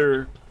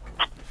together.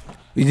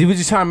 We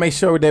just trying to make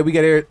sure that we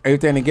got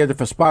everything together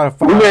for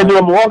Spotify. We gonna do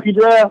a Milwaukee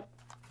draft?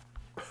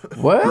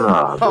 What?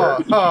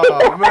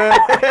 Oh man.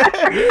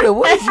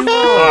 What you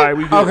All right,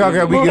 we good.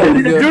 Okay, we good.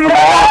 Do the Milwaukee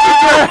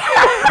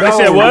draft. They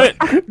said what?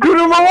 Do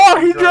the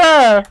Milwaukee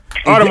draft.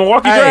 Oh, the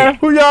Milwaukee Hey. draft?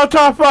 Who y'all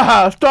top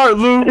 5? Start,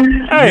 Lou.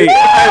 Hey, nigga,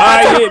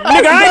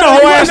 I ain't no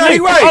whole ass No,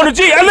 you nigga. right. On the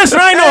G, hey, listen,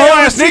 I ain't no whole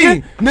ass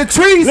nigga.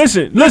 Latrice.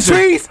 Listen.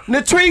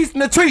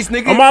 Latrice,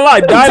 nigga. On my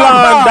life, die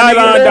top five,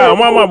 line. nigga. On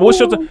my mama, what's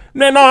your no,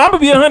 I'm gonna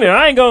be 100.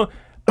 I ain't gonna.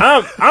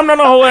 I'm not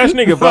no whole ass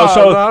nigga, bro. No,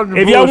 So I'm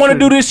if y'all want to bullshitting.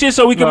 do this shit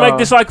so we can make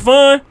this like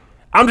fun,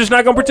 I'm just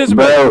not gonna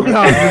participate. Bro. What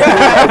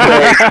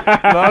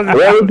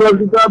we supposed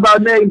to talk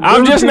about next?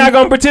 I'm just not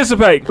gonna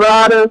participate.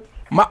 Prada.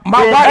 My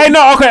wife. Hey,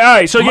 no, okay, all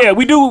right. So yeah,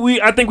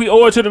 I think we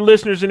owe it to the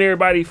listeners and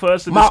everybody for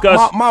us to My-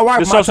 discuss my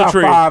wife, the my social top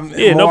tree. five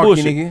Yeah, no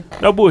Milwaukee, bullshit.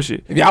 nigga. No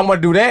bullshit. If y'all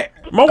want to do that,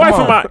 My wife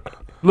come and my on.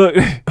 look.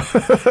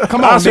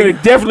 Come I on, should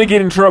nigga. definitely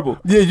get in trouble.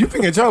 Yeah, you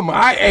think trouble.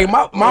 Hey,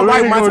 my wife, my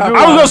ain't gonna top do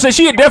I was five. gonna say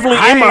she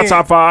definitely in my ain't-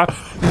 top 5.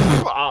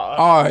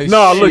 Oh,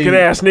 No, shit. looking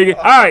ass nigga.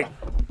 All right.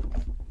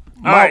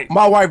 All right.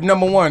 My wife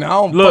number one. I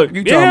don't Look, fuck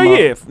you yeah, talking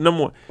about. yeah.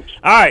 Number 1.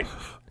 All right.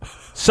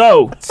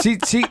 So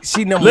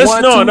She number let's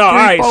one, no. two, All three,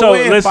 right. four, So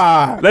and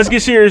five. let's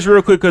get serious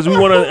real quick because we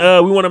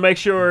wanna make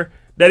sure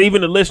that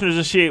even the listeners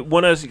and shit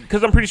want us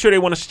because I'm pretty sure they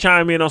want us to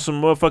chime in on some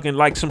motherfucking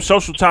like some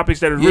social topics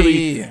that are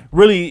Yeah.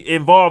 really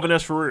involving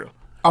us for real.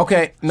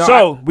 Okay, no.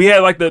 So we had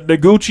like the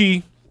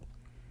Gucci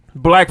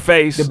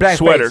blackface the black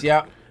sweater. face, yeah.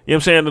 You know what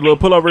I'm saying? The little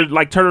pullover,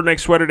 like turtleneck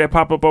sweater that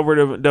pop up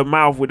over the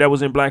mouth that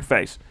was in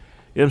blackface.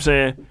 You know what I'm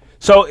saying?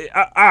 So,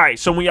 all right.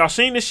 So when y'all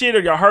seen this shit or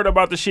y'all heard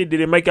about the shit,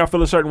 did it make y'all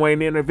feel a certain way?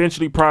 And then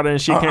eventually Prada and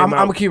shit came I'm out.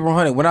 gonna keep it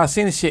 100. When I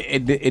seen this shit,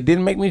 it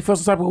didn't make me feel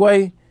some type of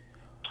way.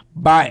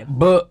 by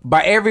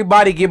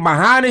everybody get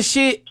behind the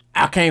shit,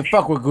 I can't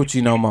fuck with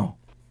Gucci no more.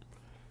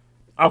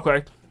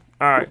 Okay.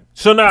 All right.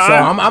 So now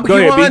I'm go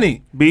keep ahead,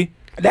 money. B.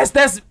 That's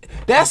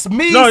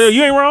me. No,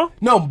 you ain't wrong.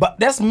 No, but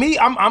that's me.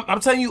 I'm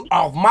telling you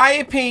off my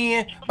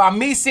opinion by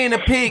me seeing the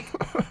pic.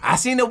 I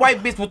seen the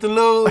white bitch with the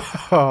little, you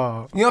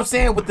know what I'm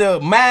saying, with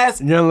the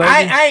mask. Young lady?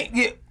 I ain't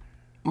get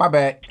my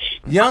bad.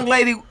 Young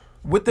lady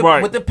with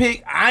the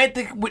pic. I ain't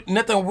think with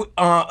nothing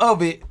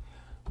of it.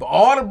 But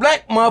all the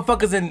black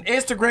motherfuckers in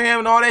Instagram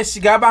and all that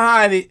shit got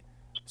behind it.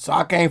 So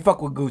I can't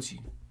fuck with Gucci.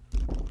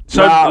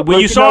 So when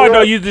you saw it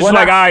though, you just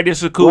like, all right, this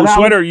is a cool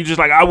sweater. Or you just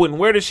like, I wouldn't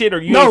wear this shit, or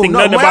you didn't think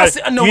nothing about it.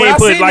 You didn't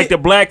put like the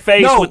black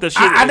face with the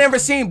shit. I never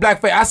seen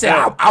blackface. I said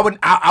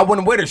I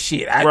wouldn't wear the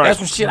shit. That's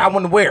some shit I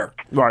wouldn't wear.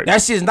 Right.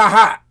 That shit's not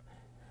hot.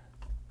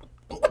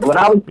 When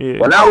I was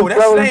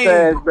scrolling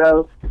fast,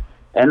 bro,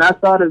 and I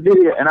saw the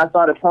video and I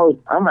saw the post,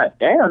 I'm like,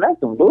 damn, that's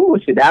some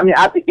bullshit. I mean,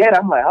 I forget.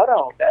 I'm like, hold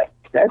on,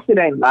 that shit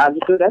ain't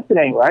logical. That shit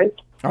ain't right.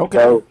 Okay.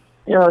 So,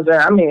 you know what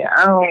I'm saying?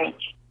 I mean,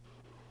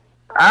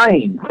 I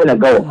ain't gonna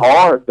go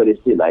hard for this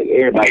shit like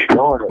everybody's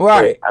doing it.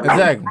 Right,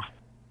 exactly.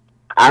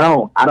 I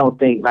don't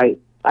think like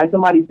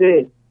somebody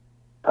said,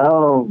 I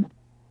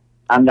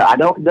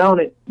don't condone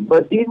it,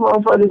 but these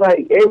motherfuckers,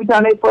 like, every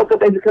time they fuck up,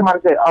 they just come out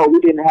and say, oh,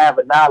 we didn't have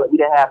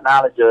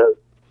knowledge of,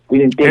 we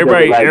didn't think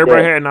everybody, of it like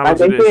everybody that. had knowledge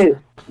like of they this.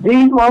 said,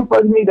 these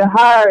motherfuckers need to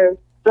hire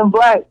some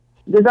black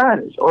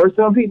designers or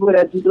some people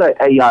that just like,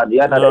 hey, y'all know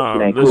that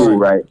shit ain't cool,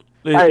 right?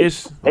 Like,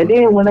 and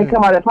then when they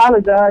come out and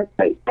apologize,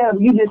 like, damn,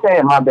 you just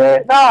saying my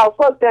bad. No,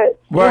 fuck that.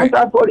 Right. You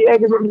start 40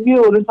 acres of the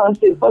mule or some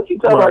shit. Fuck you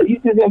talking about. You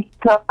just gonna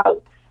come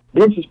out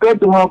disrespect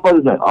the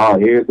motherfuckers like, oh,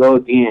 here it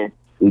goes again.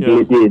 We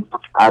did this.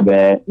 Our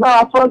bad.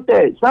 No, fuck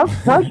that.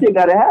 Some shit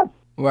gotta happen.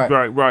 Right.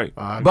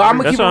 But I'm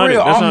gonna keep it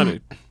real.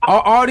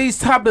 All these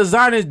top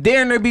designers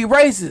daring to be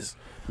racist.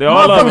 They're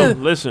all of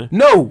them. Listen.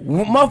 No,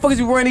 motherfuckers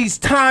be wearing these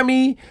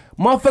Tommy.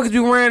 Motherfuckers be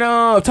wearing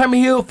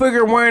Tommy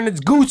Hilfiger wearing this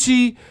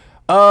Gucci.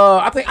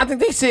 I think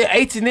they said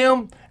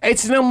H&M.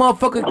 H&M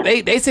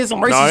motherfucker. They said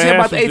some racist shit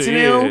about the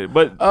H&M.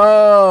 But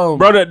bro,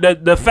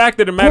 the fact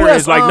of the matter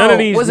is like none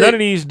of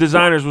these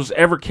designers was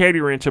ever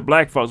catering to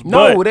black folks.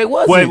 No, but, they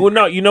wasn't. Well,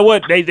 no, you know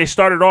what? They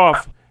started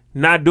off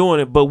not doing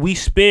it, but we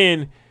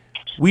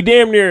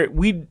damn near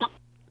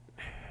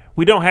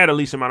we don't have the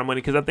least amount of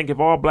money because I think if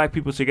all black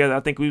people together,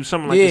 I think we was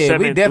something like the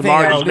seventh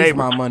largest neighbor.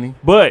 My money,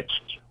 but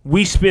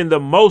we spend the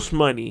most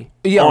money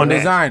on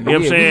design. You know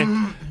what I'm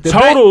saying?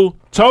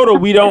 Total,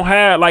 we don't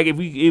have like if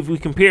we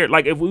compare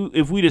like if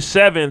we the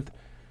seventh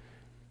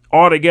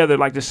altogether,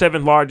 like the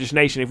seventh largest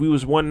nation. If we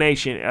was one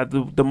nation,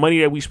 the money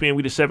that we spend,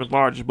 we the seventh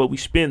largest, but we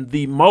spend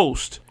the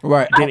most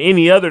than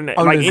any other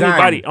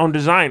anybody on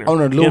designer.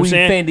 On a Louis,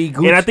 Fendi,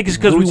 Gucci, and I think it's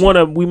because we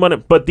wanna.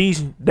 But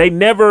they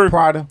never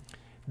Prada.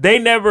 They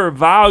never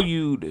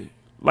valued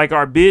like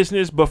our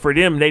business, but for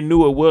them, they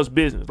knew it was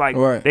business.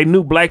 Like they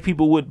knew black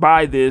people would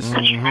buy this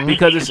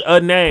because it's a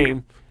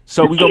name.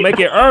 So we gonna make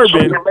it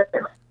urban,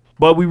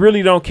 but we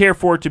really don't care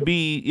for it to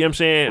be. You know what I'm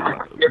saying?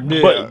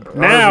 Yeah, but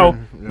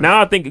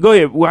now I think. Go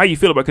ahead. Well, how you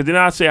feel about it? Because then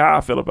I'll say how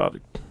I feel about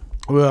it.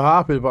 Well,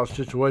 how I feel about the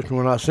situation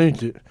when I seen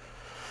it.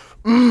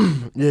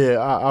 Yeah,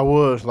 I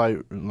was like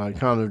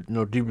kind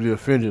of deeply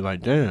offended.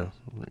 Like damn,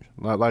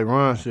 like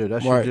Ron said,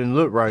 that shit didn't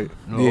look right.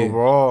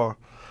 Overall.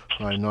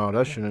 Like, no,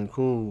 that shit ain't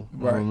cool.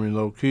 Right. I mean,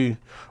 low key.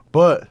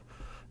 But,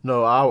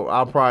 no,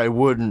 I probably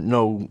wouldn't,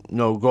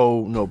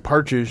 go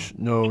purchase,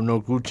 no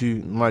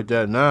Gucci like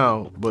that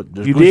now. But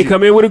the you Gucci, did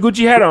come in with a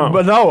Gucci hat on.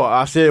 But no,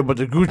 I said, but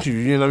the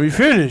Gucci, let me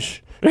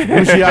finish.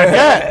 Gucci I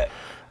got.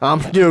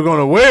 I'm still going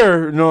to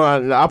wear,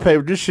 I pay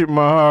this shit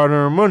my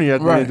hard-earned money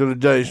at the end of the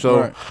day.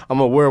 So, I'm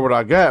going to wear what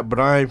I got, but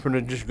I ain't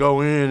finna just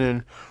go in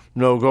and,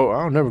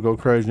 I'll never go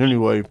crazy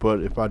anyway,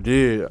 but if I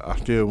did, I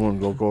still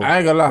wouldn't go I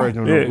ain't gonna lie. Crazy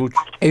on no Gucci.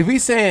 If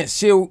he's saying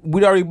shit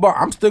we already bought,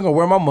 I'm still gonna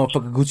wear my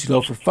motherfucking Gucci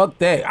loafers. Fuck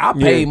that. I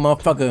paid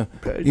motherfucker.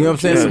 You know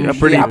what I'm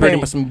saying? I paid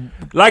him some.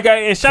 Like,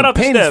 and shout out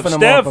to Steph.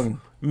 Steph,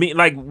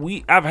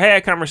 I've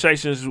had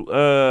conversations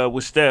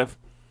with Steph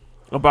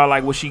about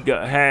like what she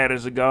had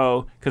as a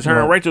goal, because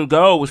her and Rachel's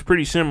goal was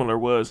pretty similar.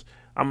 Was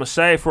I'm gonna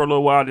save for a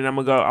little while, then I'm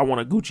gonna go. I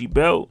want a Gucci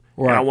belt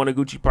and I want a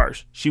Gucci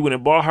purse. She went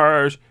and bought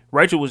hers.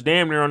 Rachel was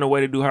damn near on the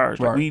way to do hers.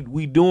 Like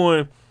we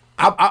doing.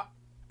 I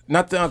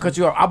not to cut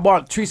you off. I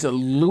bought Teresa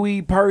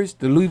Louis purse,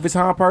 the Louis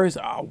Vuitton purse,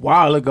 a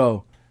while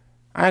ago.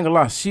 I ain't gonna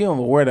lie, she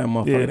don't wear that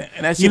motherfucker. Yeah.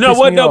 And that shit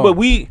what though? Off.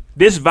 But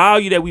this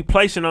value that we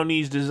placing on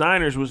these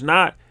designers was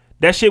not.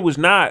 That shit was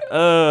not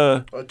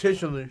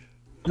intentionally.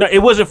 No, it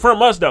wasn't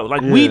from us though.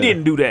 Like we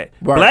didn't do that.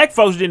 Right. Black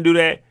folks didn't do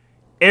that.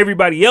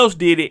 Everybody else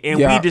did it, and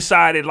we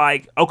decided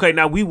like, okay,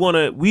 now we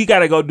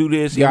gotta go do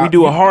this, and we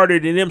do it harder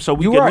than them, so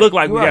we can look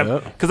like we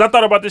got. Because I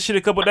thought about this shit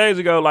a couple of days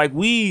ago. Like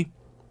we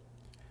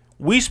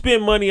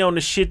spend money on the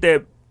shit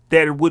that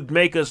would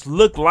make us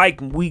look like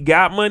we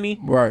got money,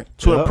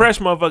 to impress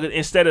motherfuckers,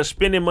 instead of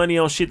spending money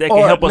on shit that can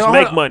help us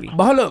make money.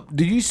 But hold up,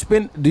 do you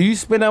spend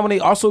that money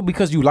also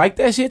because you like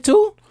that shit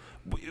too?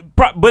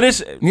 But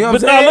it's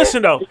but no,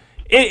 listen though,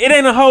 it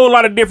ain't a whole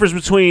lot of difference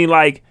between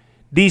like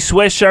these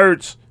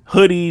sweatshirts.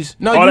 hoodies,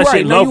 No, all you that right.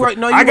 shit. No, you loafers. right.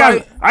 No, you I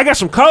right. got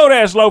some cold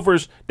ass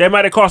loafers that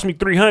might have cost me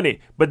 $300,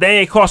 but they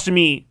ain't costing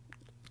me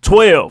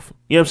 12.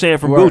 You know what I'm saying,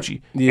 from Right.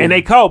 Gucci, Yeah. and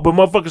they cold, but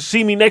motherfuckers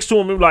see me next to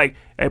them and be like,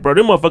 "Hey, bro,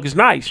 them motherfuckers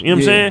nice." You know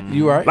what Yeah, I'm saying?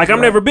 you right, Like you I've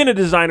right. never been a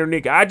designer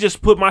nigga. I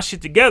just put my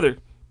shit together.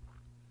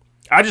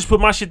 I just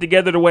put my shit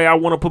together the way I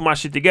want to put my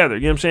shit together.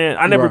 You know what I'm saying?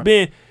 I never Right.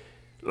 been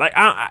like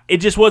it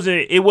just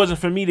wasn't. It wasn't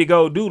for me to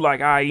go do like,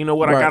 you know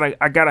what? Right.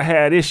 I gotta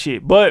have this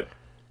shit. But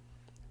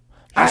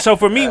so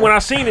for me, when I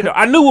seen it,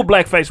 I knew what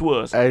blackface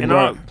was. Hey, and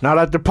not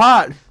at the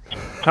pot.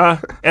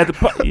 at the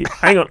pot,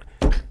 hang on.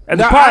 At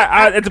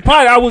the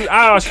pot, I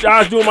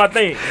was doing my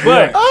thing,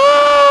 but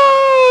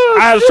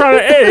I was trying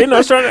to, hey,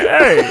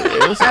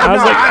 I was like,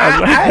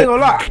 I ain't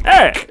gonna lie.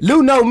 hey.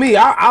 Lou know me.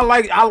 I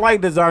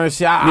like designer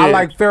shit. I Yeah.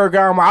 like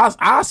Ferragamo.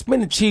 I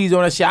spend the cheese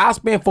on that shit. I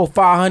spend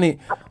 $400-500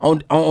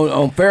 on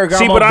Ferragamo.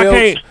 See, but I belts,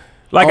 can't.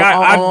 Like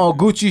on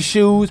Gucci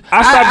shoes.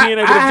 I stopped being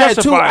able to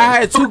justify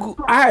it.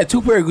 I had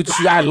two pair of Gucci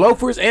shoes. I had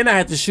loafers and I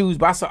had the shoes,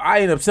 but I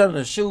ended up selling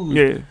the shoes.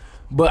 Yeah.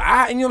 But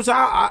you know what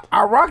I'm saying?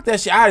 I rocked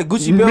that shit. I had a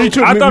Gucci belt. Me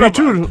too. I thought me about-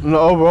 too. No,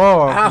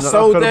 overall, I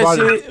sold that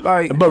shit.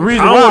 Like, But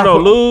reason I why, don't know,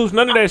 lose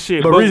none of that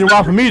shit. but reason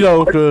why for me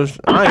though, because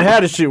I ain't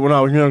had this shit when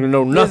I was younger.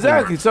 No, nothing.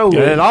 Exactly, so-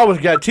 and I always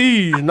got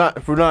teased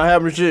for not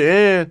having shit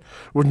and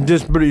with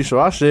disability. So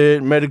I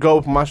said, made a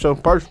goal for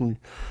myself personally.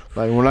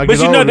 Like when I But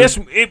get you know, older, that's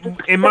it.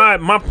 And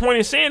my point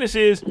in saying this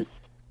is,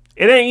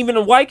 it ain't even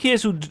the white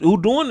kids who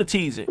doing the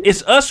teasing.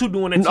 It's us who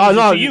doing the teasing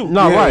to you.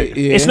 No, Yeah, right.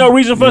 yeah. It's no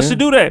reason for us to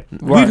do that.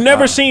 Right. We've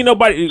never seen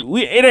nobody.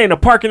 It ain't a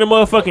park in the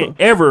motherfucking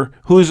ever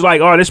who's like,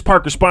 oh, this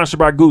park is sponsored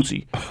by Gucci. You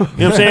know what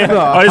I'm saying?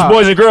 Oh, this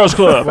Boys and Girls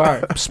Club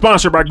Right.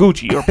 sponsored by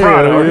Gucci or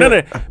Prada or none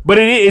of that. But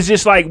it's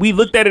just like we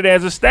looked at it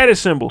as a status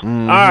symbol. All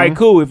right,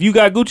 cool. If you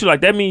got Gucci,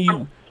 like that mean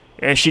you.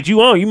 And shit you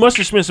own, you must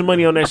have spent some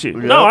money on that shit.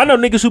 No, I know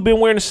niggas who been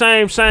wearing the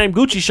same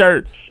Gucci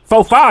shirt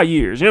for 5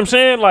 years. You know what I'm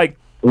saying? Like,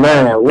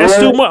 Man, that's what?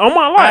 too much. On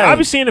my life, Hey. I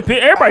be seeing the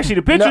picture. Everybody see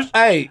the pictures.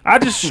 hey. I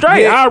just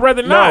straight. Yeah, I'd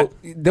rather not.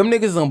 No, them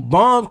niggas on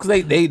bombs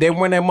because they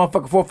run that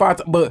motherfucker 4 or 5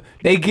 times, but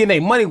they getting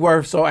their money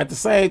worth. So at the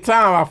same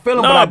time, I feel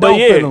them, but I don't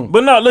feel them.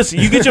 But no, listen,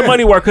 you get your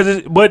money worth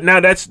but now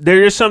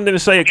there is something to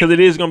say because it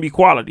is gonna be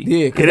quality.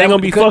 Yeah, it ain't gonna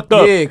be fucked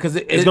up. Yeah, because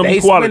it's gonna they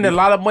be quality. spend a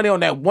lot of money on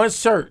that one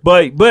shirt.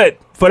 But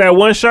for that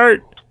one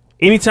shirt,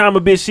 anytime a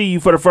bitch see you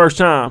for the first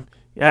time,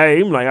 hey,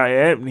 I'm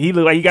like, he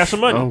look like he got some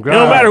money. Oh, It God.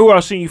 don't matter who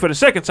else seen you for the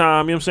second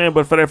time, you know what I'm saying?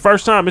 But for that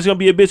first time, it's gonna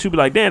be a bitch who be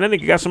like, damn, that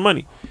nigga got some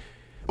money.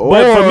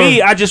 But for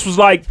me, I just was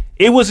like,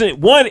 it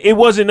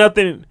wasn't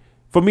nothing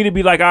for me to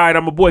be like, all right,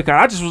 I'm a boycott.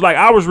 I just was like,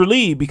 I was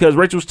relieved because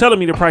Rachel was telling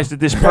me the price that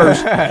this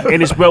purse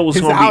and this belt was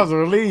He gonna said, be. I was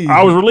relieved.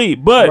 I was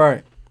relieved, but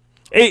Right.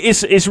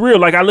 it's real.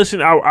 Like I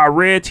listened, I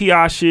read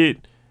T.I.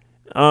 shit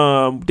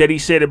that he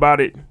said about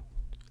it,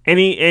 and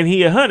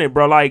he 100,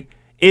 bro. Like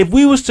if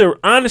we was to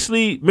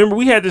honestly remember,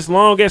 we had this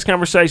long ass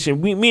conversation.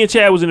 Me and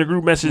Chad was in a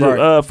group message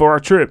Right. for our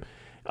trip,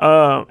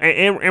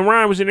 and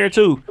Ryan was in there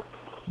too.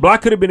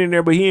 Block could have been in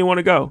there, but he didn't want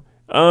to go.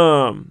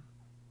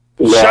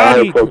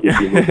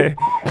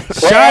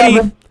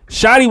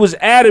 Shotty was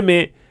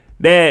adamant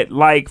that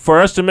like for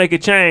us to make a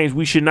change,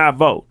 we should not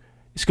vote.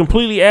 It's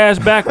completely ass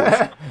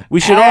backwards. We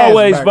should Ass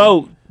always backwards.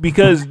 vote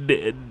because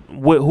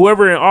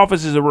whoever in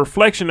office is a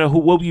reflection of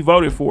what we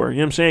voted for. You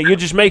know what I'm saying? You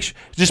just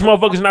just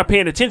motherfuckers not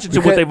paying attention to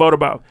what Because- they vote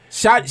about.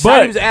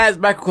 Shotty was ass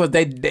back because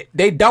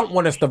they don't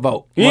want us to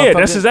vote. Yeah,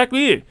 that's Motherfucker.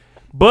 exactly it.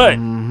 But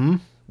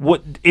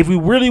what if we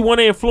really want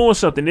to influence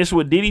something? This is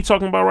what Diddy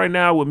talking about right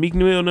now. What Meek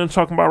Mill and them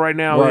talking about right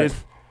now Right. is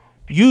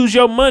use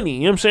your money. You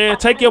know what I'm saying?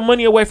 Take your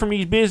money away from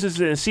these businesses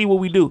and see what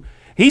we do.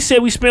 He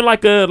said we spend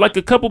like a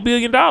couple $1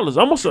 billion,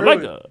 almost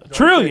like a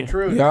trillion.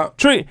 Yeah.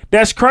 Trillion.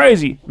 That's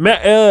crazy.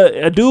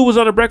 A dude was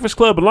on the Breakfast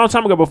Club a long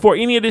time ago before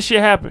any of this shit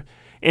happened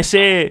and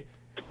said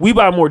we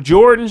buy more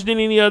Jordans than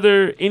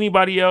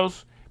anybody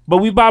else. But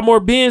we buy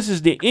more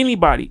Benzes than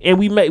anybody, and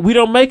we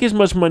don't make as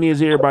much money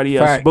as everybody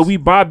else. Facts. But we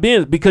buy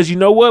Benz because you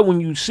know what? When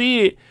you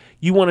see it,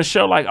 you want to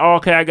show like, oh,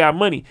 okay, I got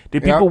money.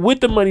 The people with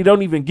the money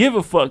don't even give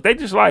a fuck. They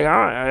just like, all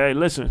right, hey,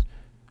 listen,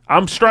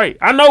 I'm straight.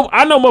 I know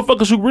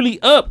motherfuckers who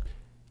really up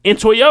in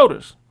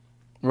Toyotas.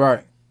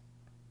 Right.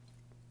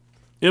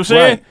 You know what I'm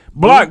saying? Right.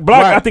 Block.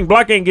 Right. I think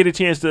Block ain't get a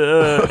chance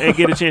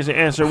to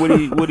answer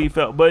what he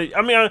felt. But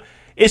I mean,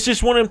 it's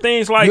just one of them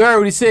things like You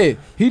already said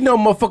he know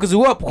motherfuckers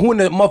who up who in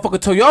the motherfucker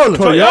Toyota.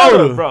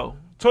 Toyota, bro.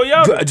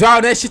 Toyota.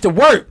 Drive that shit to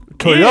work.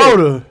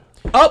 Toyota,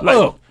 Up.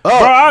 Bro,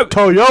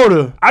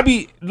 Toyota. I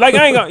be like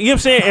I ain't gonna, you know what I'm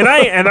saying,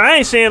 and I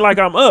ain't saying like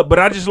I'm up, but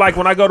I just like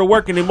when I go to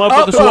work and the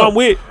motherfuckers who I'm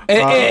with,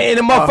 And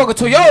the motherfucker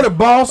Toyota,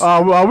 boss.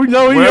 We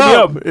know he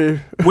Well,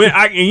 up. when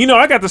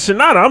I got the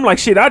Sonata, I'm like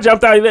shit. I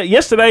jumped out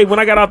yesterday when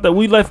I got out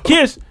we left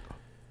Kiss.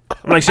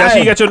 I'm like, shit, I see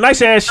you got your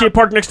nice ass shit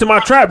parked next to my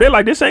trap. They're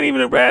like, this ain't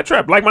even a bad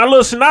trap. Like my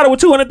little Sonata with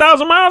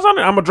 200,000 miles on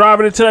it. I'm gonna drive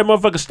it until that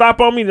motherfucker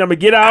stop on me, then I'm gonna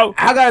get out.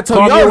 I got a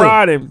call me a Toyota.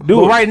 ride and do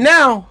But it. right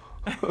now,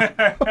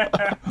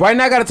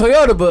 I got a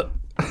Toyota, but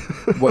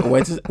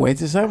wait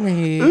till summer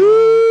hit.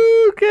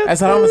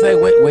 That's all I'm gonna say.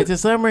 Wait till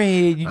summer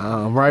hit.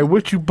 I'm right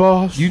with you,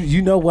 boss.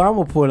 You know what I'm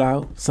gonna pull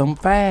out? Some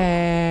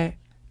fat.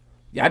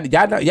 Y'all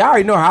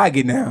already know how I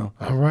get down.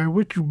 All right,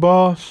 with you,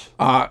 boss.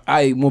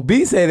 When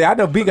B said that, I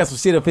know B got some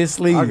shit up his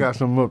sleeve. I got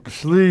some up the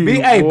sleeve. Be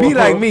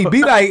like me.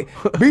 Be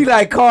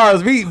like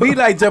cars. Be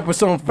like jumping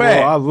some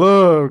fat. Boy, I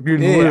love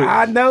getting with.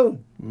 I know.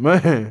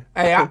 Man.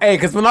 Hey,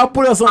 cause when I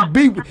put out some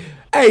B,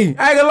 I ain't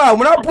gonna lie.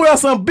 When I put out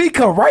some B,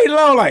 come right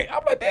along. Like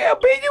I'm like, damn,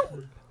 B,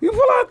 you pull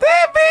out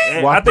that, B.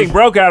 Well, I think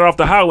bro got off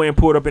the highway and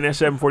pulled up in that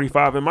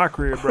 745 in my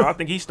crib, bro. I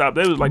think he stopped.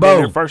 That was like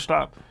their first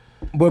stop.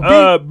 But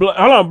hold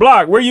on,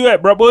 Block. Where you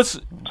at, bro?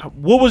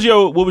 What was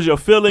your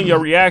feeling, your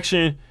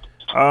reaction,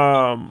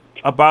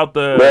 about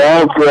the? Man, I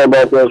don't care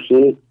about that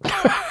shit.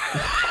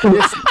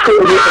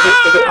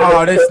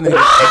 Oh, this nigga.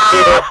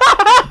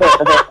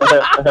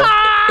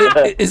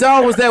 It's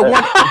always that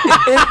one.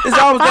 It's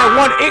always that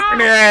one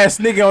ignorant ass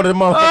nigga on the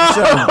motherfucking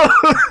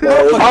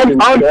show.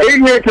 I'm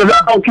ignorant because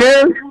I don't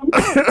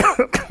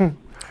care.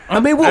 I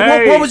mean,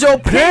 what was your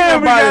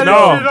opinion about it?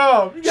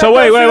 No. So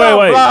wait.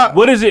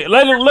 What is it?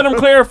 Let him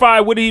clarify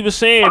what he was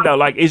saying though.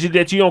 Like, is it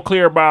that you don't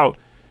care about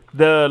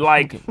the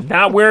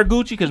not wear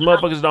Gucci because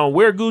motherfuckers don't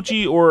wear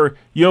Gucci, or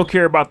you don't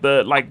care about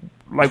the like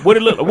what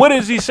it look? What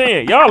is he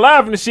saying? Y'all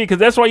laughing to shit because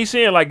that's why he's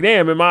saying like,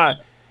 damn,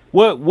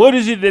 what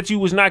is it that you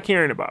was not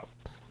caring about?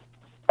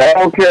 I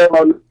don't care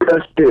about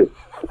that shit.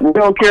 We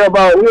don't care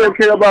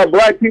about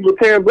black people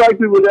tearing black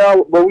people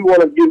down, but we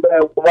want to get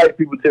mad when white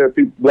people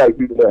tearing black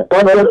people down.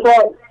 Talk,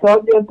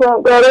 bro,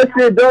 that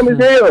shit dumb as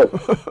hell.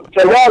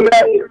 So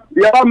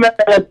y'all mad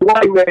at the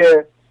white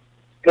man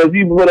because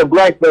he put a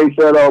blackface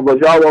shirt on, but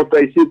y'all won't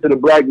say shit to the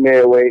black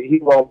man when he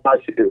won't buy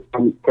shit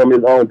from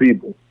his own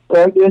people.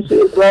 Talk that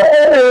shit,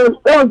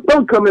 like,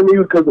 don't come at me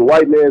because the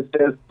white man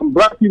says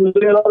black people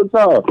say it all the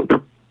time.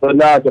 But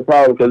now it's a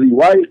problem because he's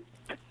white.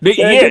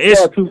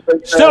 It's a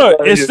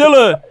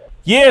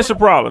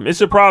problem. It's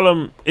a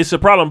problem. It's a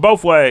problem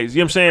both ways. You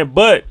know what I'm saying?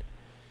 But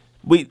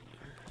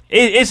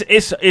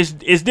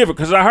it's different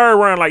because I heard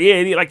around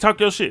like talk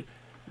your shit.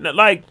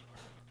 Like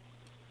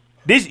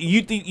this,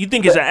 you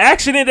think it's an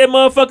accident that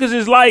motherfuckers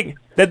is like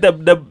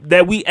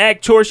that we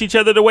act towards each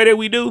other the way that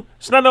we do?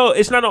 It's not no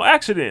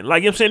accident.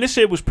 Like, you know what I'm saying? This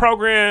shit was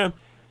programmed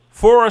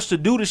for us to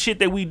do the shit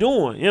that we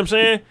doing. You know what I'm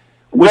saying?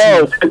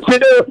 Well, until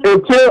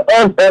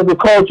us as a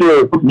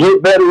culture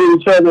get better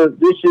with each other,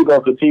 this shit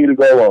gonna continue to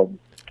go on.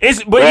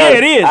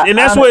 It is, and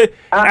that's what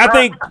I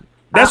think.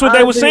 That's what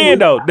they were saying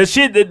though. The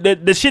shit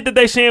that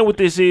they saying with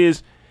this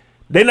is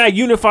they're not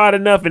unified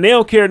enough, and they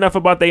don't care enough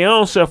about their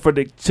own self for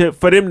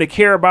them to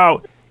care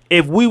about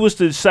if we was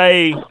to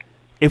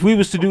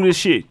do this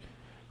shit,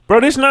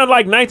 bro. This is not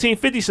like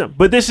 1950 something,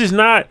 but this is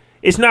not.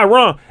 It's not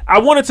wrong. I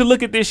wanted to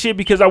look at this shit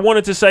because I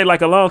wanted to say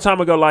like a long time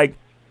ago, like.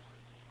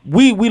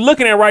 We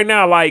looking at right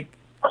now like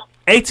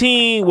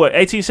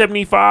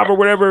 1875 or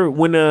whatever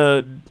when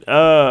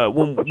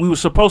we were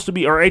supposed to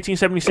be, or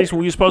 1876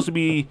 when we were supposed to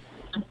be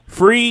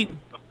freed.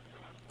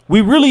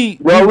 We really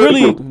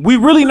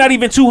not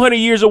even 200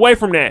 years away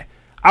from that.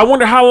 I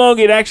wonder how long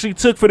it actually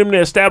took for them to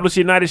establish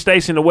the United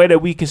States in the way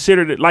that we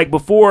considered it. Like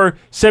before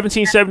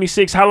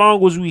 1776, how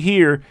long was we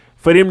here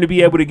for them to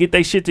be able to get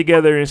their shit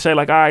together and say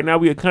like, all right, now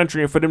we a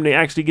country, and for them to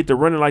actually get to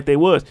running like they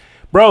was,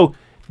 bro.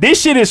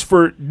 This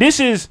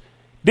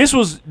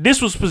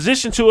was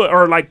positioned to it,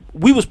 or like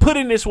we was put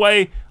in this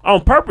way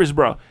on purpose,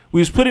 bro.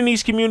 We was put in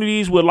these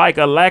communities with like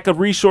a lack of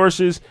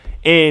resources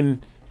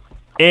and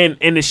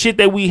the shit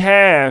that we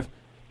have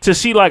to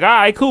see like, all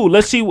right, cool.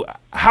 Let's see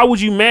how would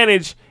you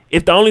manage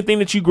if the only thing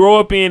that you grow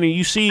up in and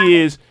you see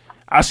is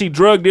I see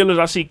drug dealers,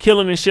 I see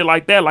killing and shit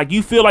like that. Like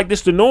you feel like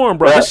this the norm,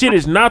 bro. This shit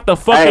is not the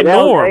fucking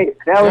norm.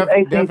 That was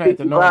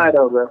 1865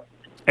 though, bro.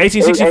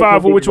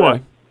 1865 for which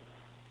one?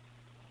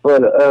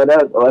 Well,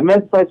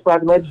 Emancipation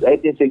Proclamation was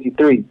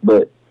 1863,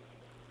 but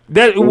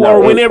that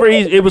or whenever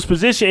it was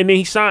positioned, and then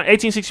he signed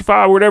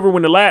 1865 or whatever.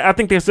 When the last, I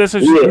think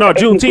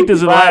Juneteenth is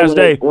the last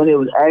day when it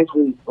was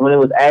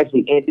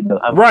actually ended.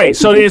 Right.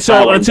 So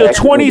until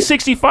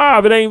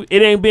 2065, it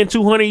ain't been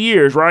 200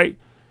 years, right?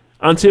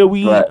 Until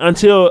we've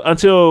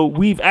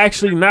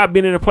actually not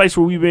been in a place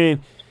where we've been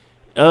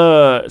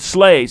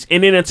slaves,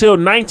 and then until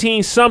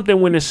 19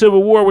 something when the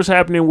Civil War was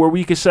happening, where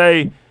we could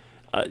say.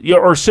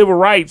 Or civil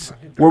rights,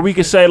 where we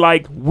could say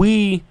like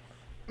we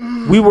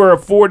were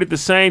afforded the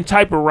same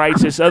type of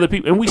rights as other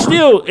people, and we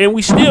still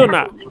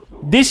not.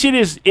 This shit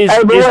is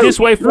this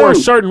way for a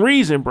certain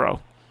reason, bro.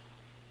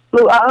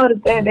 Look, I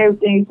understand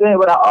everything you're saying,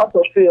 but I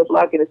also feel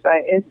like in the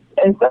same.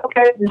 In some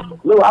cases,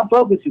 look, I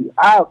fuck with you.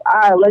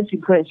 I let you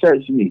print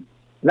shirts for me,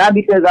 not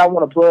because I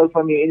want to plug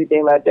from you or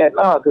anything like that.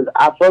 No, because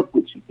I fuck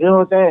with you. You know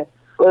what I'm saying?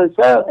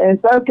 But in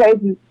some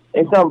cases.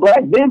 In some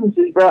black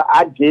businesses, bro,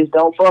 I just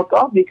don't fuck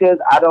off because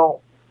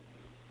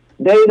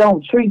they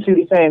don't treat you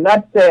the same.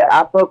 Not to say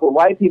I fuck with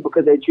white people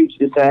because they treat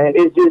you the same.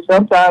 It's just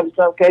sometimes, in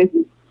some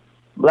cases,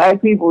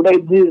 black people, they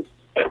be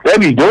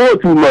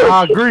doing too much.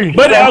 I agree.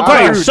 But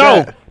okay,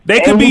 so they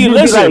could be,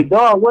 listen. Like,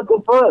 dog, what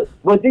the fuck?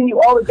 But then you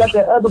always got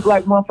that other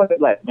black motherfucker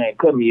like, man,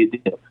 come here,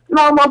 deal.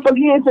 No, motherfucker,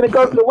 you ain't finna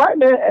go to the white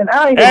man, and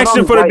I ain't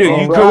asking for the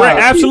deal. You correct,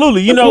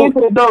 absolutely. You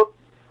know.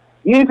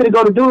 You ain't finna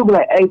go to dude and be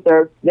like, hey,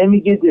 sir, let me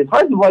get this.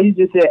 First of all, you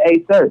just said,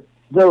 hey, sir.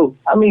 So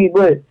I mean,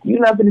 but you're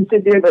not gonna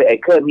sit there and go, hey,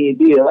 cut me a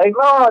deal. Like,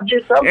 no,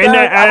 just sometimes. And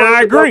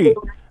I agree.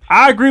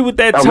 I agree with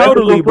that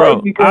totally,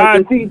 bro.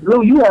 Because see,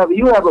 Lou, you have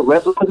a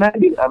reputable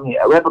name. I mean,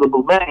 a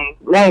reputable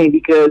name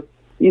because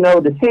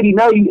the city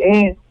know you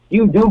and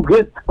you do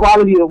good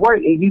quality of work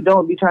and you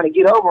don't be trying to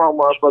get over on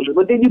motherfuckers.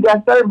 But then you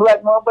got certain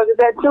black motherfuckers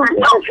that too.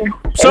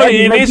 So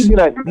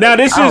now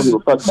this is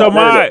so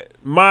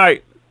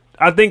my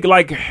I think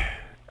like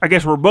I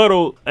guess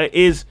rebuttal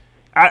is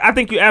I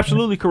think you're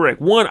absolutely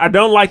correct. One, I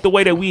don't like the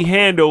way that we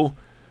handle.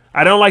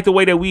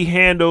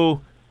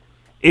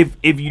 If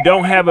you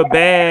don't have a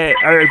bad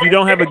or if you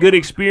don't have a good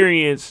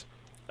experience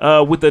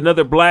with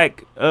another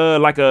black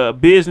like a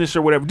business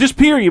or whatever, just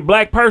period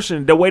black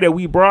person, the way that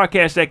we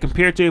broadcast that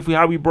compared to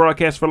how we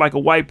broadcast for like a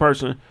white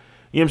person, you know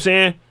what I'm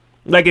saying?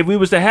 Like if we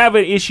was to have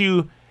an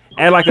issue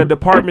at like a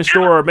department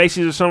store or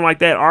Macy's or something like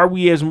that, are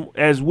we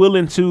as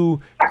willing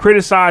to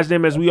criticize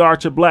them as we are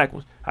to black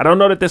ones? I don't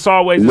know that that's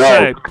always the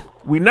same.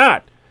 We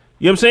not.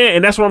 You know what I'm saying?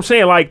 And that's what I'm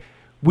saying. Like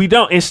we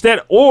don't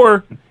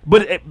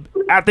but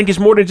I think it's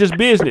more than just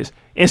business.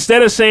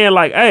 Instead of saying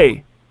like,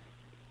 hey,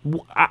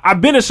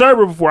 I've been a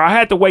server before. I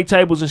had to wait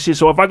tables and shit.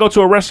 So if I go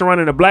to a restaurant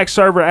and a black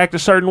server act a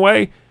certain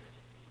way,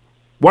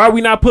 why are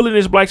we not pulling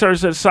this black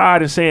server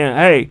aside and saying,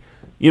 hey, you know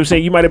what I'm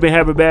saying? You might have been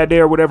having a bad day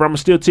or whatever. I'm going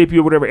to still tip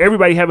you or whatever.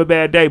 Everybody have a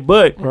bad day,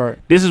 but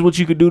this is what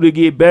you could do to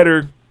get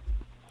better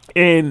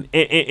in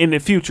the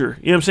future.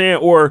 You know what I'm saying?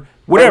 Or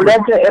whatever.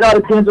 It all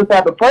depends what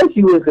type of person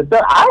you is.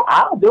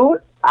 I'll do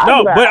it.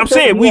 But I'm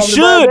saying we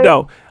should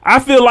though. I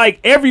feel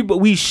like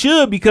we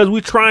should because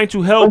we're trying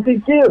to help.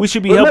 We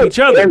should be helping each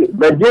other.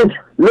 But just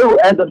Lou,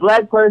 as a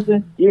black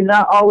person, you're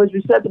not always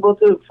receptible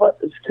to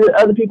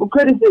other people's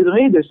criticism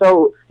either.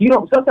 So you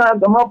don't. Sometimes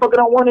the motherfucker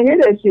don't want to hear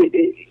that shit.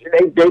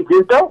 They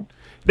just don't.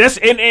 That's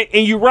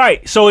and you're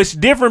right. So it's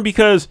different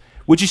because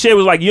what you said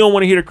was like you don't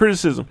want to hear the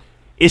criticism.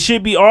 It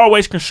should be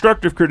always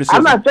constructive criticism.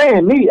 I'm not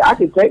saying me. I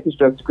can take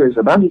constructive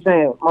criticism. I'm just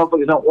saying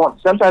motherfuckers don't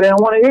want. Sometimes they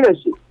don't want to hear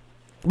that shit.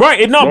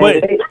 Right,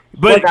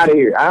 but out of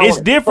here.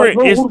 It's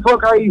different. Who the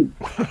fuck are you?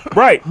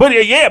 Right,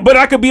 but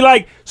I could be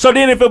like, so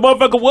then if a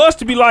motherfucker was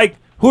to be like,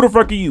 who the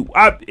fuck are you?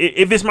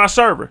 If it's my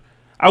server,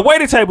 I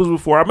waited tables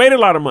before. I made a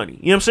lot of money.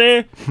 You know what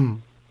I'm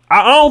saying?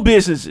 I own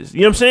businesses.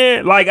 You know what I'm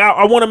saying? Like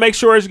I want to make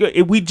sure it's good.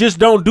 If we just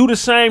don't do the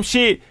same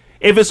shit.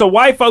 If it's a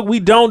white folk, we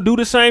don't do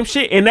the same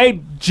shit. And they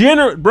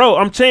bro,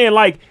 I'm saying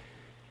like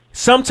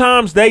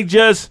sometimes they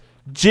just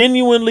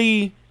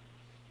genuinely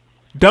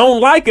don't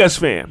like us,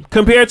 fam,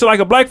 compared to like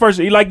a black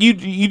person. Like you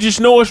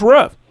just know it's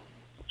rough.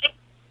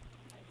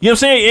 You know what I'm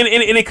saying?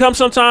 And it comes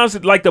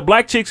sometimes like the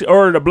black chicks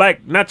or the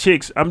black, not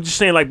chicks, I'm just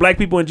saying like black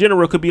people in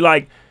general could be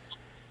like,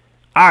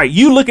 all right,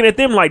 you looking at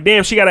them like,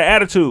 damn, she got an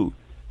attitude.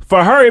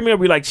 For her, it may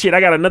be like, shit, I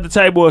got another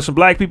table of some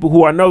black people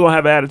who I know gonna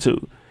have an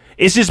attitude.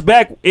 It's just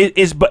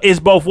it's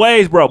both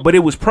ways, bro. But it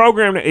was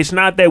programmed. It's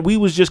not that we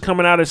was just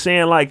coming out and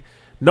saying like,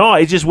 no,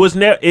 it just was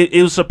never.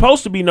 It was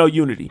supposed to be no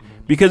unity.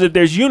 Because if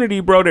there's unity,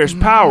 bro, there's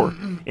power.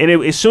 And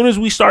as soon as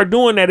we start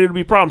doing that, it'll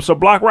be problems. So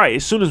Block right.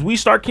 As soon as we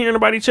start caring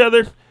about each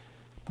other,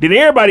 then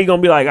everybody going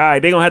to be like, all right,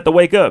 they're going to have to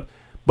wake up.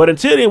 But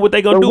until then, what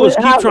they going to do is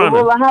keep trying to.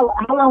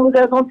 How long was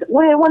that going to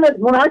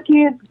when our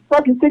kids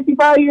fucking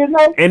 65 years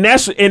old? And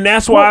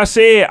that's why I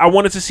said I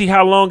wanted to see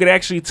how long it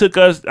actually took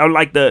us,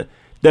 like the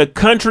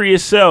country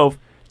itself,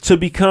 to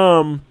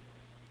become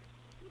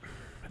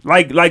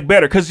like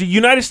better, because the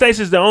United States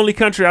is the only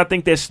country I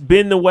think that's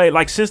been the way,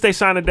 like since they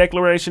signed the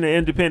Declaration of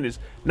Independence,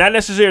 not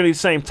necessarily the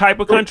same type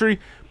of country,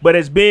 but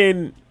it's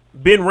been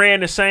ran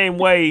the same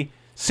way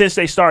since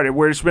they started,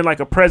 where it's been like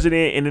a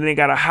president and then they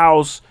got a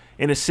house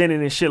and a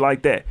senate and shit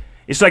like that.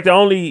 It's like the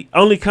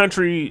only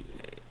country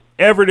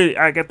ever to,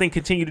 I think,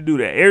 continue to do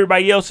that.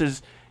 Everybody else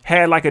has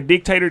had like a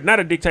not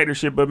a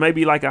dictatorship, but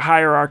maybe like a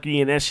hierarchy,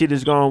 and that shit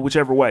is gone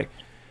whichever way.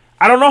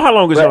 I don't know how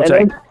long it's gonna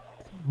take.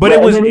 But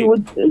it was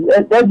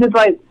that's just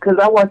like, because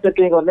I watched that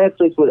thing on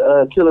Netflix with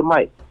Killer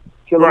Mike.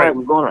 Mike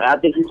was going on. I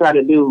think he tried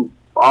to do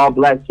all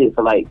black shit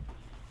for like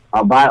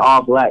buy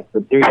all black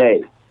for 3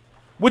 days,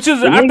 which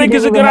is I think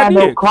is a good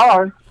idea. No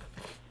car.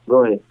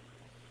 Go ahead.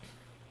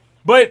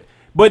 But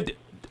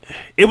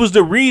it was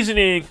the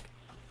reasoning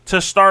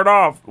to start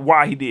off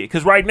why he did,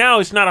 because right now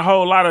it's not a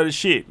whole lot of the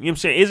shit. You know what I'm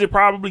saying? Is it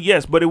probably?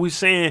 Yes, but it was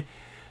saying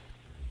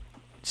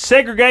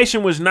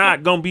segregation was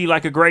not going to be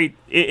like a great,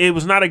 it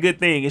was not a good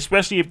thing,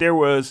 especially if there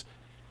was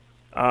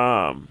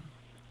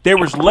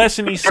less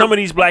in some of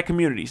these black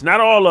communities.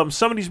 Not all of them.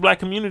 Some of these black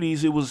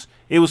communities, it was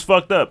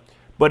fucked up.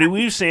 But what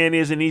we were saying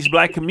is in these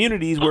black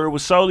communities where it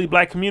was solely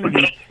black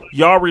communities,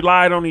 y'all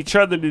relied on each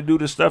other to do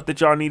the stuff that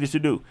y'all needed to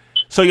do.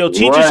 So your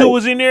teachers who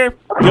was in there,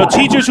 your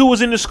teachers who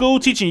was in the school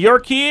teaching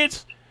your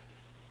kids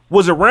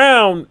was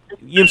around, you know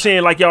what I'm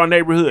saying, like y'all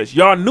neighborhoods.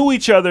 Y'all knew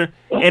each other,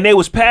 and they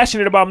was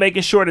passionate about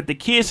making sure that the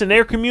kids in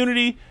their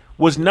community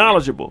was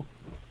knowledgeable.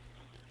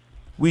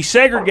 We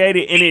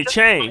segregated, and it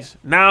changed.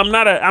 Now,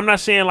 I'm not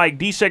saying like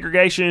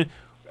desegregation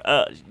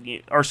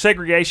or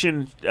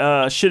segregation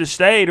should have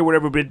stayed or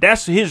whatever, but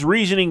that's his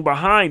reasoning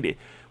behind it,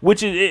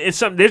 which is it's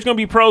something. There's going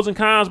to be pros and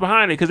cons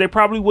behind it, because they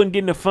probably wouldn't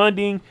get the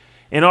funding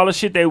and all the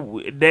shit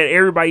that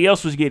everybody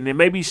else was getting. And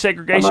maybe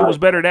segregation was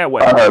better that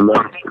way.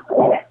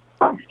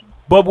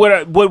 But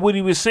what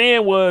he was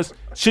saying was,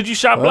 should you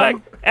shop black?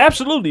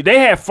 Absolutely. They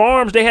had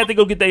farms. They had to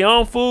go get their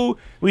own food.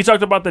 We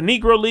talked about the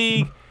Negro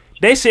League.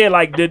 They said,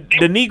 like, the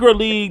Negro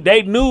League,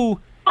 they knew,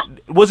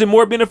 was it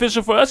more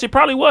beneficial for us? It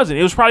probably wasn't.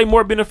 It was probably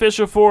more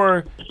beneficial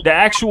for the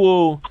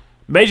actual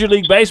Major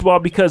League Baseball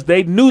because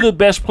they knew the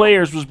best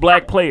players was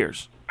black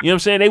players. You know what I'm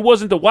saying? They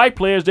wasn't the white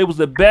players. They was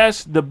the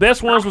best. The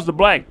best ones was the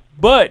black.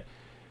 But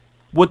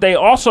what they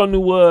also knew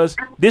was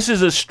this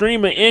is a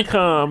stream of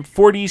income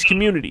for these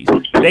communities.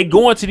 They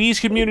go into these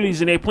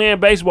communities and they playing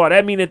baseball.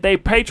 That means that they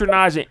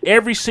patronizing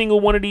every single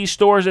one of these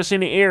stores that's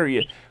in the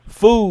area.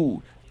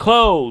 Food,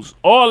 clothes,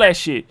 all that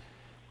shit.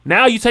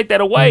 Now you take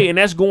that away and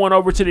that's going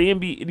over to the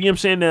NBA, you know what I'm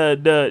saying,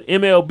 the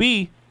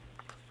MLB,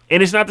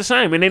 and it's not the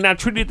same. And they're not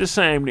treated the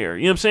same there.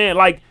 You know what I'm saying?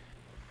 Like,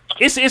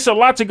 it's a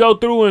lot to go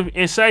through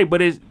and say,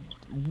 but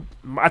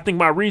I think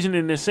my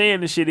reasoning in saying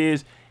this shit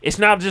is, it's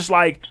not just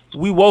like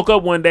we woke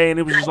up one day and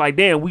it was just like,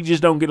 damn, we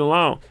just don't get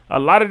along. A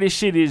lot of this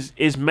shit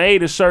is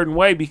made a certain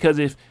way because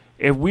if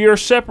we are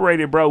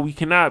separated, bro, we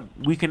cannot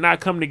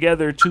come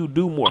together to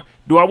do more.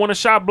 Do I want to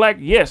shop black?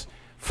 Yes.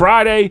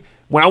 Friday,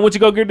 when I went to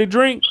go get a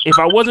drink, if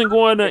I wasn't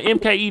going to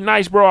MKE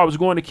Nice, bro, I was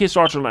going to Kiss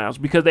Archer Lounge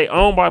because they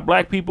owned by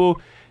black people,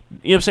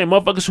 you know what I'm saying,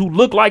 motherfuckers who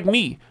look like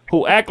me,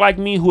 who act like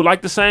me, who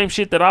like the same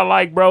shit that I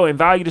like, bro, and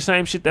value the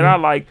same shit that I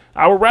like.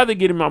 I would rather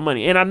get in my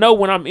money. And I know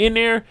when I'm in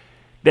there,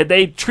 that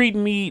they treat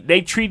me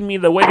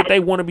the way that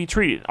they want to be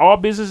treated. All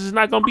business is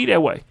not gonna be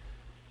that way.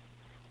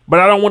 But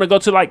I don't want to go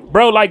to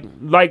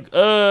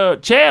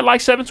like Chad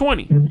like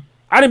 720.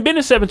 I done been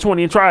to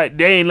 720 and tried.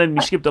 They ain't letting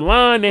me skip the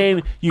line.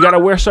 And you gotta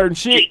wear certain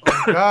shit.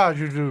 God,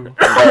 you do.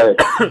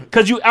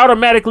 Cause you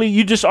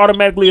just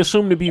automatically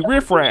assume to be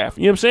riffraff.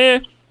 You know what I'm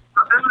saying?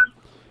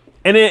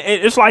 And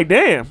it's like,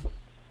 damn,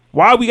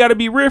 why we gotta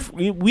be riff?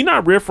 We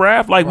not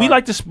riffraff. Like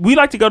right. we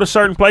like to go to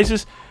certain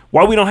places.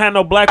 Why we don't have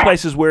no black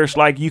places where it's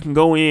like you can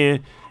go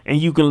in and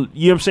you can,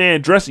 you know what I'm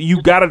saying, dress, you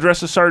gotta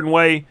dress a certain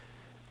way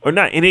or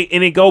not, and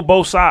it go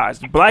both sides.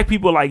 Black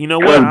people like, you know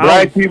what?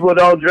 Black people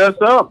don't dress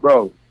up,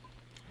 bro.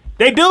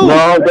 They do.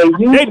 No,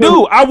 they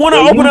do. I want to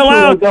open a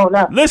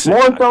lounge. Listen,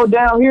 more so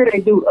down here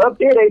they do. Up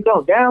there they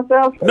don't. Down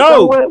south.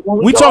 No,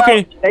 we talking.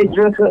 Out, they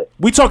dress up.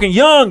 We talking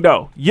young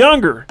though,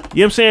 younger. You know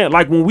what I'm saying?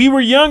 Like when we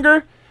were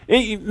younger,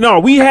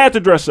 we had to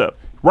dress up.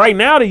 Right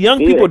now, the young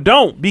people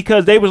don't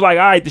because they was like,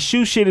 all right, the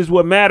shoe shit is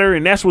what matter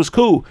and that's what's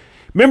cool.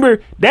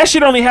 Remember, that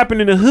shit only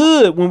happened in the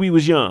hood when we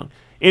was young.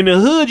 In the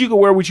hood, you could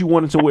wear what you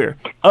wanted to wear.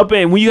 Up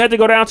and when you had to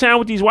go downtown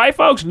with these white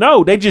folks,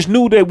 no, they just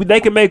knew that they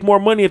could make more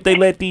money if they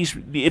let these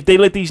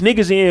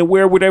niggas in and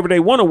wear whatever they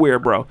want to wear,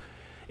 bro.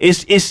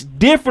 It's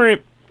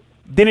different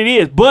than it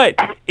is, but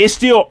it's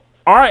still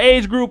our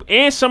age group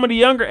and some of the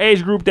younger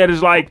age group that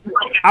is like,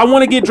 I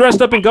want to get dressed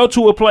up and go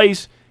to a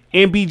place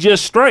and be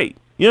just straight.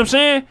 You know what I'm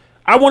saying?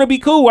 I want to be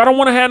cool. I don't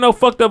want to have no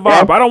fucked up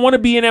vibe. I don't want to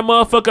be in that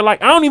motherfucker.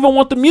 Like, I don't even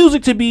want the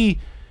music to be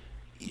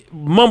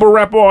mumble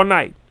rap all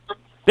night.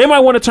 They might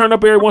want to turn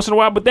up every once in a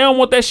while, but they don't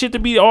want that shit to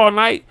be all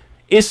night.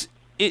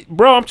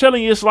 Bro, I'm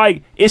telling you, it's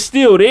like, it's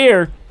still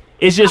there.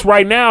 It's just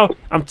right now,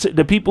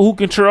 the people who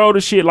control the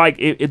shit, like,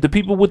 if the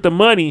people with the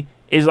money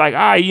is like, all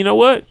right, you know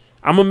what?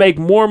 I'm going to make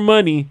more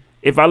money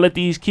if I let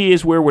these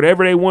kids wear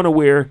whatever they want to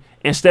wear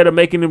instead of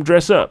making them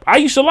dress up. I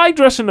used to like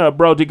dressing up,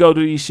 bro, to go to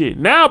these shit.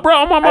 Now, bro,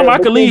 I'm on my mama. I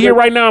could leave here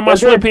right now in my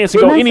sweatpants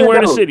and go anywhere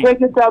in the city. Check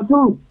this out,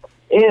 too.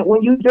 And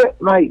when you dress,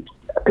 like,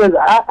 because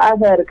I've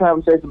had a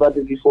conversation about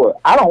this before.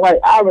 I'd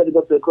rather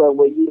go to a club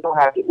where you don't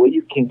have to, where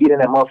you can get in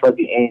that motherfucker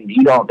and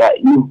you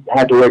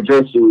have to wear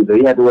dress shoes or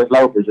you have to wear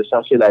loafers or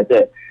some shit like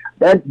that.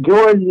 That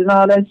Jordans and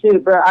all that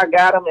shit, bro, I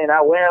got them and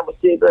I wear them and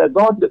shit, bro.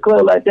 Going to the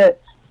club like that,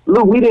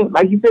 look, we didn't,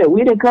 like you said,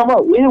 we didn't come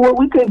up. We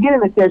couldn't get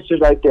in the textures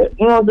like that.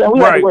 You know what I'm saying? We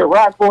had to wear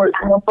Rockports,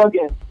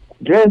 fucking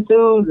dress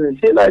shoes and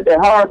shit like that,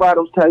 hard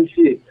bottoms type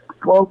shit.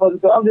 Motherfuckers.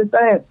 So I'm just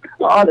saying,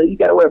 you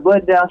gotta wear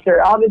button down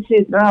shirt, all this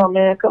shit now,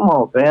 man. Come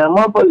on, fam.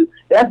 Motherfuckers,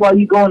 that's why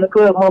you go in the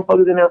club,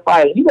 motherfuckers in there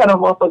fighting. You got a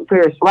motherfucking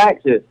pair of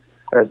slacks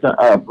or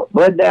some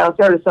button down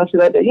shirt or some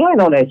shit like that. You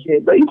ain't on that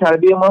shit, but you trying to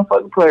be a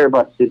motherfucking player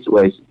about the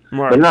situation.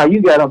 Right. But now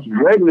you got on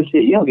some regular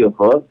shit, you don't give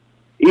a fuck.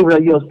 Even though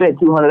you don't spend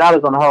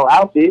 $200 on the whole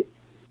outfit.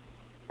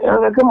 You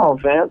know, come on,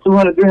 fam.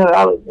 $200,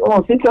 $300. Come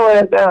on, sit your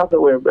ass down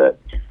somewhere, bro.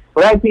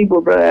 Black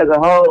people, bro, as a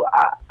whole,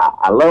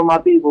 I love my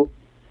people.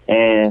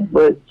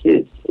 But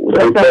shit,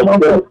 sometimes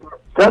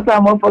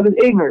motherfuckers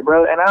ignorant,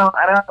 bro, and I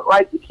don't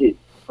like the shit.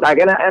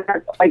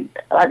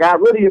 I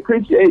really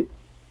appreciate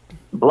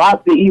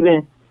Block to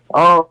even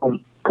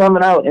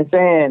coming out and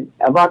saying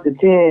about the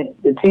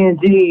 10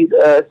 G's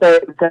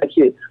type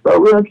shit. But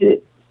real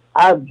shit,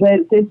 I paid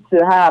attention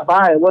to how I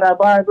buy it, what I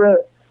buy, bro.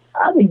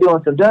 I be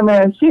doing some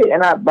dumbass shit,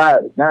 and I buy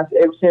it. Now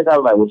ever since I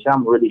was like, well,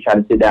 I'm really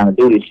trying to sit down and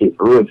do this shit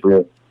for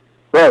real,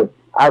 bro.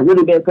 I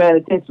really been paying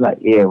attention, like,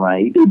 yeah,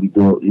 man, you do be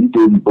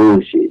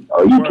bullshit,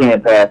 or you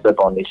can't pass up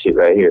on this shit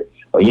right here,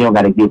 or you don't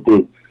gotta get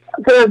this,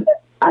 because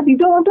I be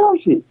doing dumb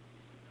shit,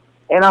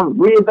 and I'm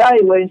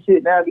reevaluating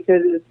shit now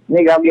because I'm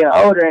getting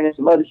older and there's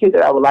some other shit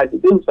that I would like to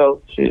do.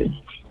 So shit.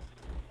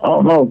 I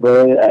don't know,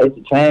 bro. It's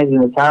a change in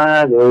the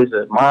times, or it's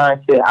a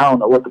mindset. I don't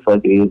know what the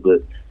fuck it is,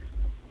 but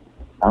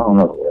I don't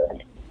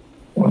know,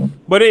 bro.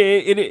 But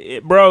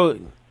it bro,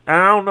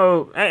 I don't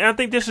know. I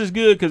think this is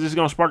good because it's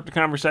gonna spark the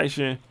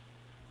conversation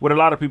with a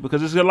lot of people.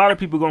 Because there's a lot of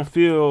people gonna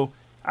feel,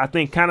 I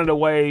think, kind of the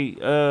way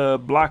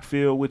Block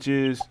feel, which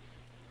is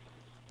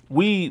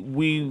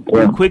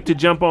we're quick to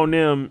jump on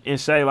them and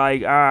say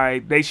like, all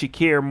right, they should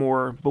care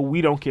more, but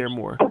we don't care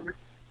more.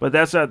 But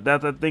I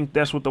think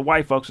that's what the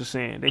white folks are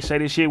saying. They say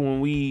this shit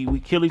when we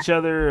kill each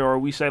other, or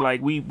we say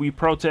like we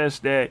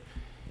protest that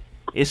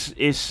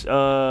it's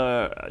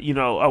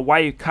a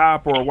white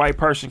cop or a white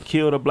person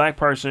killed a black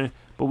person,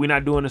 but we're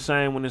not doing the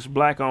same when it's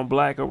black on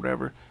black or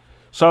whatever.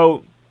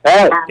 So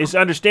it's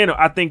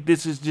understandable. I think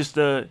this is just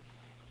the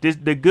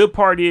good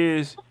part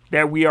is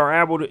that we are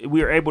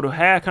able to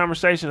have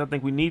conversations. I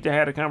think we need to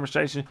have a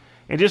conversation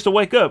and just to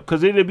wake up,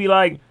 because it'd be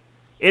like.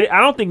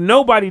 I don't think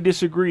nobody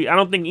disagree. I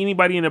don't think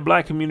anybody in the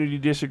black community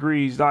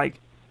disagrees.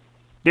 Like,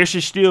 there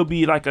should still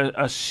be like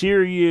a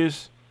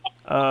serious,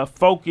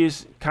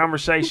 focused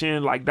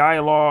conversation, like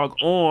dialogue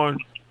on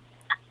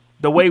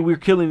the way we're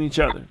killing each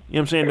other. You know what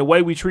I'm saying? The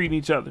way we treating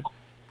each other.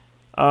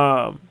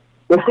 But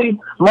see,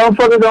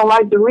 motherfuckers don't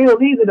like the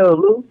real either, though,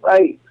 Lou.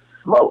 Like,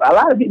 a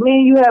lot of people, me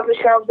and you have this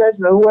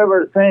conversation, or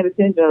whoever is paying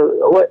attention,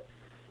 or what.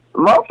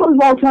 Motherfuckers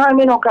won't chime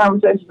in on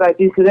conversations like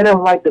this because they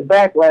don't like the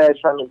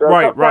backlash from it,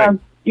 bro. Right.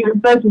 You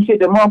can say some shit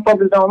that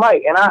motherfuckers don't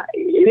like, and I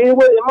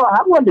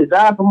wasn't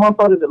designed for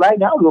motherfuckers to like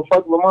me. I don't give a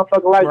fuck what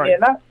motherfucker like me or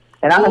not.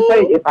 And I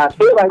say if I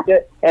feel like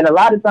that, and a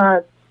lot of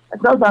times,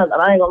 sometimes,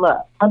 and I ain't gonna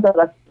lie, sometimes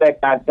I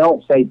suspect I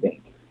don't say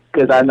things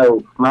because I know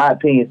my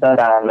opinion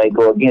sometimes may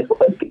go against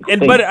what people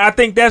think. But I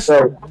think that's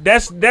wrong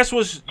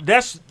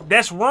though.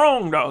 You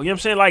know what I'm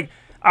saying? Like,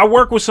 I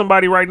work with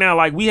somebody right now.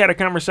 Like, we had a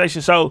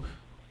conversation. So,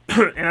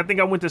 and I think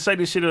I went to say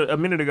this shit a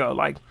minute ago.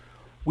 Like.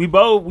 We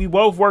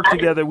both work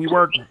together. We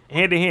work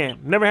hand in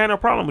hand. Never had no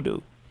problem with dude.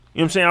 You know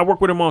what I'm saying? I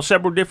work with him on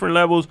several different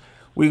levels.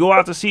 We go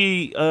out to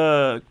see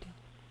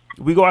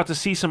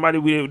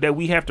somebody that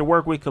we have to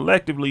work with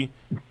collectively,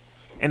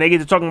 and they get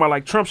to talking about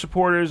like Trump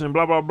supporters and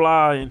blah blah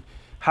blah and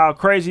how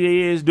crazy it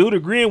is. Dude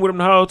agreeing with him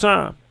the whole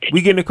time.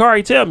 We get in the car,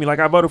 he tell me like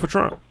I voted for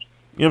Trump. You know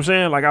what I'm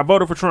saying? Like I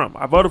voted for Trump.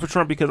 I voted for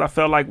Trump because I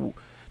felt like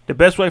the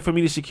best way for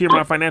me to secure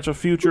my financial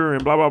future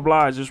and blah blah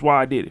blah is just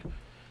why I did it. You know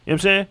what I'm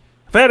saying?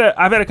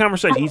 I've had a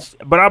conversation,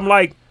 but I'm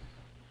like,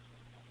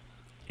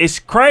 it's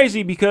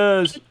crazy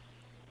because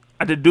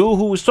the dude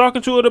who was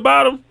talking to it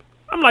about him,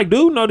 I'm like,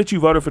 dude, know that you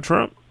voted for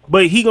Trump,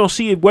 but he gonna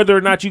see whether or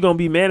not you gonna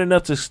be man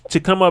enough to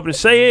come up and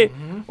say it,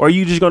 or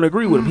you just gonna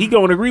agree with him. He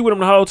gonna agree with him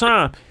the whole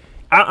time.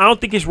 I don't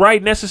think it's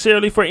right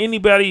necessarily for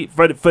anybody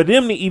for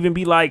them to even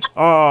be like,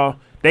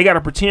 they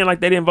gotta pretend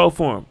like they didn't vote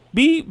for him.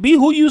 Be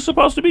who you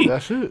supposed to be.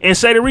 That's it. And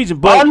say the reason.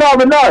 But no,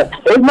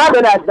 it's not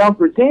that I don't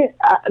pretend.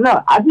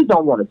 I just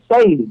don't want to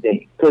say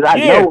anything because I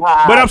know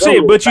how. But I'm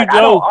saying, but you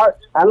know,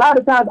 a lot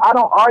of times I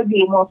don't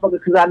argue with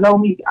motherfuckers because I know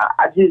me.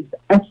 I just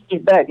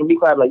sit back and be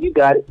quiet, like you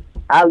got it.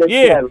 I'll let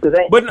you have it. Because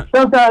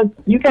sometimes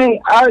you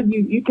can't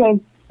argue. You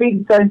can't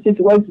speak certain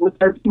situations with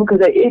certain people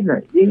because they're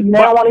ignorant. They don't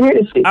want to hear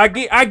this shit.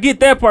 I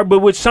get that part,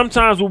 but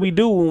sometimes what we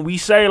do when we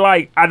say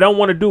like I don't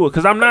want to do it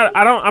because I'm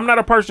not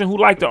a person who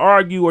like to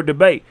argue or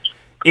debate.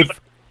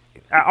 If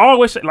I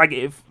always say like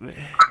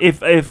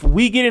if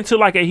we get into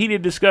like a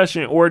heated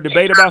discussion or a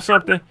debate about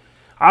something,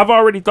 I've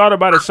already thought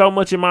about it so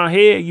much in my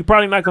head. You're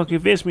probably not gonna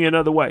convince me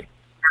another way.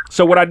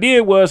 So what I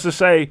did was to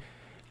say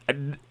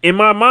in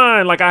my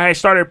mind, like I had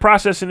started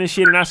processing this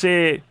shit, and I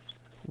said,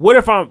 what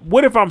if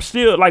I'm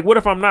still like, what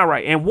if I'm not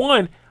right? And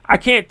one, I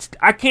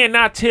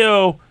cannot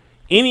tell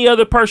any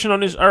other person on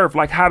this earth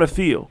like how to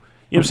feel.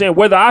 You know what I'm saying?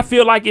 Whether I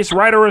feel like it's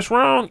right or it's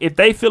wrong, if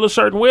they feel a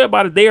certain way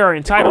about it, they are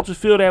entitled to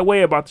feel that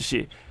way about the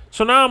shit.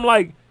 So now I'm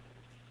like,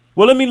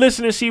 well, let me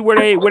listen and see where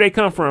they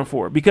come from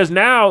for it. Because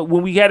now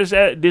when we had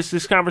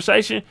this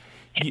conversation,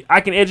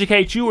 I can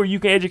educate you or you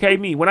can educate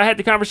me. When I had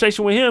the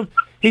conversation with him,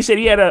 he said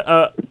he had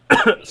a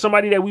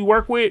somebody that we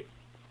work with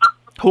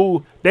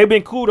who they've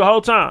been cool the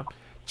whole time.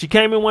 She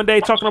came in one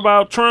day talking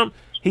about Trump.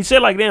 He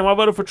said like, damn, I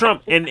voted for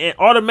Trump. And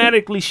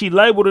automatically she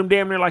labeled him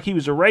damn near like he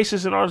was a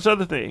racist and all this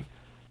other thing.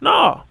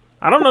 No,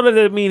 I don't know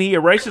that mean he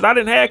a racist. I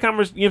didn't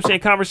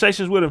have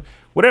conversations with him.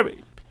 Whatever.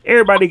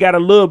 Everybody got a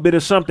little bit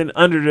of something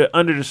under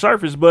the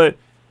surface, but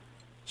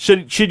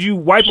should you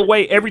wipe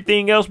away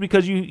everything else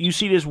because you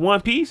see this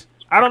one piece?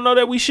 I don't know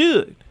that we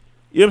should.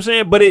 You know what I'm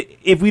saying? But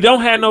if we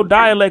don't have no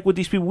dialect with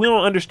these people, we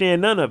don't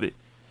understand none of it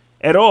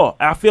at all.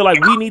 I feel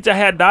like we need to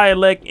have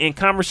dialect and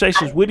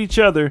conversations with each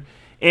other,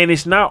 and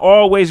it's not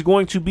always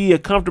going to be a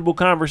comfortable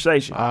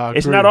conversation.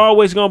 It's not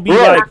always going to be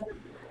like,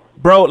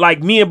 bro,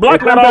 like me and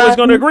Block not always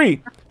going to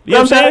agree. You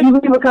know what I'm saying? You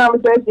leave a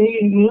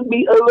conversation, you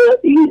be a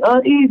little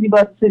uneasy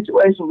about the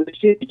situation, but the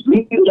shit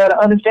you got to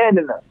understand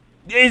enough.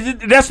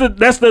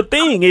 That's the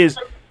thing is,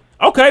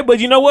 okay, but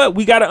you know what?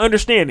 We got to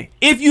understand it.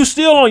 If you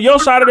still on your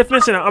side of the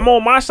fence and I'm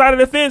on my side of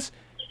the fence,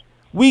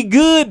 we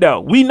good though.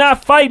 We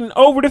not fighting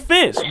over the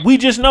fence. We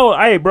just know,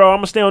 hey, bro, I'm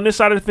gonna stay on this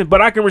side of the fence,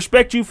 but I can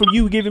respect you for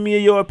you giving me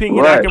your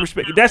opinion. Right. I can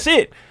respect you. That's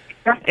it.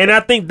 And I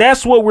think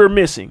that's what we're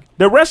missing.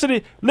 The rest of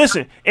it,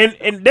 listen,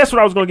 and that's what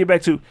I was going to get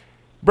back to.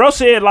 Bro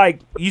said, like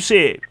you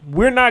said,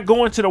 we're not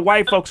going to the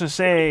white folks and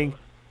saying,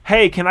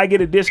 hey, can I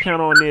get a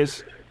discount on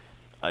this?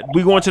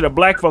 We're going to the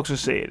black folks and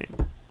saying it.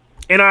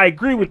 And I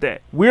agree with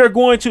that. We're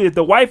going to, if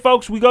the white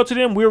folks, we go to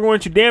them, we're going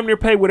to damn near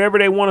pay whatever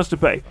they want us to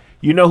pay.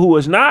 You know who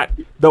is not?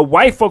 The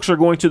white folks are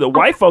going to the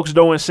white folks,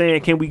 though, and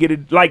saying, can we get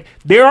it? Like,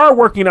 they are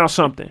working out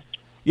something.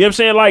 You know what I'm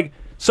saying? Like,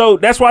 so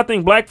that's why I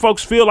think black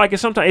folks feel like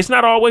it's sometimes, it's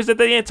not always that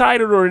they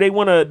entitled or they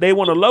want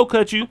to low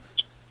cut you.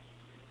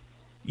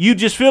 You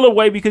just feel a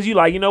way because you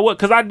like, you know what?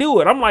 Because I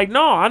do it. I'm like,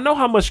 no, I know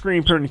how much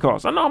screen printing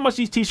costs. I know how much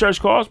these T-shirts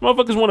cost.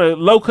 Motherfuckers want to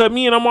low cut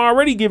me, and I'm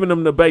already giving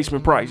them the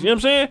basement price. You know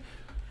what I'm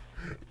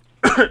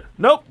saying?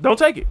 Nope, don't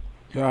take it.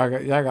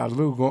 Y'all got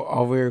Lou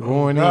over here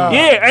going in.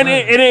 Yeah, and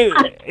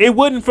it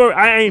wouldn't for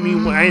I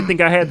ain't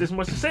think I had this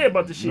much to say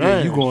about this shit.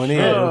 Man, you going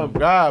in?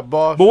 God,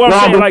 boss. But what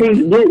I'm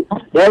saying, like,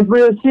 that's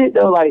real shit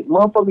though. Like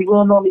motherfuckers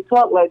don't normally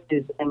talk like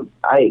this, and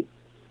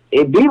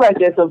it be like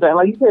that sometimes.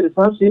 Like you said, it's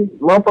some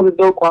shit motherfuckers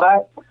go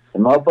quiet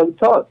and motherfuckers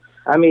talk.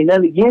 I mean,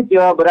 nothing against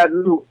y'all, but I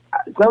do.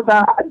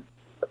 Sometimes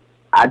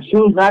I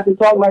choose not to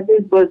talk like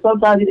this, but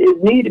sometimes it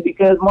is needed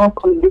because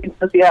motherfuckers looking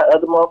to see how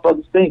other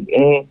motherfuckers think.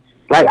 And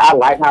like I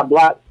like how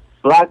Block.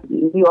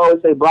 You always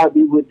say Block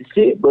be with the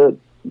shit, but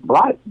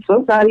Block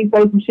sometimes he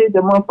say some shit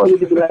that motherfuckers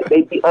be like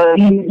they be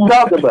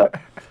talk about.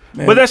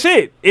 Man. But that's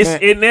it.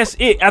 And that's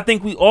it. I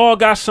think we all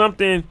got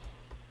something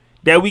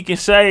that we can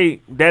say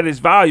that is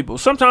valuable.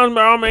 Sometimes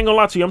I ain't gonna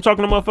lie to you. I'm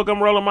talking to motherfucker.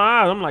 I'm rolling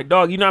my eyes. I'm like,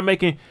 dog, you're not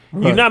making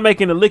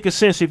a lick of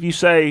sense if you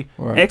say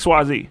X,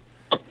 Y, Z.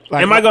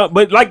 Like, am I gonna?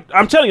 But like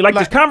I'm telling you, like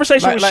this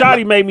conversation with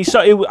Shotty made me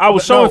so. I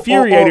was so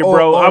infuriated,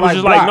 bro. I was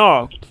just like,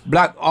 no.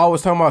 Block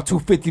always talking about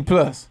 250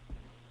 plus.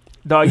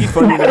 Dog, you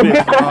funny in a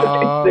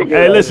bitch.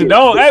 Hey, listen,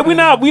 don't. Hey, we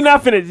not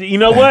finna. You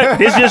know what?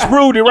 This just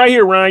proved it right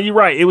here, Ryan. You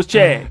right. It was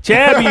Chad.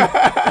 Chad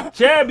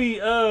be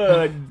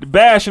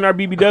bashing our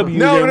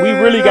BBWs, and we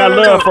really got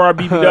love for our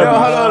BBWs. Hold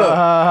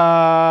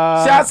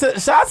on. Shout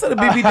to the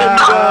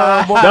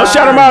BBW. Don't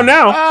shout them out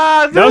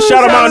now. Don't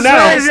shout them out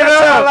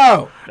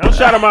now. Don't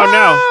shout them out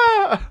now.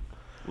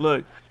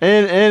 Look.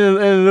 And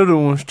the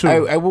little ones too.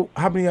 Hey,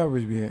 how many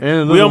hours we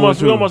had? We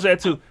almost had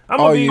two.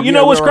 You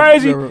know what's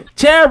crazy?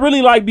 Chad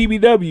really like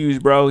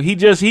BBWs, bro. He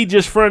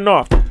just fronting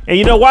off. And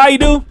you know why he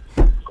do?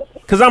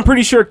 Because I'm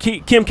pretty sure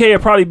Kim K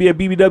would probably be a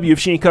BBW if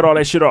she ain't cut all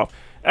that shit off.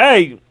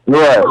 Hey,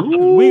 yeah.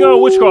 We gonna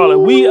what you call it?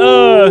 We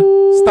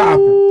stop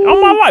it.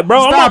 On my life,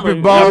 bro. Stop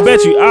it, boss. I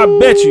bet you.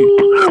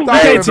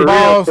 Stop it,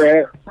 boss.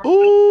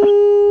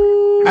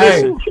 Hey,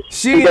 hey,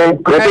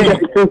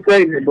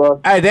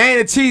 they ain't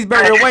a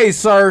cheeseburger away,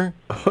 sir.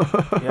 Yeah,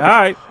 all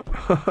right.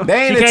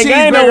 They ain't she a can't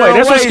cheeseburger no way. away,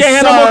 That's why she can't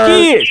have no more sir.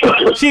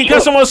 kids. She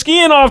cut some more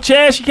skin off,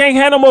 Chad. She can't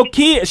have no more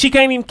kids. She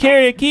can't even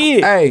carry a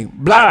kid. Hey,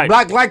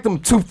 Block like them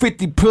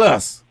 250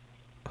 plus.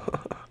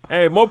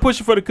 Hey, more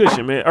pushing for the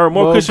cushion, man. Or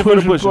more cushion for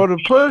the pushing. For the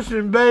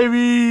pushing,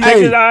 baby.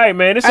 Hey, all right,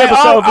 man. This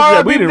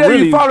episode, we didn't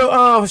really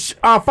follow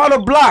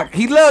Block.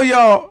 He love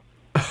y'all.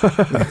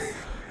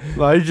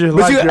 Like just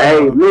but like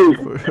hey, Luke,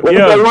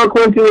 one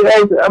question to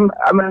answer. I'm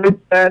gonna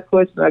ask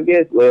question, I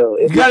guess. Well,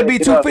 you gotta be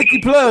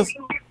 250 plus.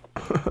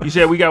 You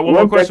said we got one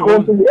more question.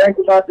 You asked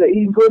about the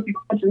eating pussy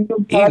question.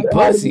 Eating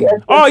pussy.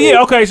 Oh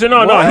yeah, okay. So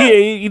no,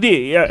 he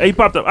did. Yeah, he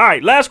popped up. All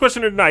right, last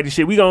question of the night. This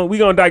shit. We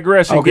gonna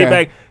digress and get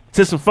back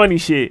to some funny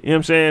shit. You know what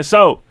I'm saying?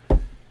 So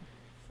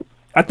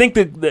I think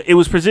that it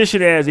was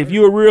positioned as if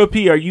you a real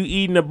P, are you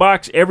eating a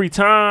box every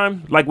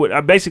time? Like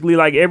what? Basically,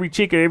 like every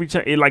chick or every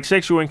time, like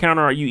sexual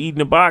encounter, are you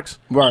eating a box?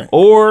 Right.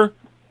 Or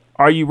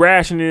are you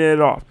rationing it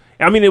off?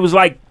 I mean, it was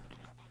like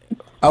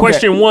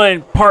question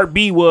one, part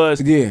B was,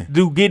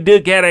 do get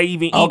dick gotta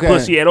even eat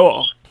pussy at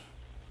all?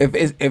 If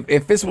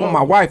it's with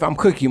my wife, I'm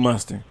Cookie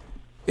Monster.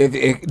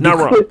 Not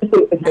wrong.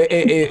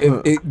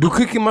 Do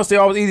Cookie Monster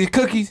always eat his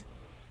cookies?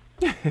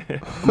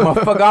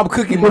 Motherfucker, I'm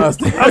Cookie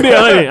Monster. I'm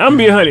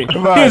being honey.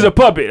 Right. He's a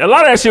puppet. A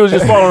lot of that shit was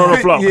just falling on the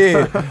floor.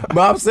 Yeah,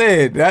 but I'm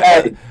saying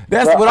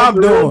that's what I'm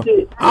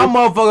doing. I'm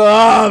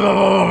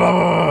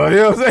motherfucker. You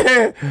know what I'm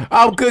saying?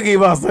 I'm Cookie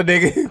Monster,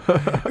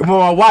 nigga. With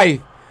my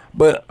wife.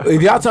 But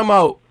if y'all talking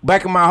about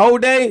back in my whole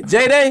day,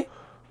 J-Day,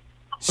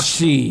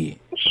 shit.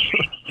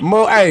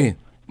 One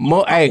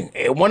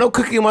no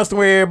Cookie Monster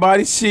with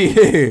everybody,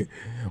 shit.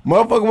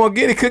 Motherfucker won't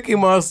get a Cookie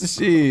Monster,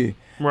 shit.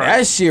 Right.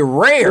 That shit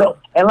rare.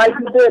 And like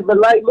you said, but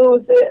like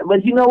Louis said,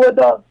 but you know what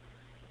though?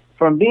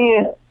 From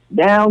being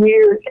down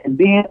here and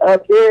being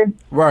up there,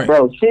 right,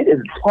 bro, shit is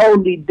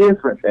totally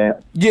different, fam.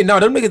 Yeah, no,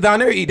 them niggas down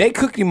there eat they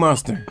Cookie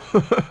Monster.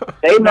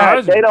 They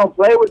don't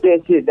play with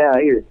that shit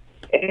down here.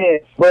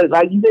 But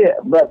like you said,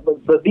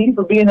 but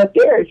being up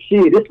there,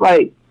 shit, it's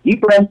like you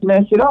flashing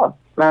that shit off.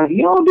 Now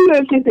you don't do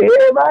that shit to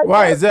everybody.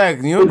 Right,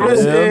 exactly. You don't do that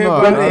shit to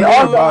everybody.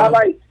 Also,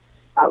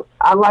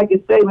 I like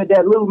a statement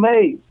that Lou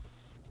made.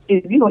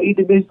 If you don't eat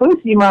the bitch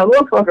pussy, you might as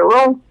well fuck it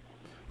wrong.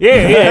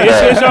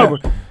 Yeah, it's over.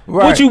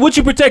 Right. What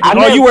you protecting?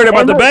 Oh, you worried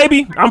about the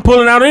baby? I'm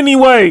pulling out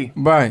anyway.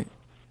 Right.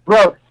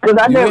 Bro, because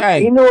I never,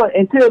 you know what,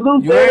 until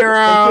Lou said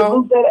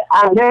it,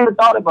 I never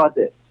thought about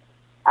that.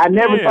 I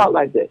never thought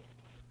like that.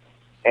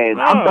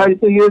 And I'm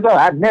 32 years old.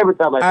 I never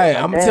thought like Hey,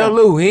 that. I'm gonna tell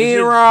Lou, he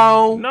ain't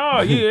wrong. No,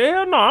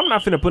 hell no. I'm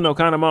not finna put no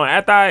condom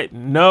on.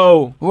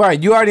 No. Right,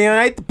 you already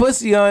ate the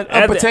pussy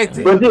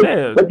unprotected. But this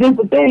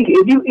the thing.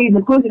 If you eating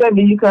the pussy, that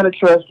means you kind of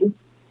trust it.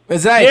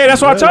 Exactly. Yeah,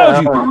 that's what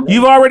I told you.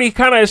 You've already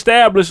kind of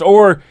established,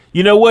 or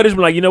you know what? It's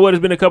been like, you know what?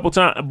 It's been a couple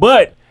times,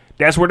 but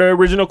that's where the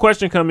original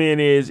question come in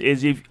is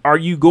if are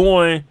you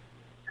doing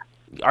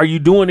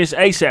this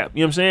ASAP? You know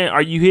what I'm saying?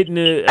 Are you hitting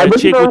a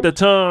chick with the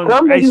tongue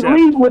Some niggas ASAP?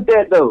 lead with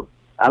that though.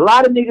 A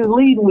lot of niggas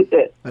leading with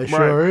that. They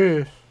sure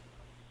is.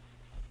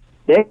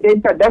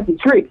 That's a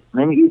trick.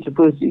 Let me get your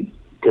pussy.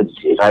 Because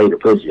if I eat a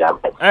pussy, I'm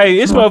like, Hey,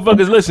 it's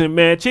motherfuckers. Listen,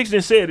 man. Chicks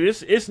done said it.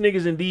 It's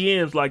niggas in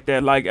DMs like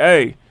that. Like,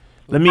 hey,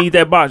 let me eat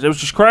that box. It was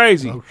just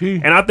crazy. Okay.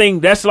 And I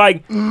think that's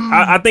like,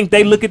 I think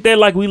they look at that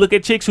like we look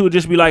at chicks who would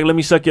just be like, let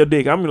me suck your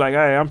dick. I'm like,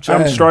 hey, I'm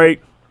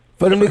straight.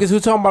 For them niggas who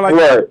talking about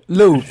like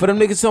Lou, for them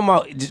niggas talking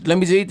about let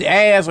me just eat the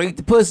ass or eat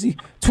the pussy,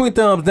 twin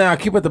thumbs down.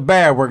 Keep up the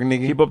bad work,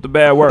 nigga. Keep up the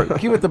bad work.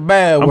 Keep up the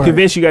bad work. I'm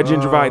convinced you got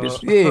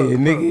gingivitis. Yeah,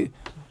 nigga.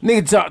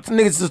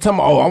 Niggas just talking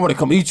about, oh, I want to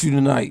come eat you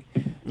tonight.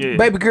 Yeah.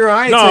 Baby girl,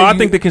 I ain't No, tell I you.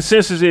 think the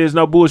consensus is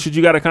no bullshit.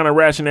 You got to kind of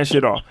ration that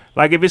shit off.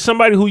 Like if it's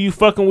somebody who you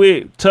fucking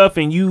with tough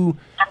and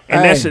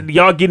that's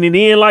y'all getting it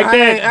in like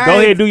that, go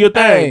ahead do your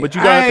thing. But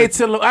you got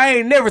I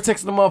ain't never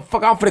texting the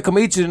motherfucker. I'm finna come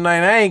eat you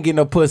tonight. I ain't getting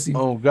no pussy.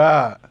 Oh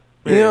God.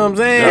 You know what I'm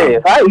saying? yeah,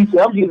 if I eat you,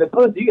 I'm getting a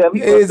pussy. You got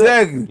me.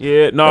 Exactly.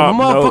 Yeah, no. If a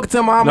motherfucker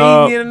tell me I'm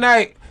eating you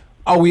tonight,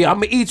 oh yeah, I'm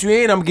gonna eat you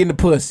and I'm getting the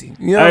pussy.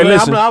 You know Hey, what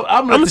listen,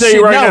 I'm gonna tell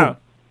you right now.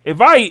 If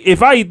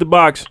I eat the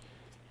box,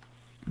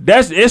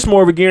 it's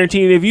more of a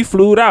guarantee than if you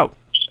flew it out.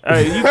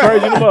 Hey, you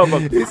crazy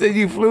motherfucker. He said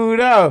you flew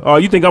it out. Oh,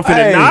 you think I'm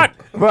finna not?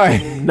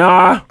 Right.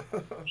 Nah.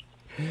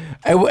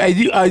 Hey,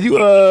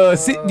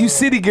 you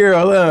city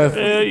girl,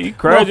 Yeah, you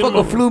crazy.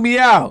 motherfucker flew me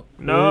out.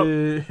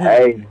 No.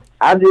 Hey,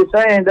 I'm just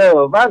saying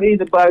though, if I'm eating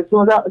the box, as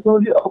soon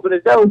as you open the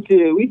door,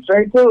 shit, we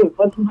straight to it.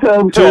 Fuck you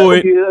tell me. To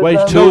it.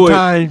 Waste To no it.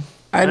 time.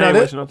 I ain't know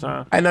wasting no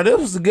time. I know this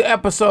was a good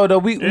episode though.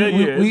 We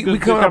good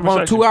coming up on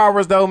conversation. 2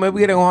 hours though, man.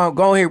 We gonna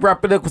go ahead and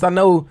wrap it up because I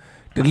know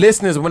the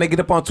listeners when they get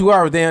up on 2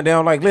 hours, they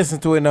don't like listen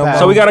to it no more.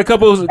 So we got a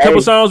couple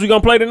songs we gonna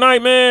play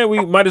tonight, man.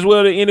 We might as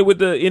well end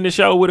it in the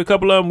show with a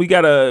couple of them. We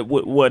got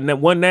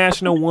one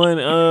national, one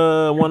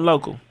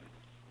local.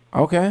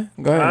 Okay,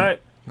 go ahead. All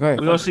right. Go ahead.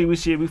 We gonna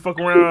see. We fuck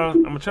around.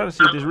 I'm gonna try to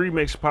see if this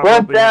remix pop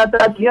Bust up. down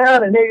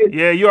Tatiana, nigga.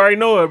 Yeah, you already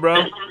know it,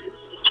 bro.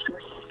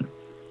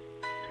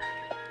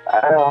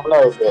 I don't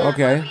know, bro.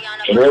 Okay.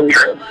 Wait,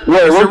 It's a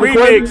what's the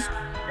remix.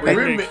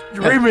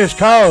 The remix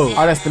cold.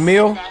 Oh, that's the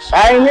meal.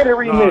 I ain't hear the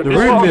remix. The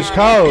remix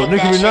cold.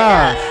 Nicki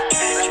Minaj.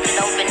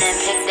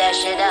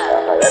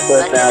 That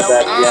bust down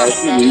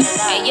Tatiana.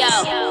 Hey yo,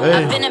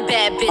 I've been a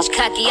bad bitch,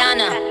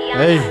 Kakiana,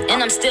 Hey.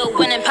 and I'm still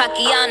winning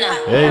Pakiana.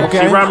 Hey. Okay.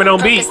 She rhyming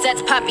on beat.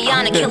 Percocets,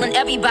 Papiana, killing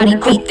everybody.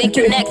 Beat, think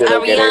you next,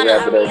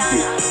 Ariana.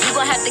 You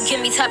gon' have to give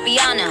me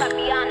Tapiana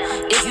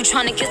if you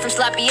tryna get some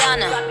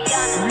slappiana.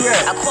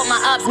 I call my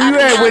ops. Where you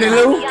at with it,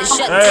 Lou? The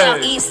shut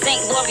down East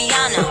St.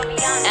 Loriana.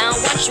 I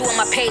don't want you on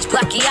my page,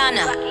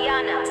 Blackiana.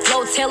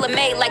 Flow tailor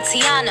made like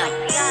Tiana.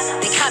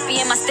 They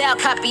copying my style,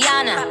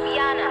 Capiana.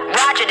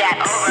 Roger that.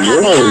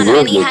 Capiana,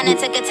 any Hana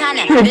to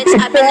Katana. Bitch,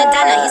 I've been a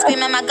donna. He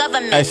screaming my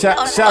government. Hey, shout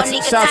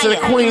to the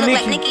Queen You look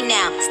like Nicki. Nicki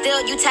now.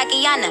 Still, you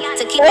Takiana.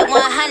 To keep it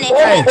 100.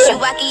 Hey,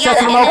 Shuwakiana. shout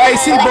to the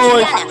OKC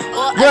boys.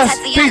 Russ,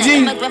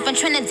 PG. From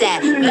Trinidad.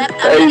 Rep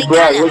Hey, bro,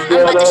 Americana. what's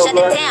I'm about to going shut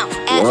on, it down.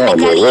 Ask Wow,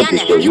 me, man, what the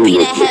Galiana. You shit be you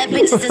that head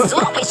bitch. It's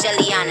always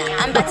Shellyana.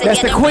 I'm about to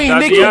That's get the it. Queen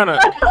Nicki. Tatiana.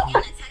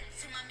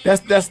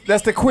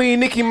 That's the Queen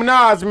Nicki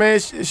Minaj, man.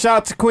 Shout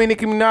out to Queen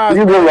Nicki Minaj.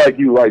 You look like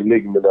you like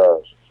Nicki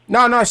Minaj.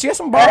 No, she has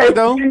some bars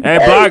though.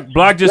 Hey,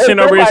 Block just sent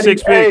over his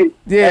 6 pick.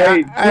 Yeah,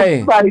 hey.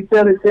 Somebody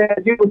tell us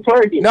that you was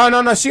twerking.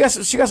 No, she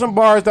got some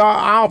bars though.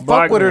 I don't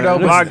Block, fuck with her though.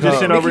 Block but just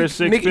sent over his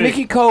 6 pick.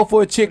 Nicki cold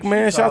for a chick,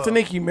 man. Shout out to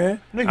Nicki, man.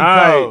 Nicki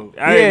Alright. cold.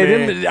 Hey,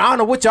 man. I don't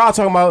know what y'all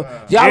talking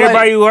about. Y'all Everybody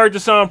like, who heard the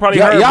song probably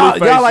heard Blueface.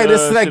 y'all like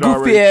this that shit goofy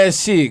already. ass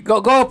shit.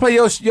 Go play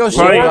your shit.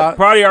 Block.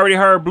 Probably already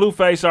heard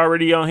Blueface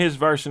already on his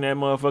verse in that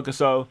motherfucker,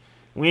 so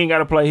we ain't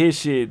gotta play his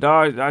shit,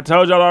 dog. I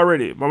told y'all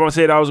already. My mama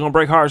said I was gonna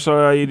break hearts,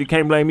 so you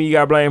can't blame me, you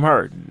gotta blame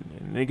her.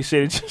 Nigga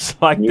said it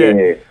just like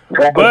that.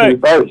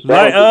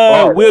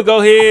 But we'll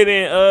go ahead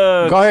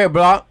and Go ahead,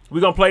 Block.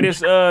 we gonna play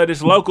this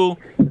local.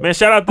 Man,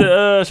 shout out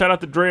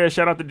to Dre,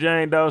 shout out to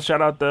Jane Doe,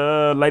 shout out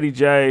to Lady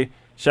J,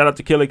 shout out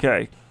to Killer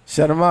K.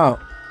 Shut him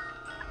out.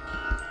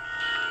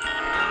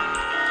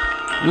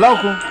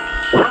 Local.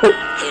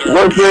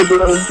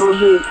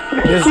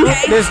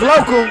 This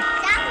local.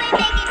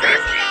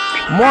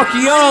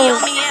 Marky on.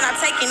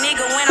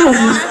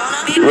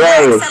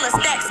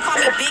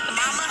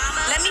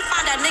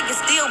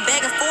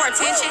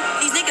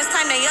 These niggas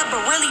claim they up,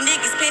 but really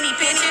niggas penny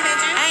pinching.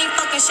 I ain't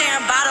fucking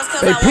sharing bottles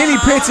cause They I penny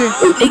want pitching.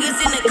 niggas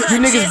in the cut. You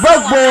niggas just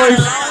broke so I boys.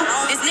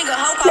 know. This nigga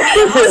hoe call me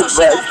a hoe, so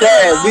she gon'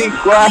 feel Be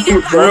quiet.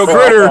 Real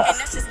critter. and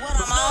that's just what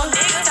I'm on.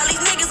 Tell these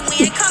niggas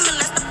we ain't coming,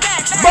 let's the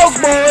back. Broke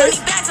boys.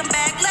 Back to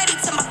back, lady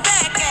to my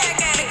back.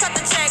 They cut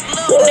the check,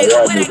 little nigga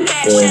with a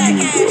cash.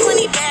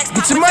 20 bags.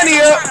 Get your money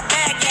up.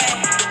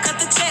 Cut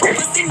the check,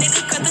 pussy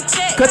nigga, cut the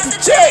check. Cut the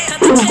check.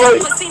 Who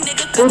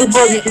the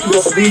fuck is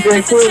DJ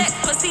Quick?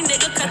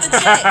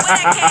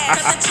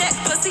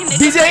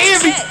 DJ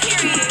Envy.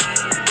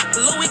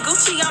 Louis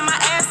Gucci on my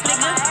ass,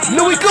 nigga.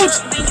 Louis Gucci.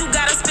 Then you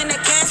gotta spend the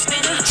cash,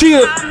 nigga.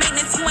 Chill. I make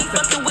this, you ain't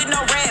fucking with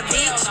no rap,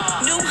 bitch.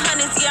 New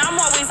hundreds, yeah,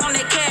 I'm always on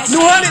that cash.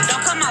 New hundreds?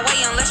 Don't come my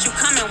way unless you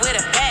coming with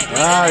a bag,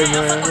 nigga. Alright,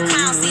 Don't man. fuck with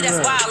clowns, see, that's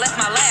why I left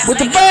my last.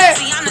 With the nigga. bag.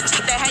 See, I'm the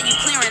chick that had you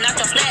clearing out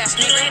your stash,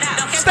 nigga.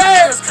 Don't catch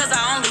Stash. me cause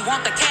I only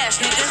want the cash,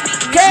 nigga.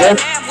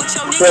 Cash. Dab with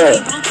your nigga,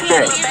 he blue team,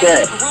 little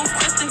baby. Roof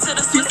Kristen to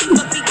the Swissy,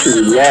 fuck me good,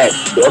 little Relax,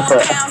 baby. that's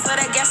her. Pounds of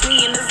that gas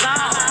me in the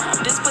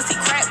zone. This pussy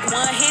crack,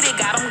 one hit it,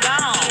 got him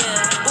gone.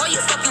 Boy, you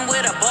fucking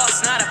with a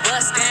boss, not a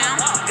bust down.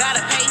 Gotta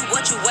pay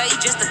what you weigh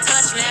just a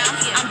touch now.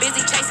 I'm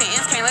busy chasing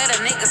ends, can't let a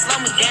nigga slow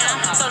me down.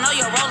 So know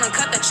you're rolling,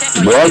 cut the check.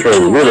 Or Bro, I you can't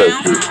get do that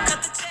down. shit.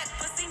 Cut the check,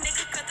 pussy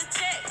nigga, cut the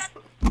check.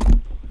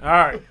 All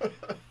right.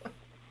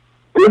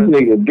 This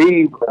nigga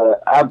B,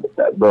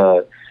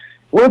 but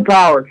what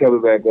power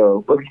coming back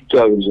on? What you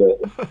talking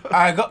about? All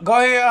right, go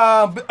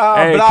ahead.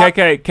 Hey, Block.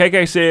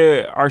 KK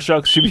said our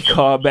show should be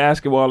called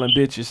Basketball and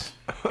Bitches.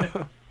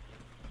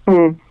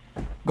 Go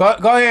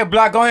ahead,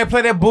 Block. Go ahead and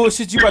play that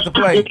bullshit you about to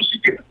play.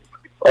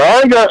 I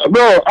ain't got,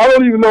 bro. I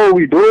don't even know what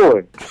we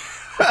doing.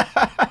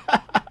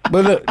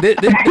 But look, this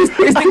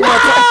nigga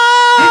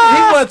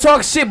want to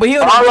talk shit, but he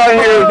don't know All what I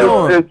the fuck hear he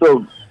doing. is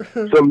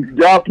some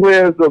y'all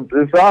playing some.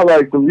 It sounds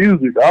like some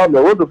music. I don't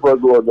know what the fuck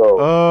going on.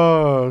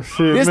 Oh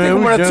shit, This man. nigga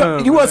we want to done,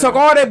 talk. You want to talk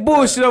all that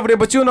bullshit over there,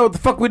 but you don't know what the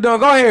fuck we doing.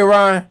 Go ahead,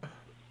 Ryan.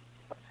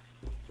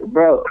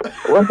 Bro,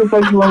 what the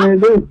fuck you want me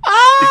to do?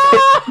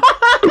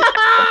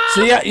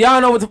 So y'all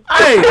know what the.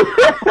 Hey,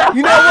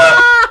 you know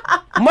what?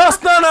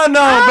 Must not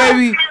unknown,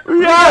 baby.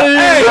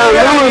 Hey,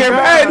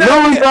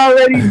 Lewis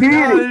already did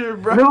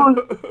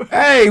it.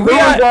 hey, we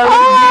Lewis got.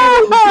 already did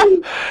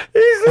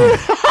it.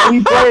 We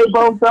played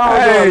both songs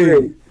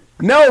already.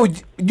 No,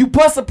 you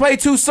supposed to play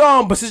 2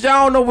 songs, but since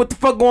y'all don't know what the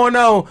fuck going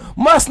on,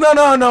 must not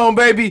unknown,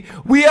 baby.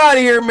 We out of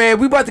here, man.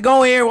 We about to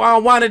go in here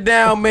and wind it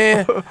down,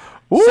 man. Shout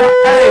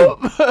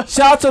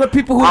out to the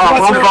people who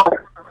watching.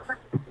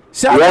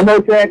 Shout Yeah, I out.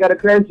 know Chad gotta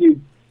crash you.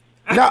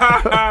 No,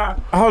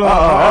 hold on.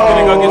 I'm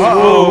gonna go get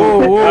some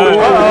food.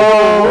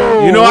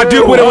 You know I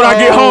deal with it when I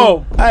get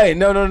home. Hey,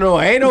 no.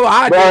 Ain't no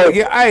I. Chad,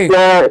 Hey,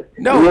 Chad,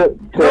 no. look,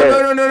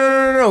 Chad,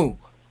 No.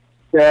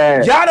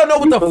 Chad. Y'all don't know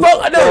what the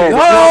fuck. No. Chad,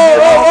 Whoa.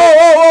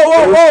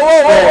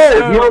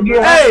 If you don't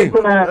get Hey. home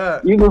in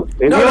time, you go. If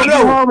you No. don't get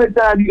home in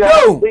time, you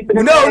gotta sleep in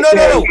the No.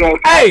 bed, bro.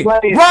 Hey,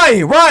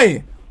 Playing.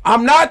 Ryan.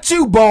 I'm not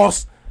you,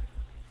 boss.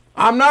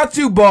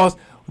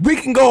 We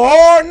can go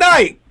all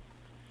night.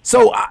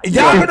 So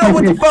y'all don't know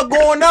what the fuck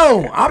going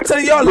on. I'm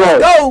telling y'all,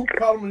 let's go.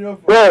 Bro,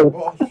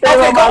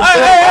 Okay, go.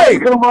 Hey.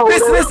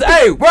 Listen.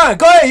 Hey, Ryan,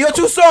 go ahead. Your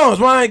 2 songs,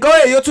 Ryan. Go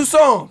ahead. Your 2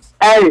 songs.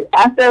 Hey,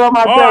 I said on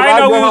myself. Oh, I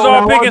know we go was home all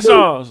and picking watch it.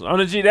 songs on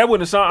the G. That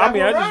wasn't a song. I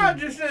mean, I Ryan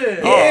just just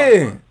said.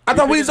 Yeah. I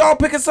thought we was all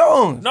picking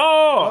songs.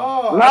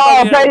 no.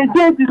 No, pay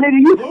attention, nigga.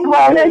 You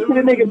smart next to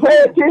the nigga. Pay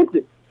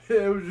attention.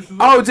 It was just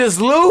Oh,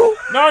 just Lou?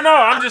 No.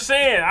 I'm just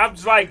saying. I'm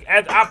just like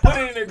I put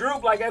it in a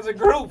group, like as a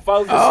group,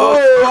 folks.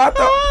 Oh, I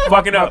thought.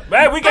 Fucking up.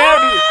 Man, we can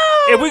have these.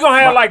 If we gonna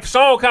have like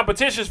song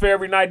competitions for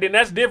every night, then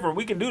that's different.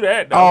 We can do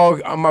that. Though.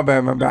 Oh, my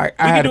bad. I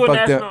can had do it a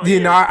fucked up. national, You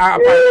know, I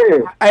Yeah.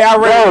 Hey, I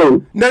read Bro,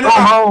 it. No. come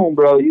home,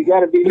 bro. You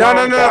gotta be No.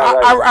 home by,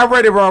 like- I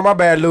read it wrong. My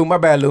bad, Lou.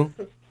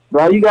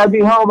 Bro, you gotta be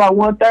home by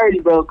 1:30,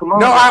 bro. Come on.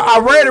 No, I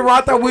read it wrong.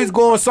 I thought we was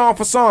going song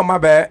for song. My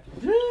bad.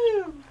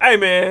 Hey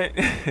man,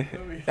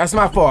 That's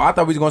my fault. I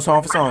thought we was going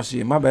song for song.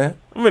 Shit, my bad.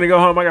 I'm gonna go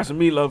home. I got some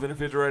meatloaf in the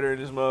refrigerator in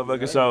this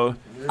motherfucker. So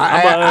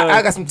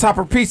I got some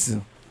topper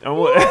pizza. I'm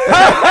what?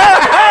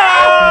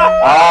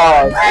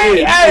 Oh,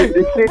 Hey,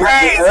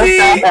 Breezy!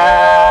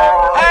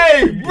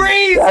 Hey,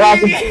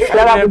 Breezy!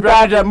 Shout out to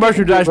Brad, that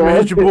merchandise, man.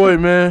 Hit your boy,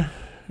 man.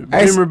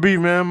 Hey, Beamer B,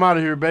 man. I'm out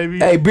of here, baby.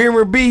 Hey,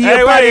 Beamer B, he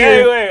Hey, up out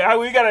here. wait.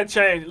 We gotta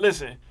change.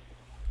 Listen,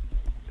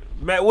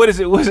 Matt, what is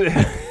it? What's it?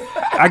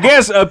 I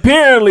guess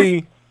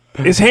apparently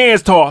his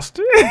hands tossed.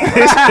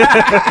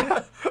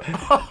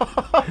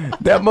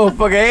 That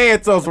motherfucking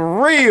hand toss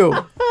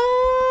real.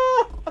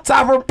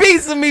 Topper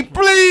pizza me,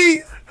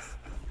 please.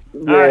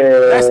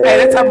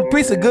 That type of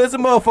pizza good as a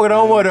motherfucker.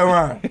 Don't want it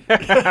around.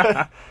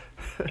 That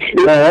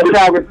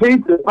type of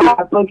pizza. What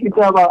the fuck you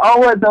talking about? Oh,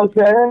 what though,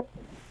 Chad?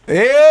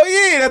 Hell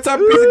yeah, that type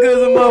of pizza good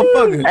as a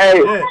motherfucker.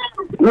 Hey,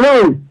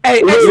 Lou.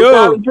 Hey, Yo.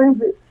 Type of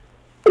pizza.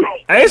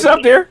 Hey, it's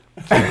up there.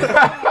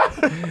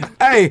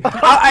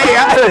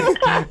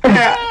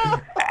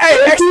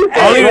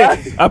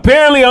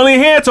 Apparently only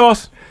hand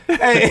toss.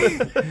 Hey,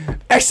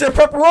 extra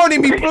pepperoni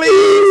me,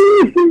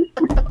 please.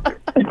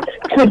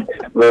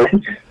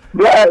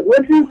 Black,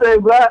 what you say,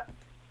 Black?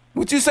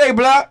 What you say,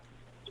 Block?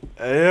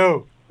 Hey,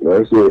 yo.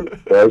 That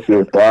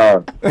shit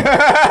fine.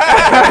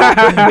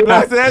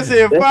 Block said that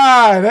shit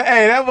fine.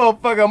 Hey, that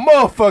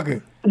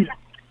motherfucker.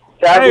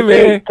 Hey,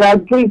 man.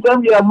 Type of pizza. Some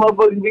of y'all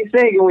motherfuckers be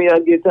singing when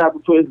y'all get type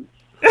of pussy.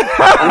 Hey,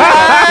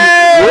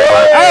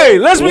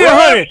 let's be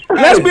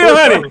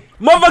 100.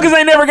 Motherfuckers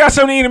ain't never got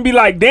something to eat and be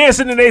like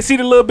dancing and they see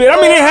the little bit. I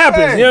mean, it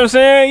happens. You know what I'm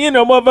saying? You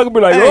know, motherfuckers be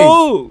like,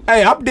 oh.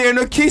 Hey, I'm damn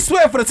near Keith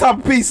Sweat for the type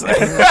of pizza. Not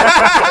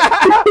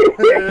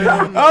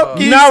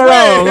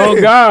wrong. Oh,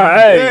 God.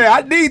 Hey. Yeah,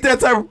 I need that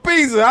type of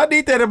pizza. I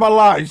need that in my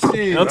life.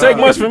 Shit. Don't take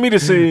much for me to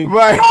sing.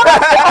 Right.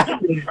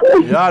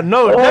 Y'all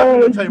know it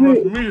definitely take much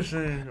for me to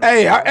sing.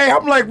 Hey,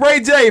 I'm like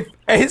Ray J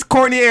and his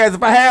corny ass.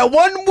 If I had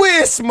one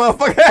wish,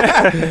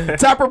 motherfucker,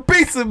 type of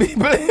pizza be.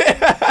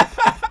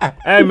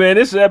 Hey, man,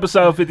 this is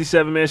episode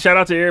 57, man. Shout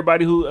out to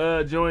everybody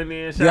who joined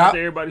in. Shout out to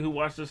everybody who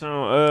watched us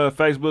on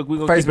Facebook. We're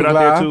going to keep it out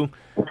there, too.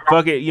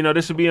 Fuck it. You know,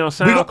 this will be on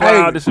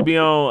SoundCloud. This will be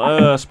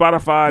on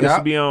Spotify. This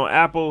will be on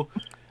Apple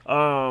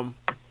and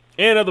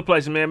other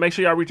places, man. Make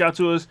sure y'all reach out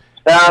to us.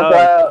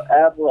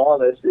 Apple, all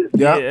that shit.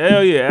 Yeah,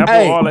 hell yeah.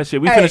 Apple, all that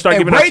shit. We finna start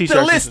giving out t-shirts. Rate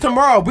the list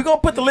tomorrow. We're going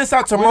to put the list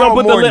out tomorrow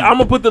morning. I'm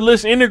going to put the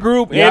list in the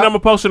group, and I'm going to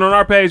post it on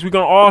our page. We're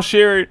going to all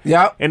share it.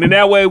 Yep. And then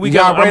that way we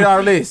got rate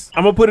our list.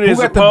 I'm going to put it as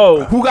a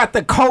poll. Who got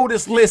the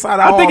coldest list out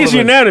of all I think it's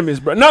unanimous,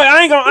 bro. No,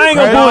 I ain't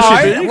gonna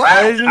bullshit this.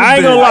 I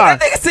ain't gonna lie.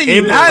 That nigga say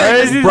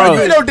unanimous,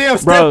 bro. You know damn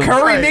Steph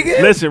Curry,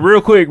 nigga. Listen, real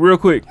quick.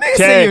 Nigga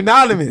say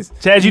unanimous.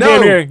 Chad, you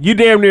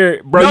damn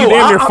near, bro. You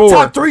damn near 4.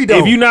 Top 3, though.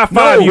 If you not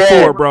 5, you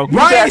 4, bro.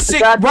 Ryan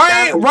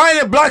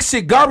and Block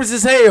shit garbage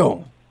as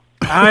hell.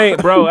 I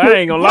ain't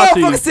gonna lie to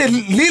you. Motherfucker said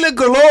Lila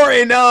Galore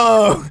and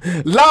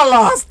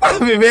Lala.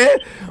 Stop it, man.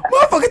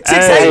 Motherfucker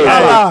chicks hate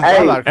Lala.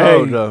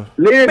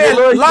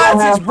 Man,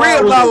 Lala's is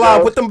real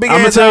Lala with them big ass.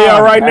 I'm gonna tell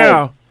y'all right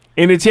now.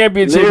 In the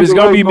championship, it's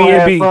gonna be me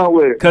and B,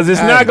 cause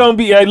it's not gonna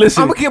be. Hey,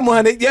 listen, I'm gonna get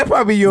 100. Yeah,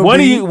 probably you. One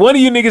of you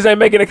niggas ain't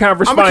making the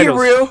conference finals. I'm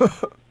gonna get real.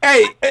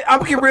 Hey, I'm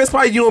gonna get real. It's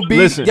probably you and B.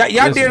 Listen,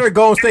 y'all did it.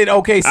 Golden State,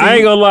 OKC. I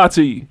ain't gonna lie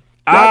to you.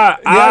 Y'all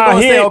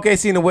gonna stay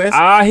OKC in the West.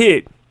 I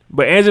hit.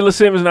 But Angela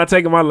Simmons not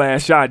taking my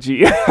last shot,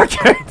 G. I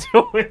can't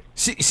do it.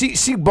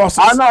 She bossed.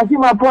 I know, she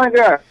my point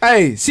guard.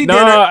 Hey, she did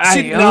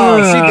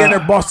her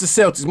boss the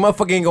Celtics.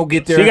 Motherfucker ain't gonna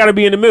get there. She gotta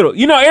be in the middle.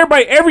 You know,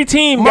 every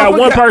team got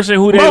one person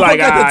who they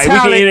like.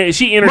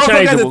 She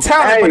interchangeable. Got the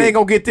talent, but they ain't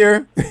gonna get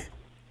there.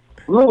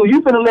 Lou,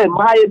 you finna let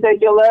Maya take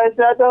your last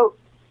shot though?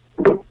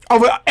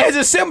 Over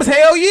Angela Simmons,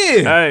 hell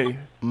yeah. Hey,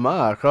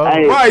 my God.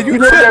 Hey, you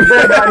tripping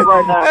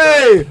right now?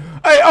 Hey,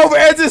 over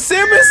Angela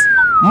Simmons.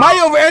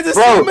 Maya over Angela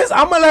Simmons.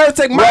 I'm gonna let her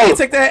take Maya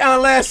take that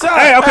last shot.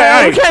 Hey,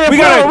 okay, we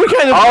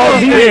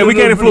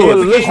can't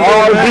influence.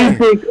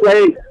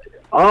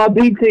 All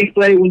B-Ticks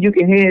play when you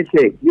can hand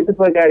check. Get the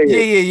fuck out of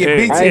here. Yeah.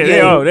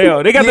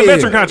 They got the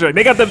veteran contract.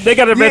 They got the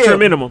veteran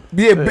minimum.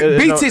 Yeah,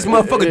 B-Ticks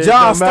motherfucker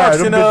John Starks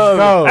and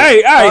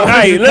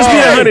Hey, let's be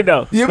 100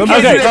 though.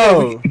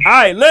 Okay. All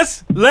right,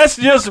 let's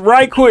just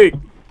right quick.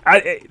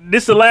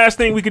 This is the last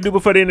thing we can do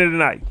before the end of the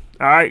night.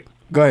 All right.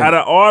 Go ahead. Out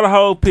of all the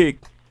whole pick.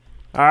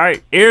 All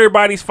right,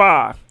 everybody's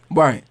 5.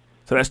 Right.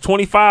 So that's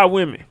 25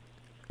 women.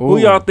 Ooh. Who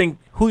y'all think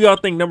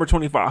number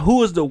 25?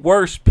 Who is the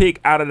worst pick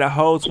out of the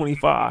whole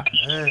 25?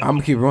 I'm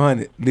gonna keep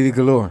 100. Lily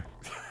Galore.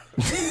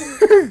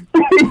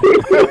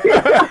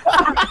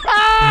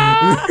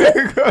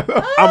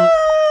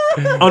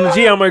 On the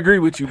G, I'm gonna agree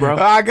with you, bro.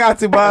 I got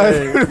to buy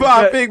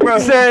pick, bro.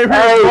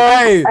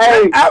 Hey.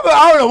 I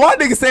don't know why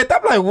niggas said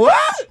that. I'm like,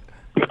 what?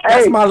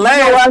 That's my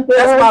last.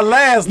 That's my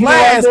last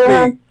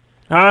pick.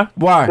 Huh?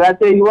 Why? Can I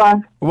tell you why?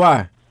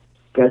 Why?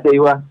 Can I tell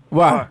you why?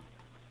 Why?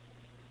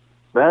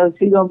 Bro,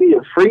 she gonna be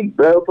a freak,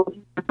 bro.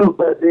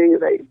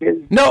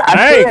 No,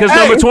 hey, because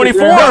number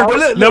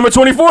 24, number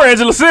 24,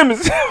 Angela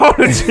Simmons. On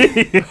the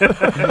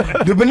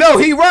G. But no,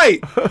 he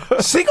right.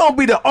 She gonna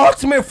be the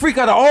ultimate freak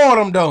out of all of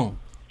them, though.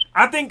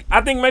 I think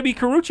maybe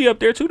Carucci up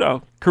there too,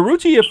 though.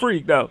 Carucci a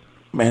freak, though.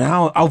 Man,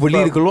 I don't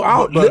Lily Galore.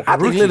 I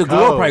think Lily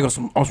Galore probably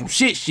on some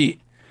shit.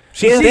 She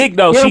thick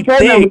though. She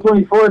thick.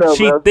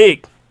 She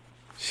thick.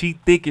 She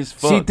thick as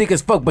fuck. She thick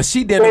as fuck, but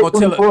she didn't gonna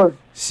tell her.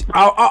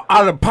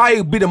 I'll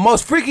probably be the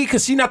most freaky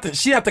because she not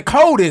the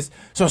coldest,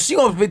 so she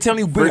gonna be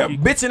telling you bring a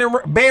bitch in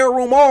the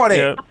bedroom, all that.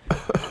 Yeah.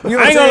 You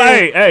know I ain't gonna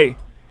lie. Hey,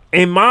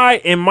 in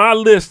my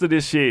list of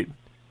this shit,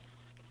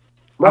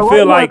 I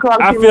feel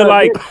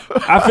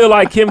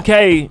like Kim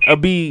K will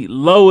be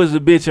low as a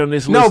bitch on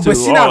this list. No, but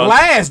she not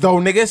last though,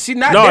 nigga. She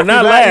not. No,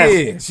 not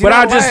last. But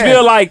I just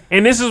feel like,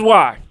 and this is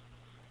why.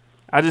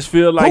 I just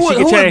feel like she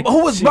can change.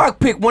 Who was Block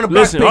pick? One of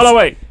Block picks. Listen, hold on,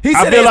 wait. He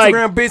said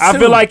Instagram bitch I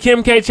feel like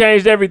Kim K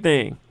changed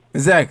everything.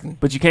 Exactly.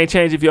 But you can't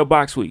change if your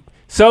box weak.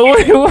 So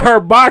her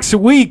box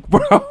weak,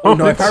 bro.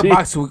 No, if her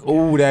box weak,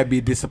 that'd be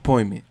a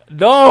disappointment.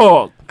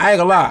 Dog. I ain't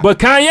gonna lie. But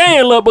Kanye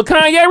in love. But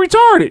Kanye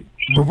retarded.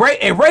 But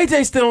Ray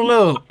J still in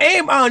love.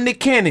 And Nick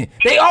Cannon.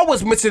 They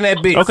always missing that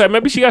bitch. Okay,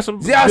 maybe she got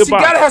some. Yeah, she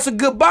gotta have some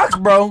good box,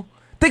 bro.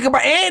 Think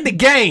about and the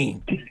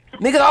game.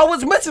 Niggas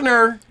always missing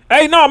her.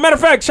 Hey, no, matter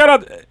of fact, shout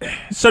out.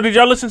 So did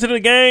y'all listen to the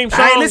game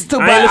song? I ain't listen to it,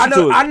 but I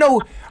know.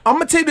 I'm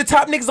gonna tell you the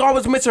top niggas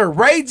always mention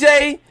Ray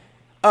J,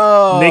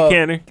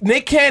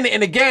 Nick Cannon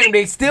in the game.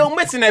 They still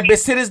mention that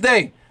bitch to this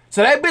day.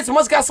 So that bitch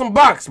must got some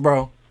box,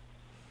 bro.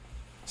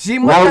 She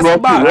must got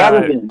some box.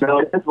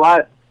 Bro. That's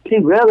why she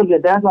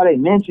relevant. That's why they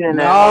mentioning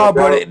that. No,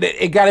 bro,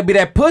 it gotta be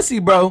that pussy,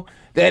 bro.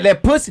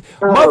 That pussy,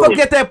 motherfucker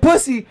get that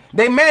pussy.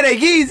 They mad at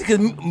Yeezy because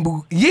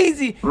Yeezy,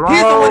 he's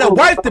the one that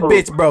wiped the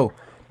bitch, bro.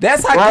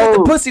 That's how good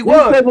the pussy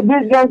was.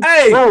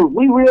 Hey, bro,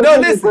 we real no,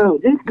 niggas, listen, bro.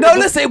 no,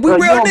 listen, we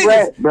real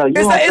niggas.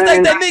 It's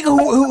like that nigga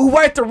who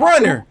wiped the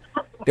runner.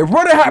 The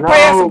runner probably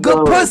had some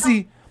good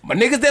pussy, but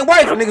niggas didn't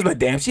wipe her. Niggas like,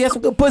 damn, she had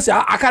some good pussy.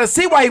 I kind of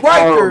see why he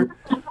wiped her,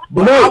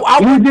 but I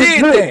wouldn't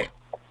did that.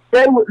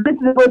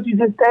 Listen to what you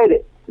just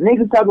stated.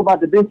 Niggas talk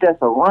about the bitch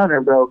that's a runner,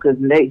 bro, because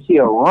she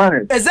a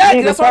runner.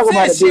 Exactly, that's what I'm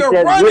saying. She a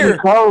runner. Really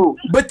cold.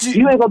 But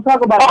you ain't gonna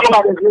talk about a bitch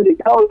that's really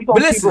cold. You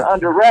gonna keep her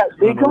under wraps.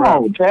 Come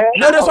on, Chad.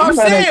 No, that's what I'm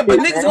saying. But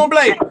niggas gonna be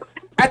like,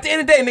 at the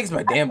end of the day, niggas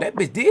like, damn, that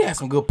bitch did have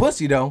some good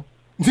pussy though.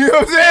 You know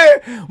what I'm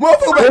saying?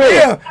 Motherfucker, like,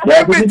 damn,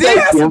 that bitch did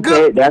have some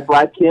good. That's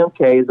why Kim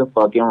K is a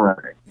fucking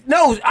runner.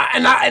 No,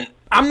 I'm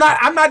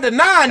not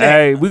denying that.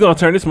 Hey, we gonna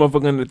turn this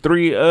motherfucker into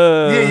 3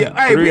 hours.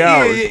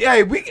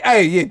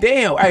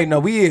 Damn. Hey, no,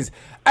 we is.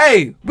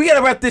 Hey, we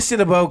gotta wrap this shit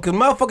up, bro, because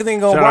motherfuckers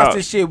ain't gonna watch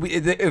this shit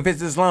if it's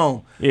this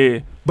long. Yeah.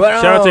 But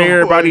shout out to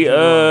everybody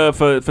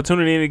for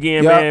tuning in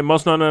again, man.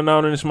 Most known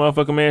unknown in this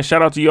motherfucker, man.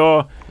 Shout out to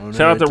y'all.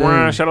 Shout out to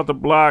Ryan. Shout out to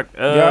Block. You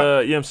know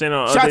what I'm saying?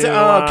 Shout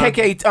out to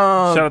KK.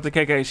 Shout out to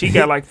KK. She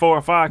got like 4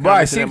 or 5.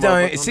 Right, she's in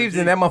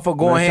that motherfucker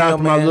going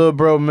ham, man. My little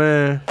bro,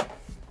 man.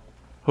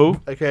 Who?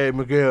 Okay,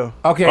 Miguel.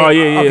 Okay. Oh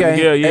yeah, okay.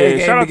 Miguel. Yeah.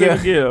 Hey, shout out Miguel.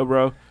 to Miguel,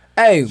 bro.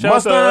 Hey,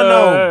 most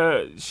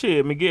unknown.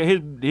 Shit, Miguel,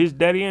 his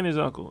daddy and his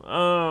uncle.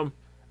 All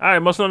right,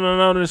 most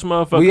unknown in this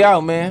motherfucker. We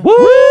out, man. Woo!